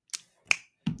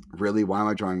 Really, why am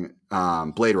I drawing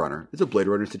Blade Runner? It's a Blade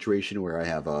Runner situation where I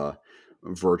have a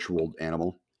virtual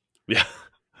animal. Yeah.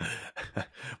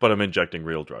 But I'm injecting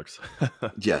real drugs.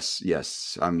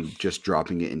 Yes. I'm just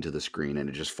dropping it into the screen and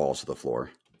it just falls to the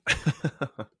floor.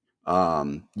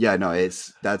 Yeah, no,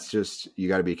 that's just you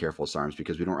got to be careful with SARMs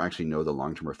because we don't actually know the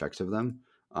long term effects of them.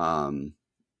 Um,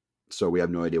 so we have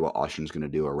no idea what Austrian's going to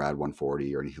do or Rad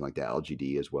 140 or anything like that.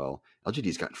 LGD as well.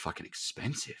 LGD's gotten fucking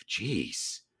expensive.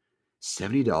 Jeez,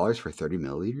 $70 for 30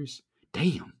 milliliters.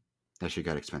 Damn, that shit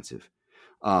got expensive.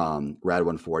 Rad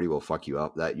 140 will fuck you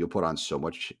up. That you'll put on so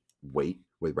much weight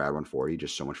with Rad 140,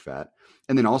 just so much fat.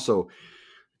 And then also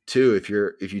too, if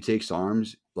you take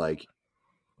SARMs, like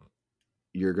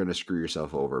you're going to screw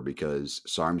yourself over because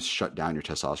SARMs shut down your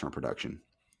testosterone production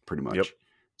pretty Yep. much.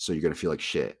 So you're going to feel like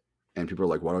shit. And people are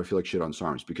like, why do I feel like shit on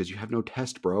SARMs? Because you have no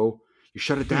test, bro. You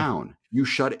shut it down. You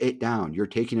shut it down. You're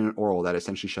taking an oral that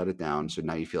essentially shut it down. So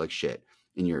now you feel like shit.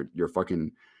 And your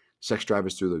fucking sex drive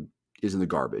is in the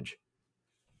garbage.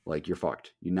 Like you're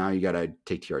fucked. Now you got to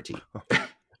take TRT.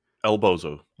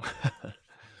 Elbozo.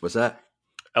 What's that?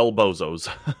 Elbozos.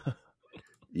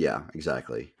 Yeah,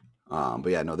 exactly. But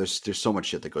yeah, no, there's so much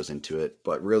shit that goes into it.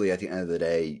 But really, at the end of the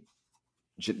day,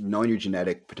 knowing your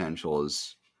genetic potential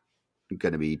is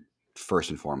going to be first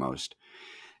and foremost.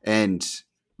 And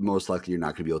most likely, you're not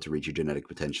going to be able to reach your genetic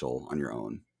potential on your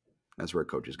own. That's where a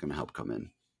coach is going to help come in.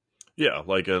 Yeah,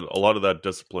 like a lot of that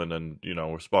discipline and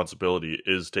responsibility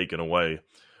is taken away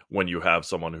when you have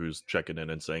someone who's checking in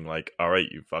and saying like, "All right,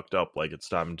 you fucked up. Like it's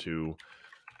time to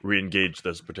re-engage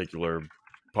this particular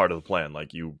part of the plan."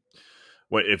 Like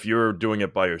if you're doing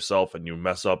it by yourself and you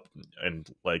mess up,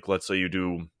 and like let's say you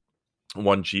do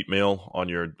one cheat meal on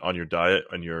your diet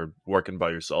and you're working by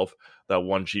yourself, that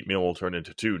one cheat meal will turn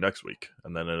into two next week,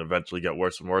 and then it eventually get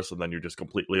worse and worse, and then you're just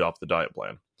completely off the diet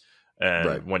plan. Right.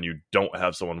 And when you don't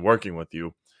have someone working with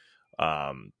you,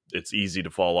 it's easy to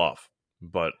fall off.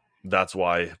 But that's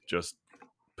why just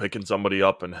picking somebody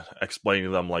up and explaining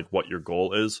to them like what your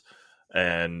goal is,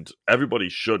 and everybody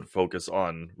should focus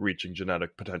on reaching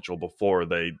genetic potential before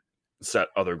they set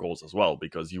other goals as well,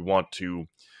 because you want to,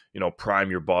 prime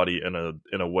your body in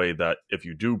a way that if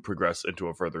you do progress into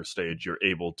a further stage, you're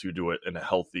able to do it in a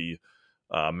healthy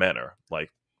manner.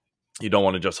 Like, you don't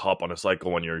want to just hop on a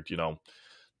cycle when you're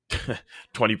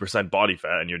 20% body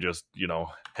fat and you're just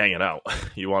hanging out.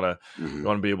 you want to you Hmm.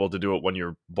 want to be able to do it when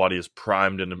your body is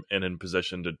primed and in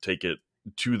position to take it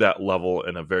to that level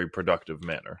in a very productive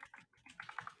manner.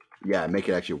 Yeah, make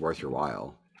it actually worth your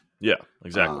while. Yeah,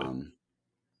 exactly. Um,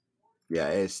 yeah,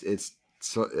 it's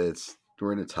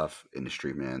we're in a tough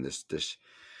industry, man. This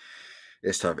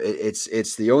it's tough.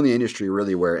 It's the only industry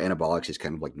really where anabolics is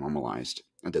kind of like normalized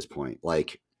at this point.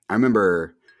 Like I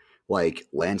remember, like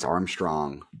Lance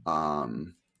Armstrong.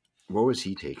 What was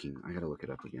he taking? I gotta look it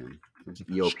up again. It's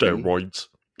EOP. Steroids.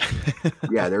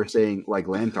 Yeah, they were saying like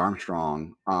Lance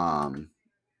Armstrong,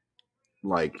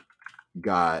 like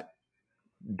got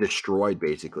destroyed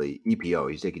basically.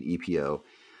 EPO. He's taking EPO,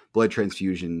 blood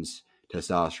transfusions,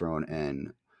 testosterone,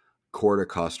 and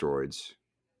corticosteroids.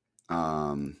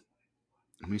 Um,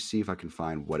 Let me see if I can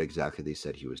find what exactly they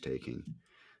said he was taking.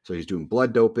 So he's doing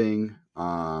blood doping.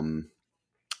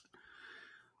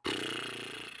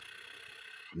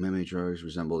 Many drugs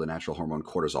resemble the natural hormone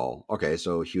cortisol. Okay,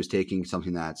 so he was taking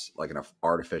something that's like an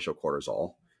artificial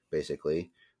cortisol,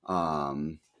 basically.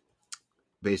 Um,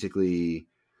 basically,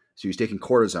 so he was taking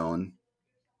cortisone.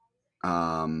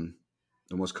 Um,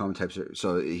 the most common types.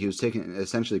 So he was taking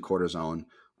essentially cortisone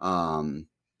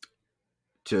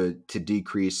to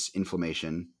decrease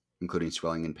inflammation, including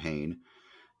swelling and pain.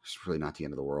 It's really not the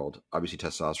end of the world. Obviously,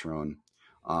 testosterone.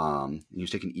 He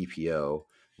was taking EPO,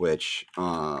 which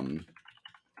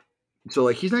so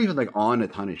like he's not even like on a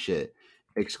ton of shit.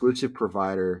 Exclusive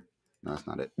provider. No, that's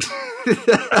not it.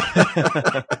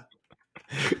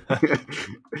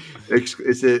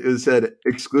 It said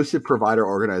exclusive provider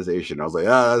organization. I was like,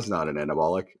 that's not an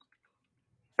anabolic.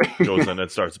 Goes in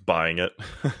and starts buying it.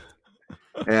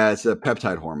 Yeah, it's a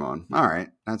peptide hormone. All right,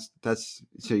 that's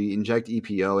so you inject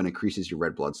EPO and increases your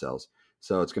red blood cells.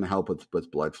 So it's going to help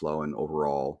with blood flow and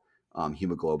overall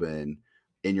hemoglobin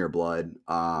in your blood.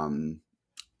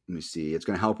 Let me see. It's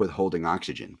going to help with holding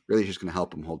oxygen. Really, it's just going to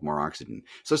help him hold more oxygen.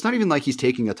 So it's not even like he's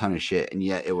taking a ton of shit, and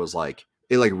yet it was like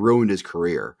it like ruined his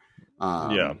career.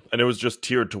 Yeah, Um, and it was just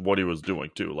tiered to what he was doing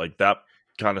too. Like, that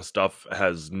kind of stuff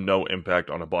has no impact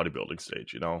on a bodybuilding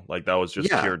stage. Like, that was just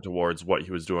yeah, tiered towards what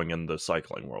he was doing in the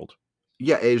cycling world.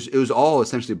 yeah. It was all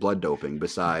essentially blood doping.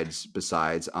 Besides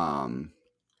the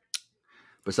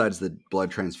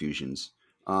blood transfusions.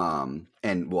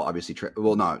 And well, obviously,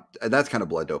 well, no, that's kind of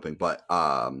blood doping, but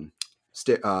the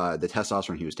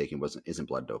testosterone he was taking isn't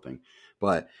blood doping.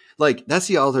 But like that's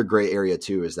the other gray area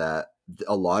too, is that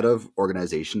a lot of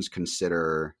organizations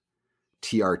consider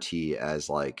TRT as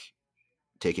like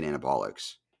taking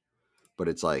anabolics, but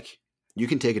it's like you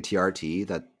can take a TRT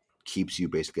that keeps you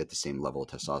basically at the same level of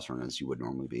testosterone as you would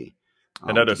normally be,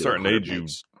 And which would be like 100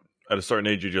 mgs. at a certain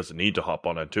age, you just need to hop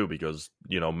on it too, because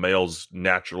males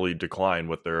naturally decline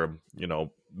with their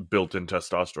built-in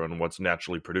testosterone, what's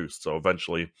naturally produced. So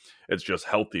eventually, it's just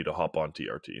healthy to hop on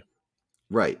TRT.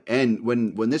 Right. And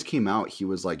when this came out, he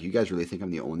was like, "You guys really think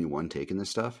I'm the only one taking this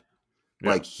stuff?"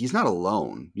 Yeah, Like he's not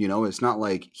alone, It's not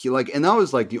like he like, and that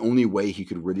was like the only way he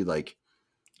could really like,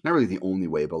 not really the only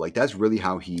way, but like that's really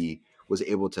how he was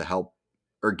able to help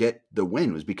or get the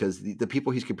win, was because the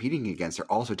people he's competing against are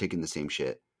also taking the same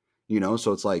shit.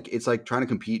 So it's like trying to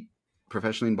compete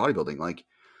professionally in bodybuilding. Like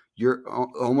you're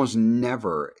almost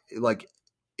never like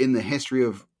in the history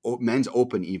of men's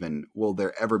open even will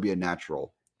there ever be a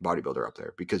natural bodybuilder up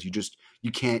there, because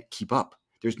you can't keep up.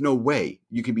 There's no way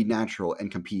you can be natural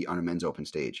and compete on a men's open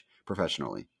stage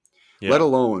professionally, let yeah.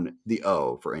 alone the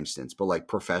O, for instance. But like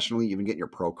professionally, even getting your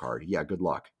pro card, yeah, good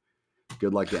luck.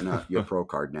 Good luck getting your pro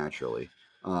card naturally.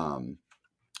 Um,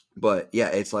 but yeah,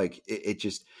 it's like it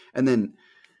just, and then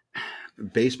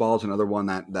baseball is another one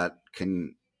that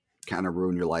can kind of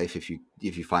ruin your life if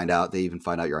you find out, they even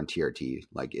find out you're on TRT.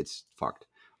 Like it's fucked.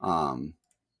 Um,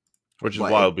 Which is but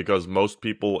it wild, because most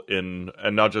people and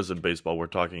not just in baseball, we're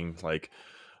talking like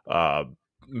uh,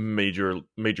 major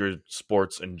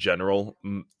sports in general.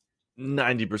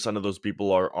 90% of those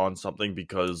people are on something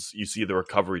because you see the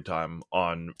recovery time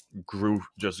on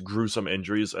just gruesome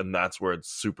injuries, and that's where it's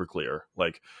super clear.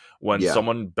 Like, when Yeah,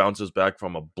 someone bounces back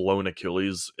from a blown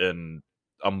Achilles in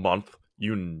a month,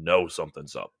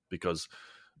 something's up, because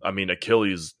I mean,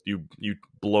 Achilles, you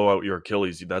blow out your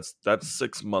Achilles, that's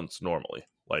 6 months normally.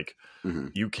 Like, Hmm.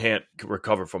 you can't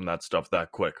recover from that stuff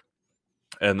that quick.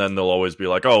 And then they'll always be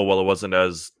like, "Oh, well, it wasn't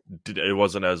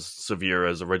as severe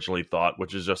as originally thought,"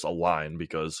 which is just a line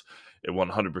because it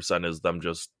 100% is them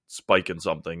just spiking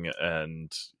something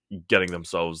and getting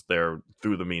themselves there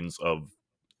through the means of,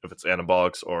 if it's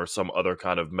anabolics or some other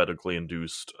kind of medically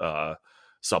induced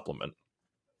supplement.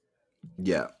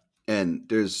 Yeah, and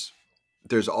there's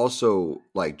also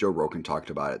like Joe Rogan talked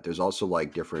about it. There's also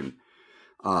like different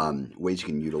ways you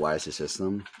can utilize the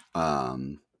system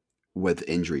with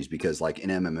injuries because, like in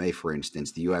MMA, for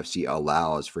instance, the UFC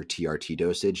allows for TRT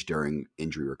dosage during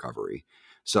injury recovery.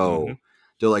 Hmm. So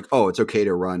they're like, oh, it's okay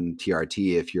to run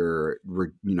TRT if you're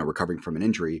recovering from an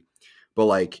injury, but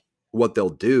like what they'll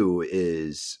do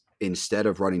is instead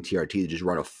of running TRT, they just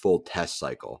run a full test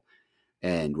cycle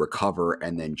and recover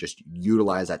and then just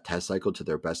utilize that test cycle to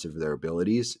their best of their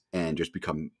abilities and just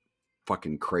become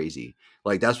fucking crazy.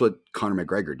 Like that's what Conor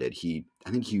McGregor did. I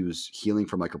think he was healing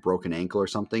from like a broken ankle or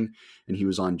something, and he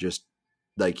was on just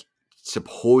like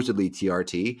supposedly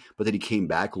TRT, but then he came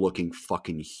back looking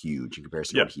fucking huge in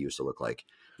comparison to Yeah, what he used to look like.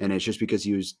 And it's just because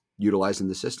he was utilizing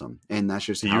the system, and that's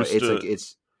just he how used it's like. to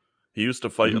It's he used to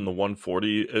fight in mhm. the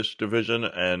 140-ish division,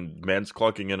 and man's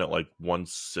clocking in at like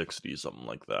 160, something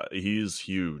like that. He's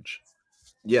huge.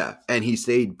 Yeah, and he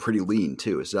stayed pretty lean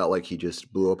too. It's not like he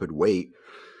just blew up in weight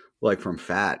like from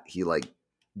fat. He like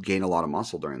gained a lot of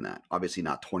muscle during that. Obviously,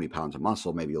 not 20 pounds of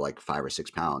muscle, maybe like 5 or 6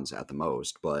 pounds at the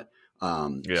most, but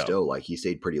Yeah, still, like he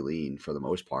stayed pretty lean for the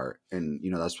most part. And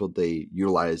that's what they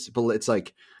utilize. But it's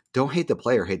like, don't hate the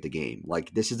player, hate the game.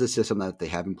 Like this is the system that they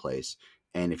have in place.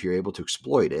 And if you're able to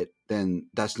exploit it, then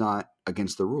that's not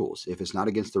against the rules. If it's not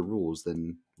against the rules,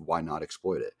 then why not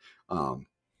exploit it? Um,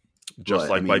 just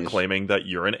but I like by mean, it's claiming that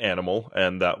you're an animal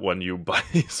and that when you buy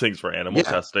these things for animal yeah,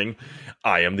 testing,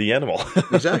 I am the animal.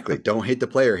 exactly. Don't hate the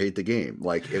player, hate the game.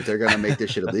 Like if they're gonna make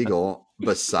this shit illegal,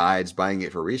 besides buying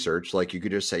it for research, like you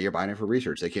could just say you're buying it for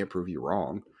research. They can't prove you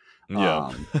wrong. Yeah.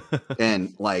 Um,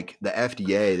 and like the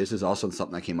FDA, this is also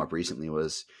something that came up recently.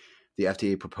 Was the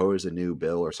FDA proposed a new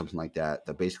bill or something like that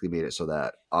that basically made it so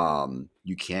that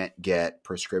you can't get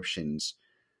prescriptions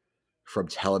from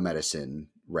telemedicine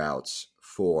routes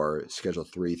for Schedule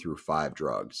 3 through 5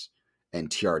 drugs, and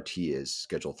TRT is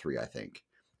Schedule 3, I think.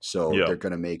 So Yeah. they're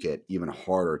going to make it even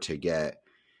harder to get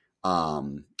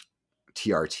um,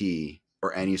 TRT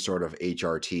or any sort of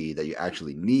HRT that you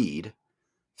actually need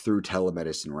through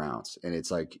telemedicine routes. And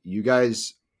it's like, you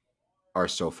guys are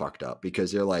so fucked up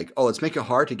because they're like, oh, let's make it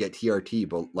hard to get TRT.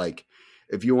 But like,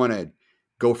 if you want to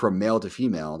go from male to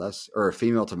female, or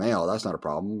female to male, that's not a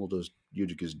problem. You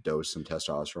just dose some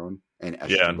testosterone and Yeah,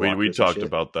 estrogen and we blockers and talked shit.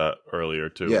 about that earlier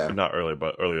too. Yeah. Not earlier,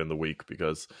 but earlier in the week,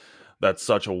 because that's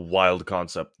such a wild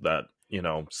concept that,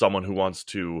 someone who wants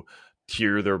to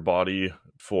tier their body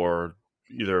for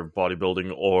either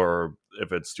bodybuilding or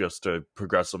if it's just to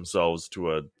progress themselves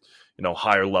to a,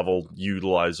 higher level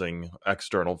utilizing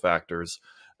external factors,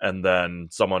 and then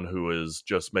someone who is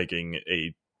just making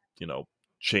a, you know,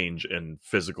 change in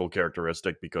physical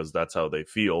characteristic because that's how they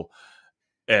feel,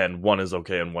 and one is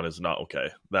okay and one is not okay.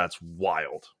 That's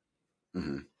wild.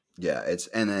 Hmm. Yeah.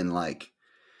 And then like,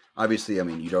 obviously, I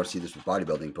mean, you don't see this with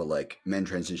bodybuilding, but like men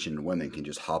transition to women can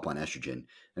just hop on estrogen.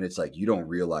 And it's like, you don't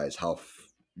realize how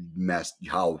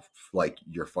like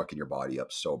you're fucking your body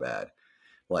up so bad.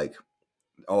 Like,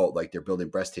 oh, like they're building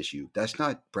breast tissue. That's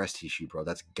not breast tissue, bro.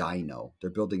 That's gyno. They're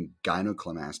building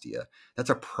gynecomastia. That's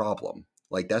a problem.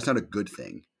 Like that's not a good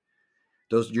thing.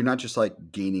 Those You're not just like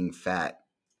gaining fat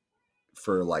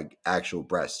for like actual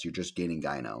breasts. You're just gaining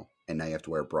gyno, and now you have to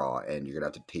wear a bra, and you're gonna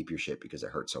have to tape your shit because it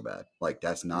hurts so bad. Like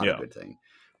that's not a Yeah. good thing.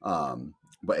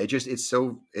 But it's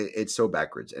so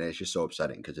backwards, and it's just so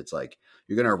upsetting because it's like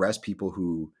you're gonna arrest people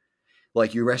who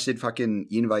like you arrested fucking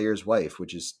Ian Vair's wife,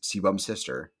 which is Sebum's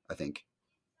sister, I think,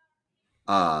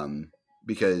 um,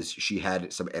 because she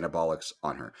had some anabolics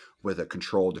on her with a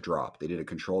controlled drop. They did a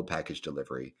controlled package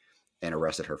delivery and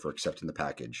arrested her for accepting the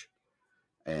package.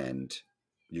 And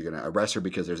you're gonna arrest her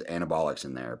because there's anabolics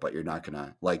in there, but you're not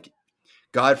gonna like.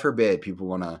 God forbid people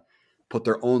want to put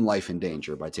their own life in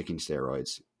danger by taking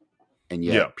steroids, and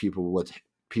Yeah. yet people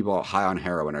high on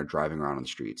heroin are driving around on the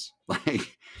streets.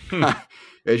 Like Hmm.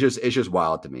 it's just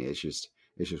wild to me. It's just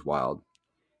wild.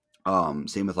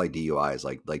 Same with like DUIs,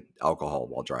 like alcohol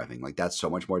while driving. Like that's so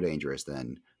much more dangerous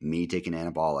than me taking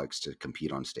anabolics to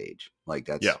compete on stage. Like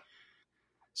Yeah. that's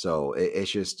so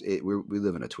it's just we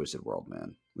live in a twisted world,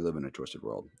 man. We live in a twisted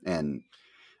world, and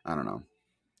I don't know.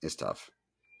 It's tough.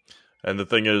 And the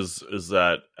thing is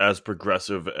that as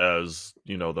progressive as,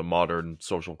 the modern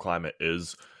social climate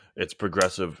is, it's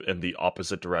progressive in the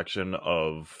opposite direction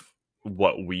of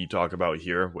what we talk about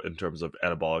here in terms of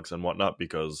anabolics and whatnot,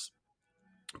 because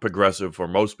progressive for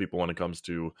most people when it comes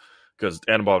to, because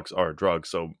anabolics are a drug.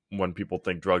 So when people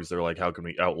think drugs, they're like, how can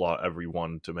we outlaw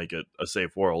everyone to make it a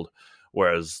safe world?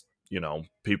 Whereas,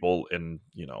 people in,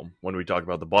 when we talk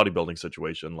about the bodybuilding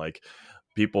situation, like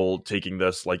people taking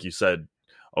this, like you said,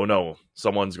 oh no,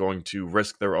 someone's going to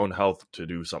risk their own health to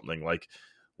do something. Like,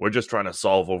 we're just trying to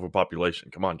solve overpopulation.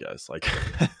 Come on, guys. Like,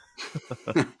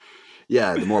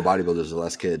 Yeah, the more bodybuilders, the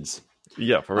less kids.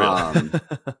 yeah, for real. Um,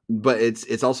 but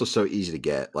it's also so easy to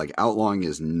get. Like outlawing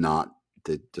is not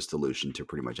the solution to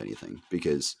pretty much anything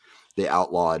because they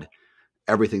outlawed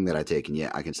everything that I take, and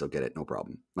yet I can still get it, no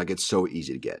problem. Like it's so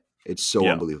easy to get. It's so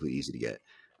Yeah. unbelievably easy to get.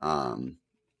 Um,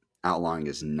 Outlawing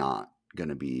is not going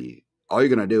to be. All you're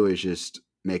going to do is just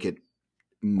make it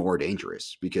more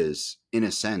dangerous because, in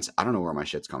a sense, I don't know where my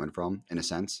shit's coming from. In a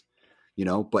sense,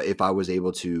 but if I was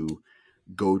able to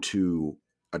go to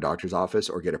a doctor's office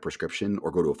or get a prescription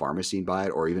or go to a pharmacy and buy it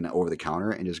or even over the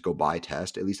counter and just go buy a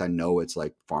test, at least I know it's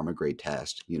like pharma grade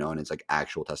test, and it's like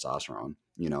actual testosterone,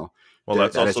 Well,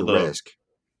 that is a risk.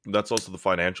 that's also the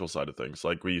financial side of things.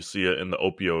 Like we see it in the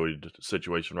opioid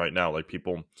situation right now. Like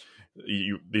people,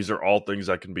 these are all things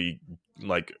that can be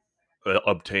like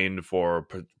obtained for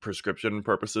prescription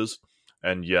purposes,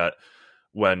 and yet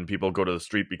when people go to the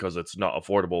street because it's not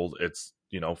affordable, it's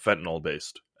fentanyl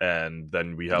based, and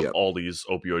then we have Yep. all these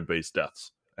opioid based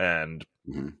deaths, and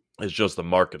Hmm. it's just the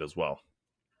market as well.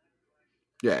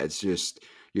 Yeah, it's just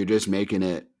you're just making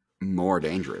it more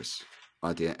dangerous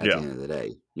at the Yeah. end of the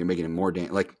day. You're making it more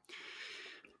like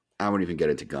I won't even get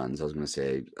into guns. I was going to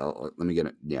say, let me get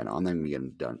it. Yeah, no, I'm not even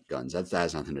getting done guns. That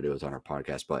has nothing to do with on our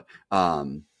podcast. But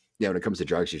yeah, when it comes to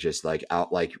drugs, it's just like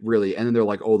out, like really. And then they're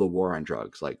like, oh, the war on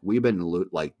drugs. Like we've been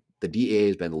like the DA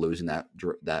has been losing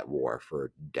that war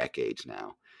for decades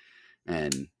now,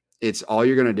 and it's all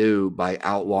you're going to do by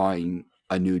outlawing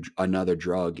another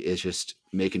drug is just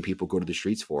making people go to the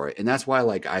streets for it. And that's why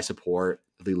like I support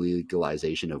the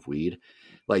legalization of weed.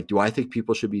 Like, do I think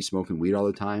people should be smoking weed all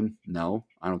the time? No,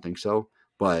 I don't think so.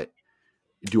 But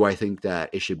do I think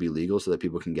that it should be legal so that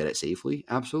people can get it safely?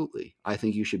 Absolutely. I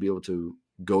think you should be able to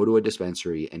go to a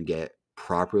dispensary and get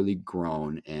properly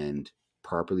grown and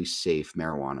properly safe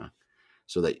marijuana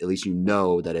so that at least you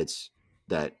know that it's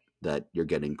that you're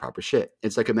getting proper shit.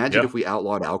 It's like imagine Yeah. if we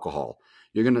outlawed alcohol.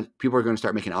 People are gonna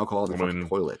start making alcohol in I their fucking mean,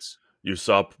 toilets. you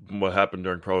saw what happened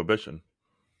during Prohibition.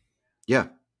 Yeah,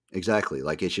 exactly.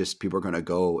 Like it's just people are going to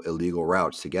go illegal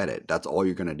routes to get it. That's all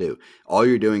you're going to do. All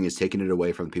you're doing is taking it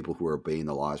away from the people who are obeying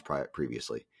the laws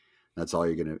previously. That's all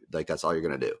you're going to like. That's all you're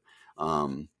going to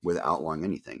do with outlawing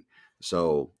anything.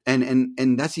 So and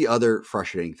that's the other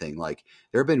frustrating thing. Like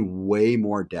there have been way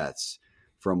more deaths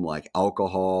from like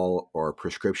alcohol or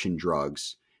prescription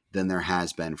drugs than there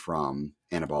has been from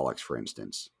anabolics, for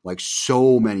instance. Like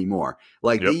so many more.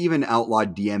 Like they Yep. even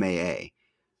outlawed DMAA,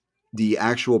 the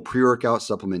actual pre-workout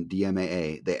supplement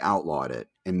DMAA. They outlawed it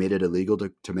and made it illegal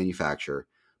to manufacture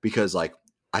because like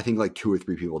I think like 2 or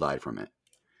 3 people died from it.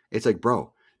 It's like,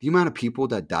 bro, the amount of people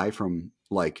that die from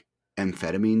like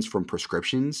amphetamines from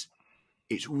prescriptions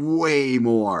is way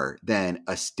more than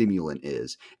a stimulant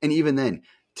is. And even then,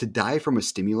 to die from a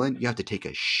stimulant, you have to take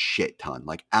a shit ton,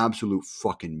 like absolute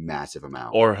fucking massive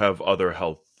amount. Or have other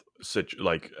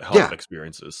like health Yeah,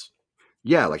 experiences.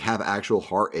 yeah, like have actual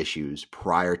heart issues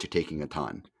prior to taking a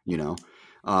ton,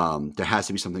 there has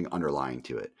to be something underlying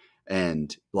to it.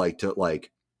 And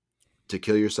to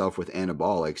kill yourself with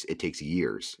anabolics, it takes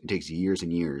years. It takes years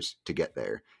and years to get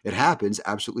there. It happens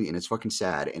absolutely, and it's fucking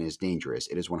sad and it's dangerous.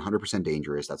 It is 100%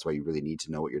 dangerous. That's why you really need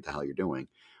to know what the hell you're doing.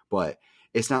 But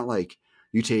it's not like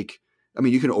you take. I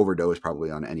mean, you can overdose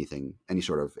probably on anything, any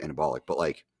sort of anabolic, but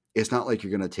like it's not like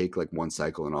you're gonna take like one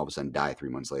cycle and all of a sudden die 3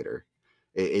 months later.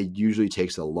 It usually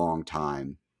takes a long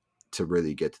time to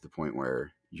really get to the point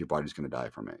where your body's gonna die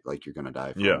from it. Like you're gonna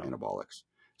die from Yeah. anabolics.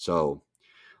 So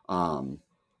um,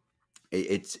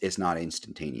 it's not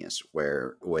instantaneous.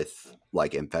 Where with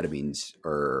like amphetamines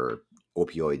or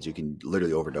opioids, you can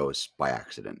literally overdose by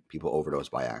accident. People overdose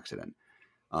by accident,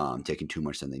 taking too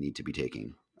much than they need to be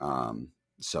taking.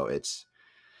 So it's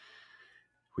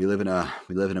we live in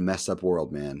a messed up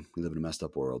world, man. We live in a messed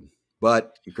up world.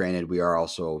 But granted, we are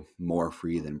also more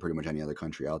free than pretty much any other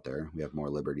country out there. We have more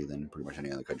liberty than pretty much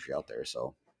any other country out there.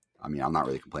 So, I mean, I'm not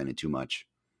really complaining too much.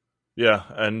 Yeah,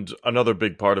 and another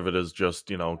big part of it is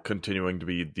just, continuing to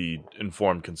be the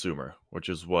informed consumer, which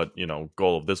is what,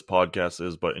 goal of this podcast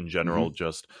is, but in general, Hmm.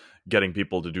 just getting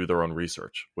people to do their own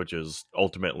research, which is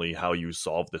ultimately how you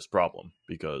solve this problem.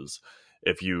 Because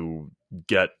if you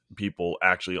get people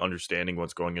actually understanding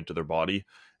what's going into their body,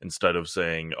 instead of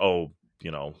saying, oh,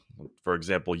 for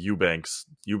example, Eubanks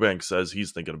says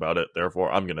he's thinking about it,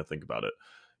 therefore I'm going to think about it.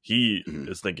 He Hmm.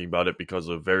 is thinking about it because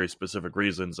of very specific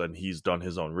reasons, and he's done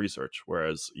his own research,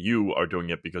 whereas you are doing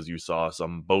it because you saw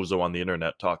some bozo on the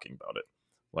internet talking about it.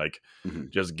 Like, Hmm.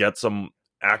 just get some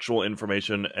actual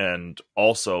information, and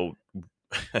also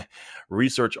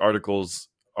research articles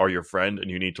are your friend,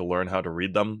 and you need to learn how to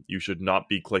read them. You should not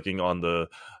be clicking on the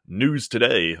news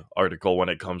today article when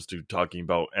it comes to talking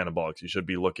about anabolics. You should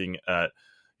be looking at,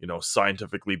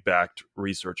 scientifically backed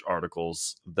research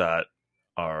articles that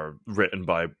are written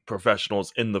by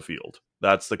professionals in the field.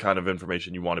 That's the kind of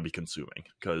information you want to be consuming,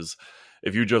 because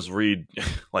if you just read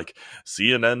like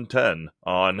CNN 10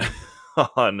 on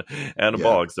on Yeah.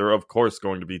 anabolics, they're of course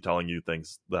going to be telling you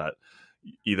things that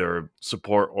either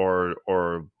support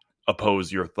or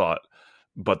oppose your thought,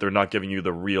 but they're not giving you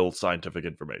the real scientific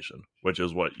information, which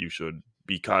is what you should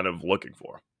be kind of looking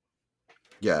for.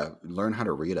 Yeah, learn how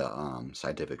to read a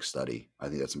scientific study. I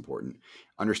think that's important.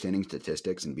 Understanding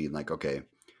statistics and being like, okay,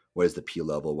 what is the P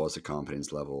level? What's the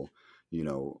confidence level?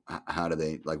 How do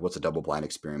they like? What's a double blind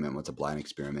experiment? What's a blind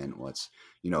experiment?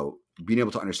 Being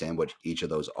able to understand what each of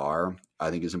those are,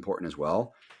 I think is important as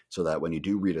well. So that when you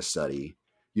do read a study,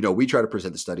 we try to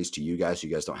present the studies to you guys. So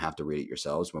you guys don't have to read it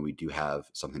yourselves when we do have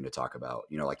something to talk about.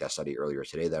 Like that study earlier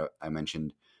today that I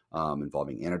mentioned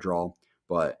involving anadrol,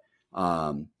 but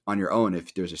on your own,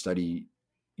 if there's a study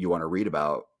you want to read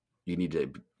about, you need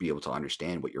to be able to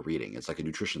understand what you're reading. It's like a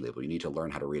nutrition label. You need to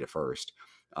learn how to read it first.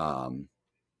 Um,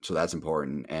 so that's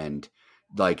important. And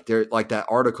like that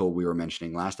article we were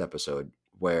mentioning last episode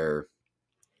where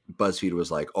BuzzFeed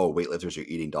was like, "Oh, weightlifters are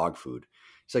eating dog food."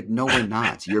 It's like, no, we're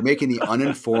not. You're making the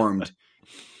uninformed.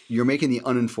 You're making the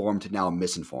uninformed now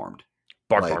misinformed.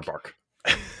 Bark, bark, Like, bark.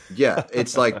 yeah,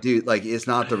 it's like, dude, like it's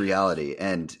not the reality.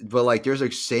 But like, there's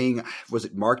a saying, was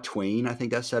it Mark Twain? I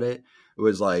think that said it. It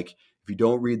was like, if you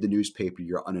don't read the newspaper,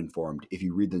 you're uninformed. If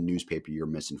you read the newspaper, you're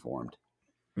misinformed,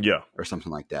 Yeah, or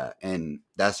something like that. And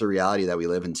that's the reality that we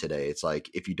live in today. It's like,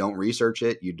 if you don't research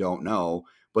it, you don't know.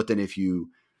 But then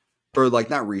or like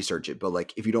not research it, but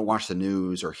like if you don't watch the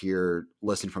news or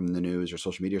listen from the news or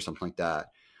social media or something like that,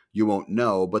 you won't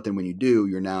know. But then when you do,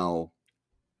 you're now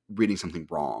reading something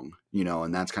wrong,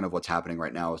 and that's kind of what's happening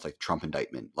right now with like Trump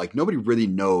indictment. Like nobody really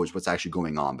knows what's actually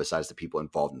going on besides the people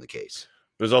involved in the case.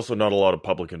 there's also not a lot of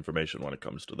public information when it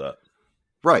comes to that.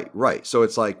 Right, right. So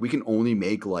it's like we can only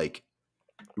make like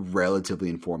relatively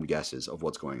informed guesses of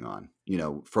what's going on,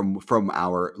 from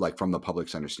the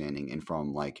public's understanding and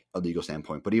from like a legal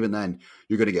standpoint. But even then,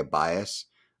 you're going to get bias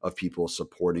of people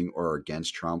supporting or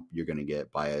against Trump. You're going to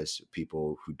get bias of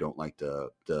people who don't like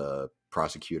the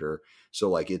prosecutor. So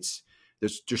like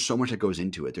there's so much that goes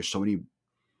into it. There's so many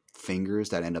fingers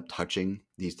that end up touching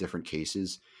these different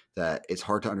cases that it's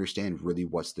hard to understand really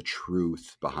what's the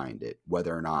truth behind it,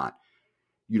 whether or not,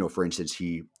 for instance,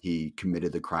 he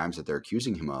committed the crimes that they're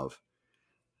accusing him of.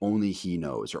 Only he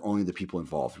knows, or only the people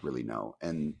involved really know.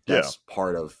 And Yeah, that's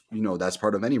part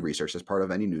of any research, that's part of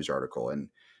any news article. And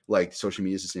like social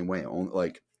media is the same way.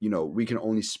 Like, we can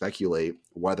only speculate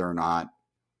whether or not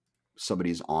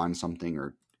somebody's on something,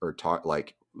 or talk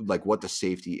like what the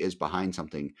safety is behind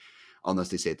something, unless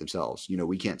they say it themselves.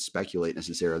 We can't speculate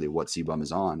necessarily what CBum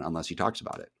is on unless he talks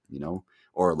about it,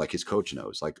 or like his coach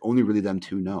knows. Like only really them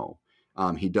two know.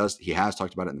 He has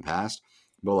talked about it in the past,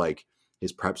 but like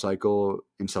his prep cycle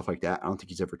and stuff like that, I don't think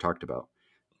he's ever talked about.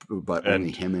 But only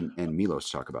and him and Milos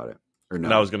talk about it. Or and I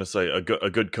no. was gonna say a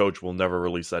good coach will never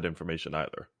release that information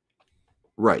either.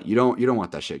 Right. You don't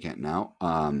want that shit getting out.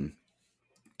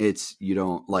 It's you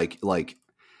don't like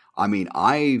I mean,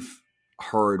 I've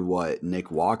heard what Nick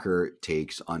Walker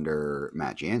takes under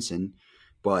Matt Jansen,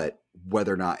 but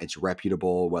whether or not it's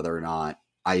reputable, whether or not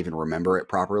I even remember it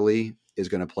properly, is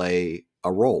going to play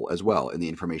a role as well in the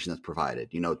information that's provided.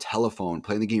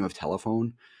 Playing the game of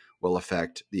telephone will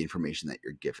affect the information that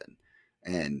you're given.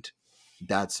 And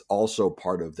that's also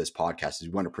part of this podcast is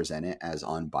we want to present it as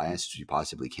unbiased as you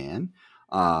possibly can.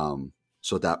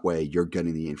 So that way you're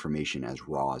getting the information as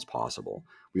raw as possible.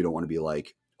 We don't want to be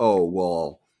like, oh,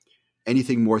 well,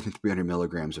 anything more than 300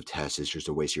 milligrams of test is just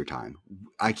a waste of your time.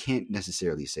 I can't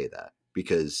necessarily say that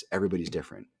because everybody's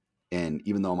different. And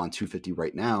even though I'm on 250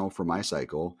 right now for my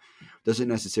cycle, doesn't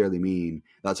necessarily mean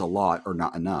that's a lot or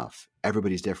not enough.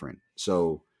 Everybody's different.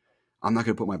 So I'm not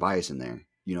going to put my bias in there.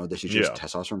 This is just Yeah,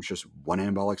 testosterone. It's just one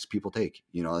anabolics people take.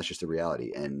 That's just the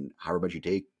reality. And however much you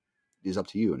take is up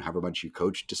to you. And however much your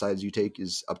coach decides you take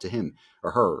is up to him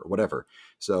or her or whatever.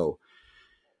 So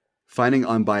finding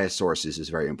unbiased sources is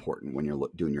very important when you're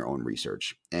doing your own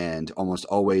research. And almost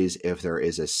always, if there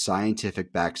is a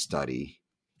scientific back study,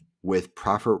 with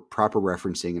proper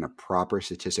referencing and a proper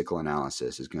statistical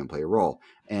analysis is going to play a role.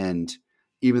 And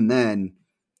even then,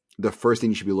 the first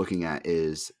thing you should be looking at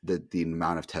is the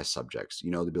amount of test subjects.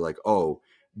 You know, to be like, oh,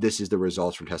 this is the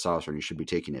results from testosterone. You should be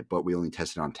taking it, but we only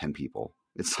tested on 10 people.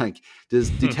 It's like, do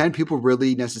 10 people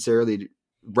really necessarily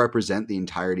represent the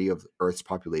entirety of Earth's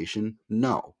population?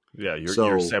 No. Yeah, your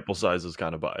So sample size is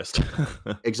kind of biased.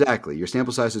 exactly, your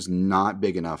sample size is not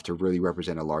big enough to really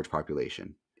represent a large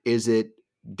population. Is it?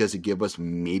 Does it give us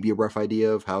maybe a rough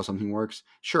idea of how something works?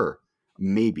 Sure,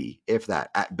 maybe, if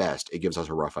that. At best, it gives us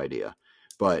a rough idea.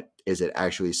 But is it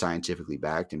actually scientifically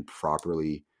backed and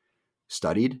properly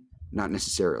studied? Not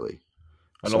necessarily.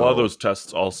 And a lot of So those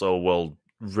tests also will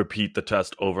repeat the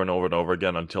test over and over and over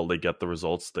again until they get the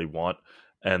results they want,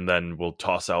 and then will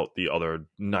toss out the other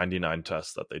 99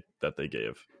 tests that they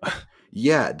gave.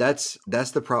 yeah, that's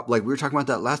the problem. Like we were talking about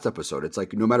that last episode. It's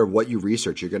like no matter what you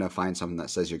research, you're gonna find something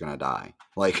that says you're gonna die.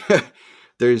 Like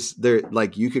there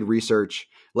like you could research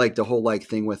like the whole like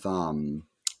thing with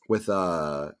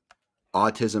autism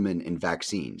and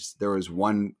vaccines. There was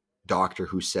one doctor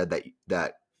who said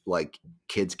that like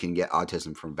kids can get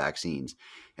autism from vaccines,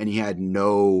 and he had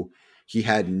no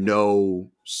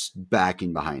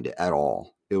backing behind it at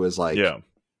all. It was like Yeah,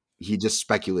 he just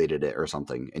speculated it or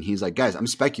something, and he's like, guys, I'm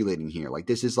speculating here. Like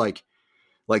this is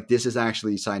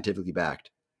actually scientifically backed,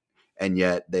 and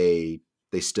yet they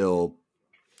still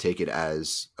take it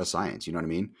as a science. You know what I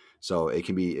mean? So it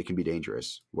can be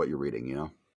dangerous what you're reading. You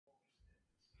know.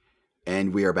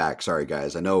 And we are back. Sorry,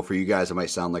 guys. I know for you guys it might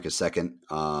sound like a second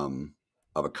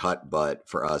of a cut, but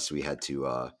for us, we had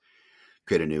to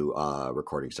create a new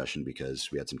recording session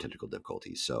because we had some technical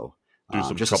difficulties. So do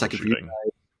some just a second for you. troubleshooting.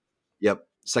 Yep,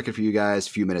 second for you guys.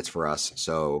 Few minutes for us.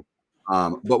 So,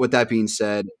 but with that being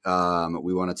said,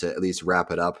 we wanted to at least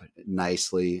wrap it up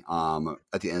nicely.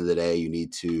 At the end of the day, you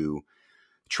need to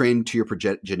train to your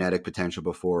genetic potential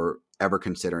before ever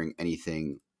considering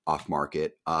anything off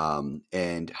market.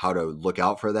 And how to look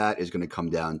out for that is going to come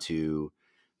down to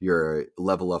your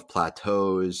level of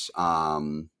plateaus.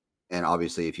 And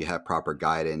obviously, if you have proper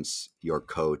guidance, your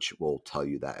coach will tell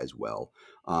you that as well.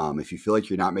 If you feel like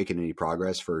you're not making any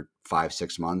progress for 5,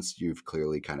 6 months, you've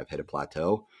clearly kind of hit a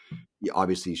plateau.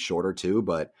 Obviously, shorter too,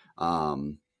 but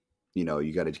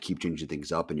you got to keep changing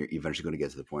things up, and you're eventually going to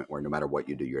get to the point where no matter what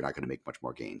you do, you're not going to make much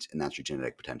more gains. And that's your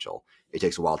genetic potential. It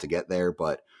takes a while to get there,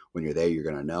 but when you're there, you're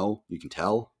going to know, you can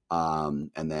tell. And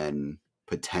then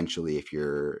potentially if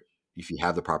you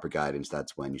have the proper guidance,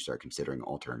 that's when you start considering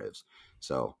alternatives.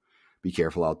 So be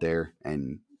careful out there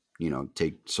and,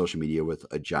 take social media with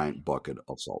a giant bucket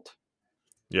of salt.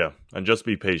 Yeah, and just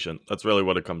be patient. That's really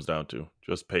what it comes down to.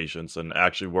 Just patience and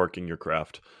actually working your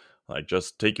craft. Like,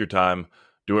 just take your time,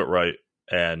 do it right,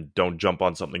 and don't jump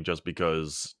on something just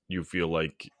because you feel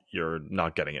like you're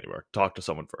not getting anywhere. Talk to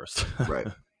someone first. Right.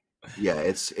 Yeah,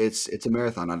 it's a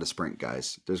marathon, not a sprint,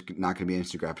 guys. There's not going to be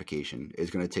instant gratification. It's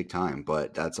going to take time,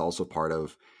 but that's also part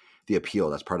of the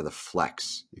appeal. That's part of the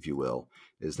flex, if you will,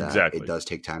 is that it Exactly. does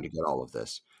take time to get all of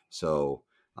this. So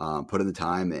put in the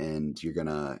time, and you're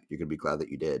gonna be glad that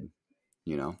you did.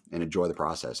 And enjoy the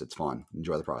process. It's fun.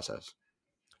 Enjoy the process.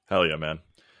 Hell yeah, man.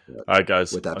 But All right,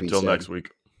 guys. with that being Until said, next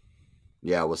week.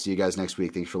 yeah, we'll see you guys next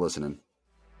week. Thanks for listening.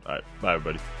 All right. Bye,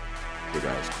 everybody. See you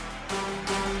guys.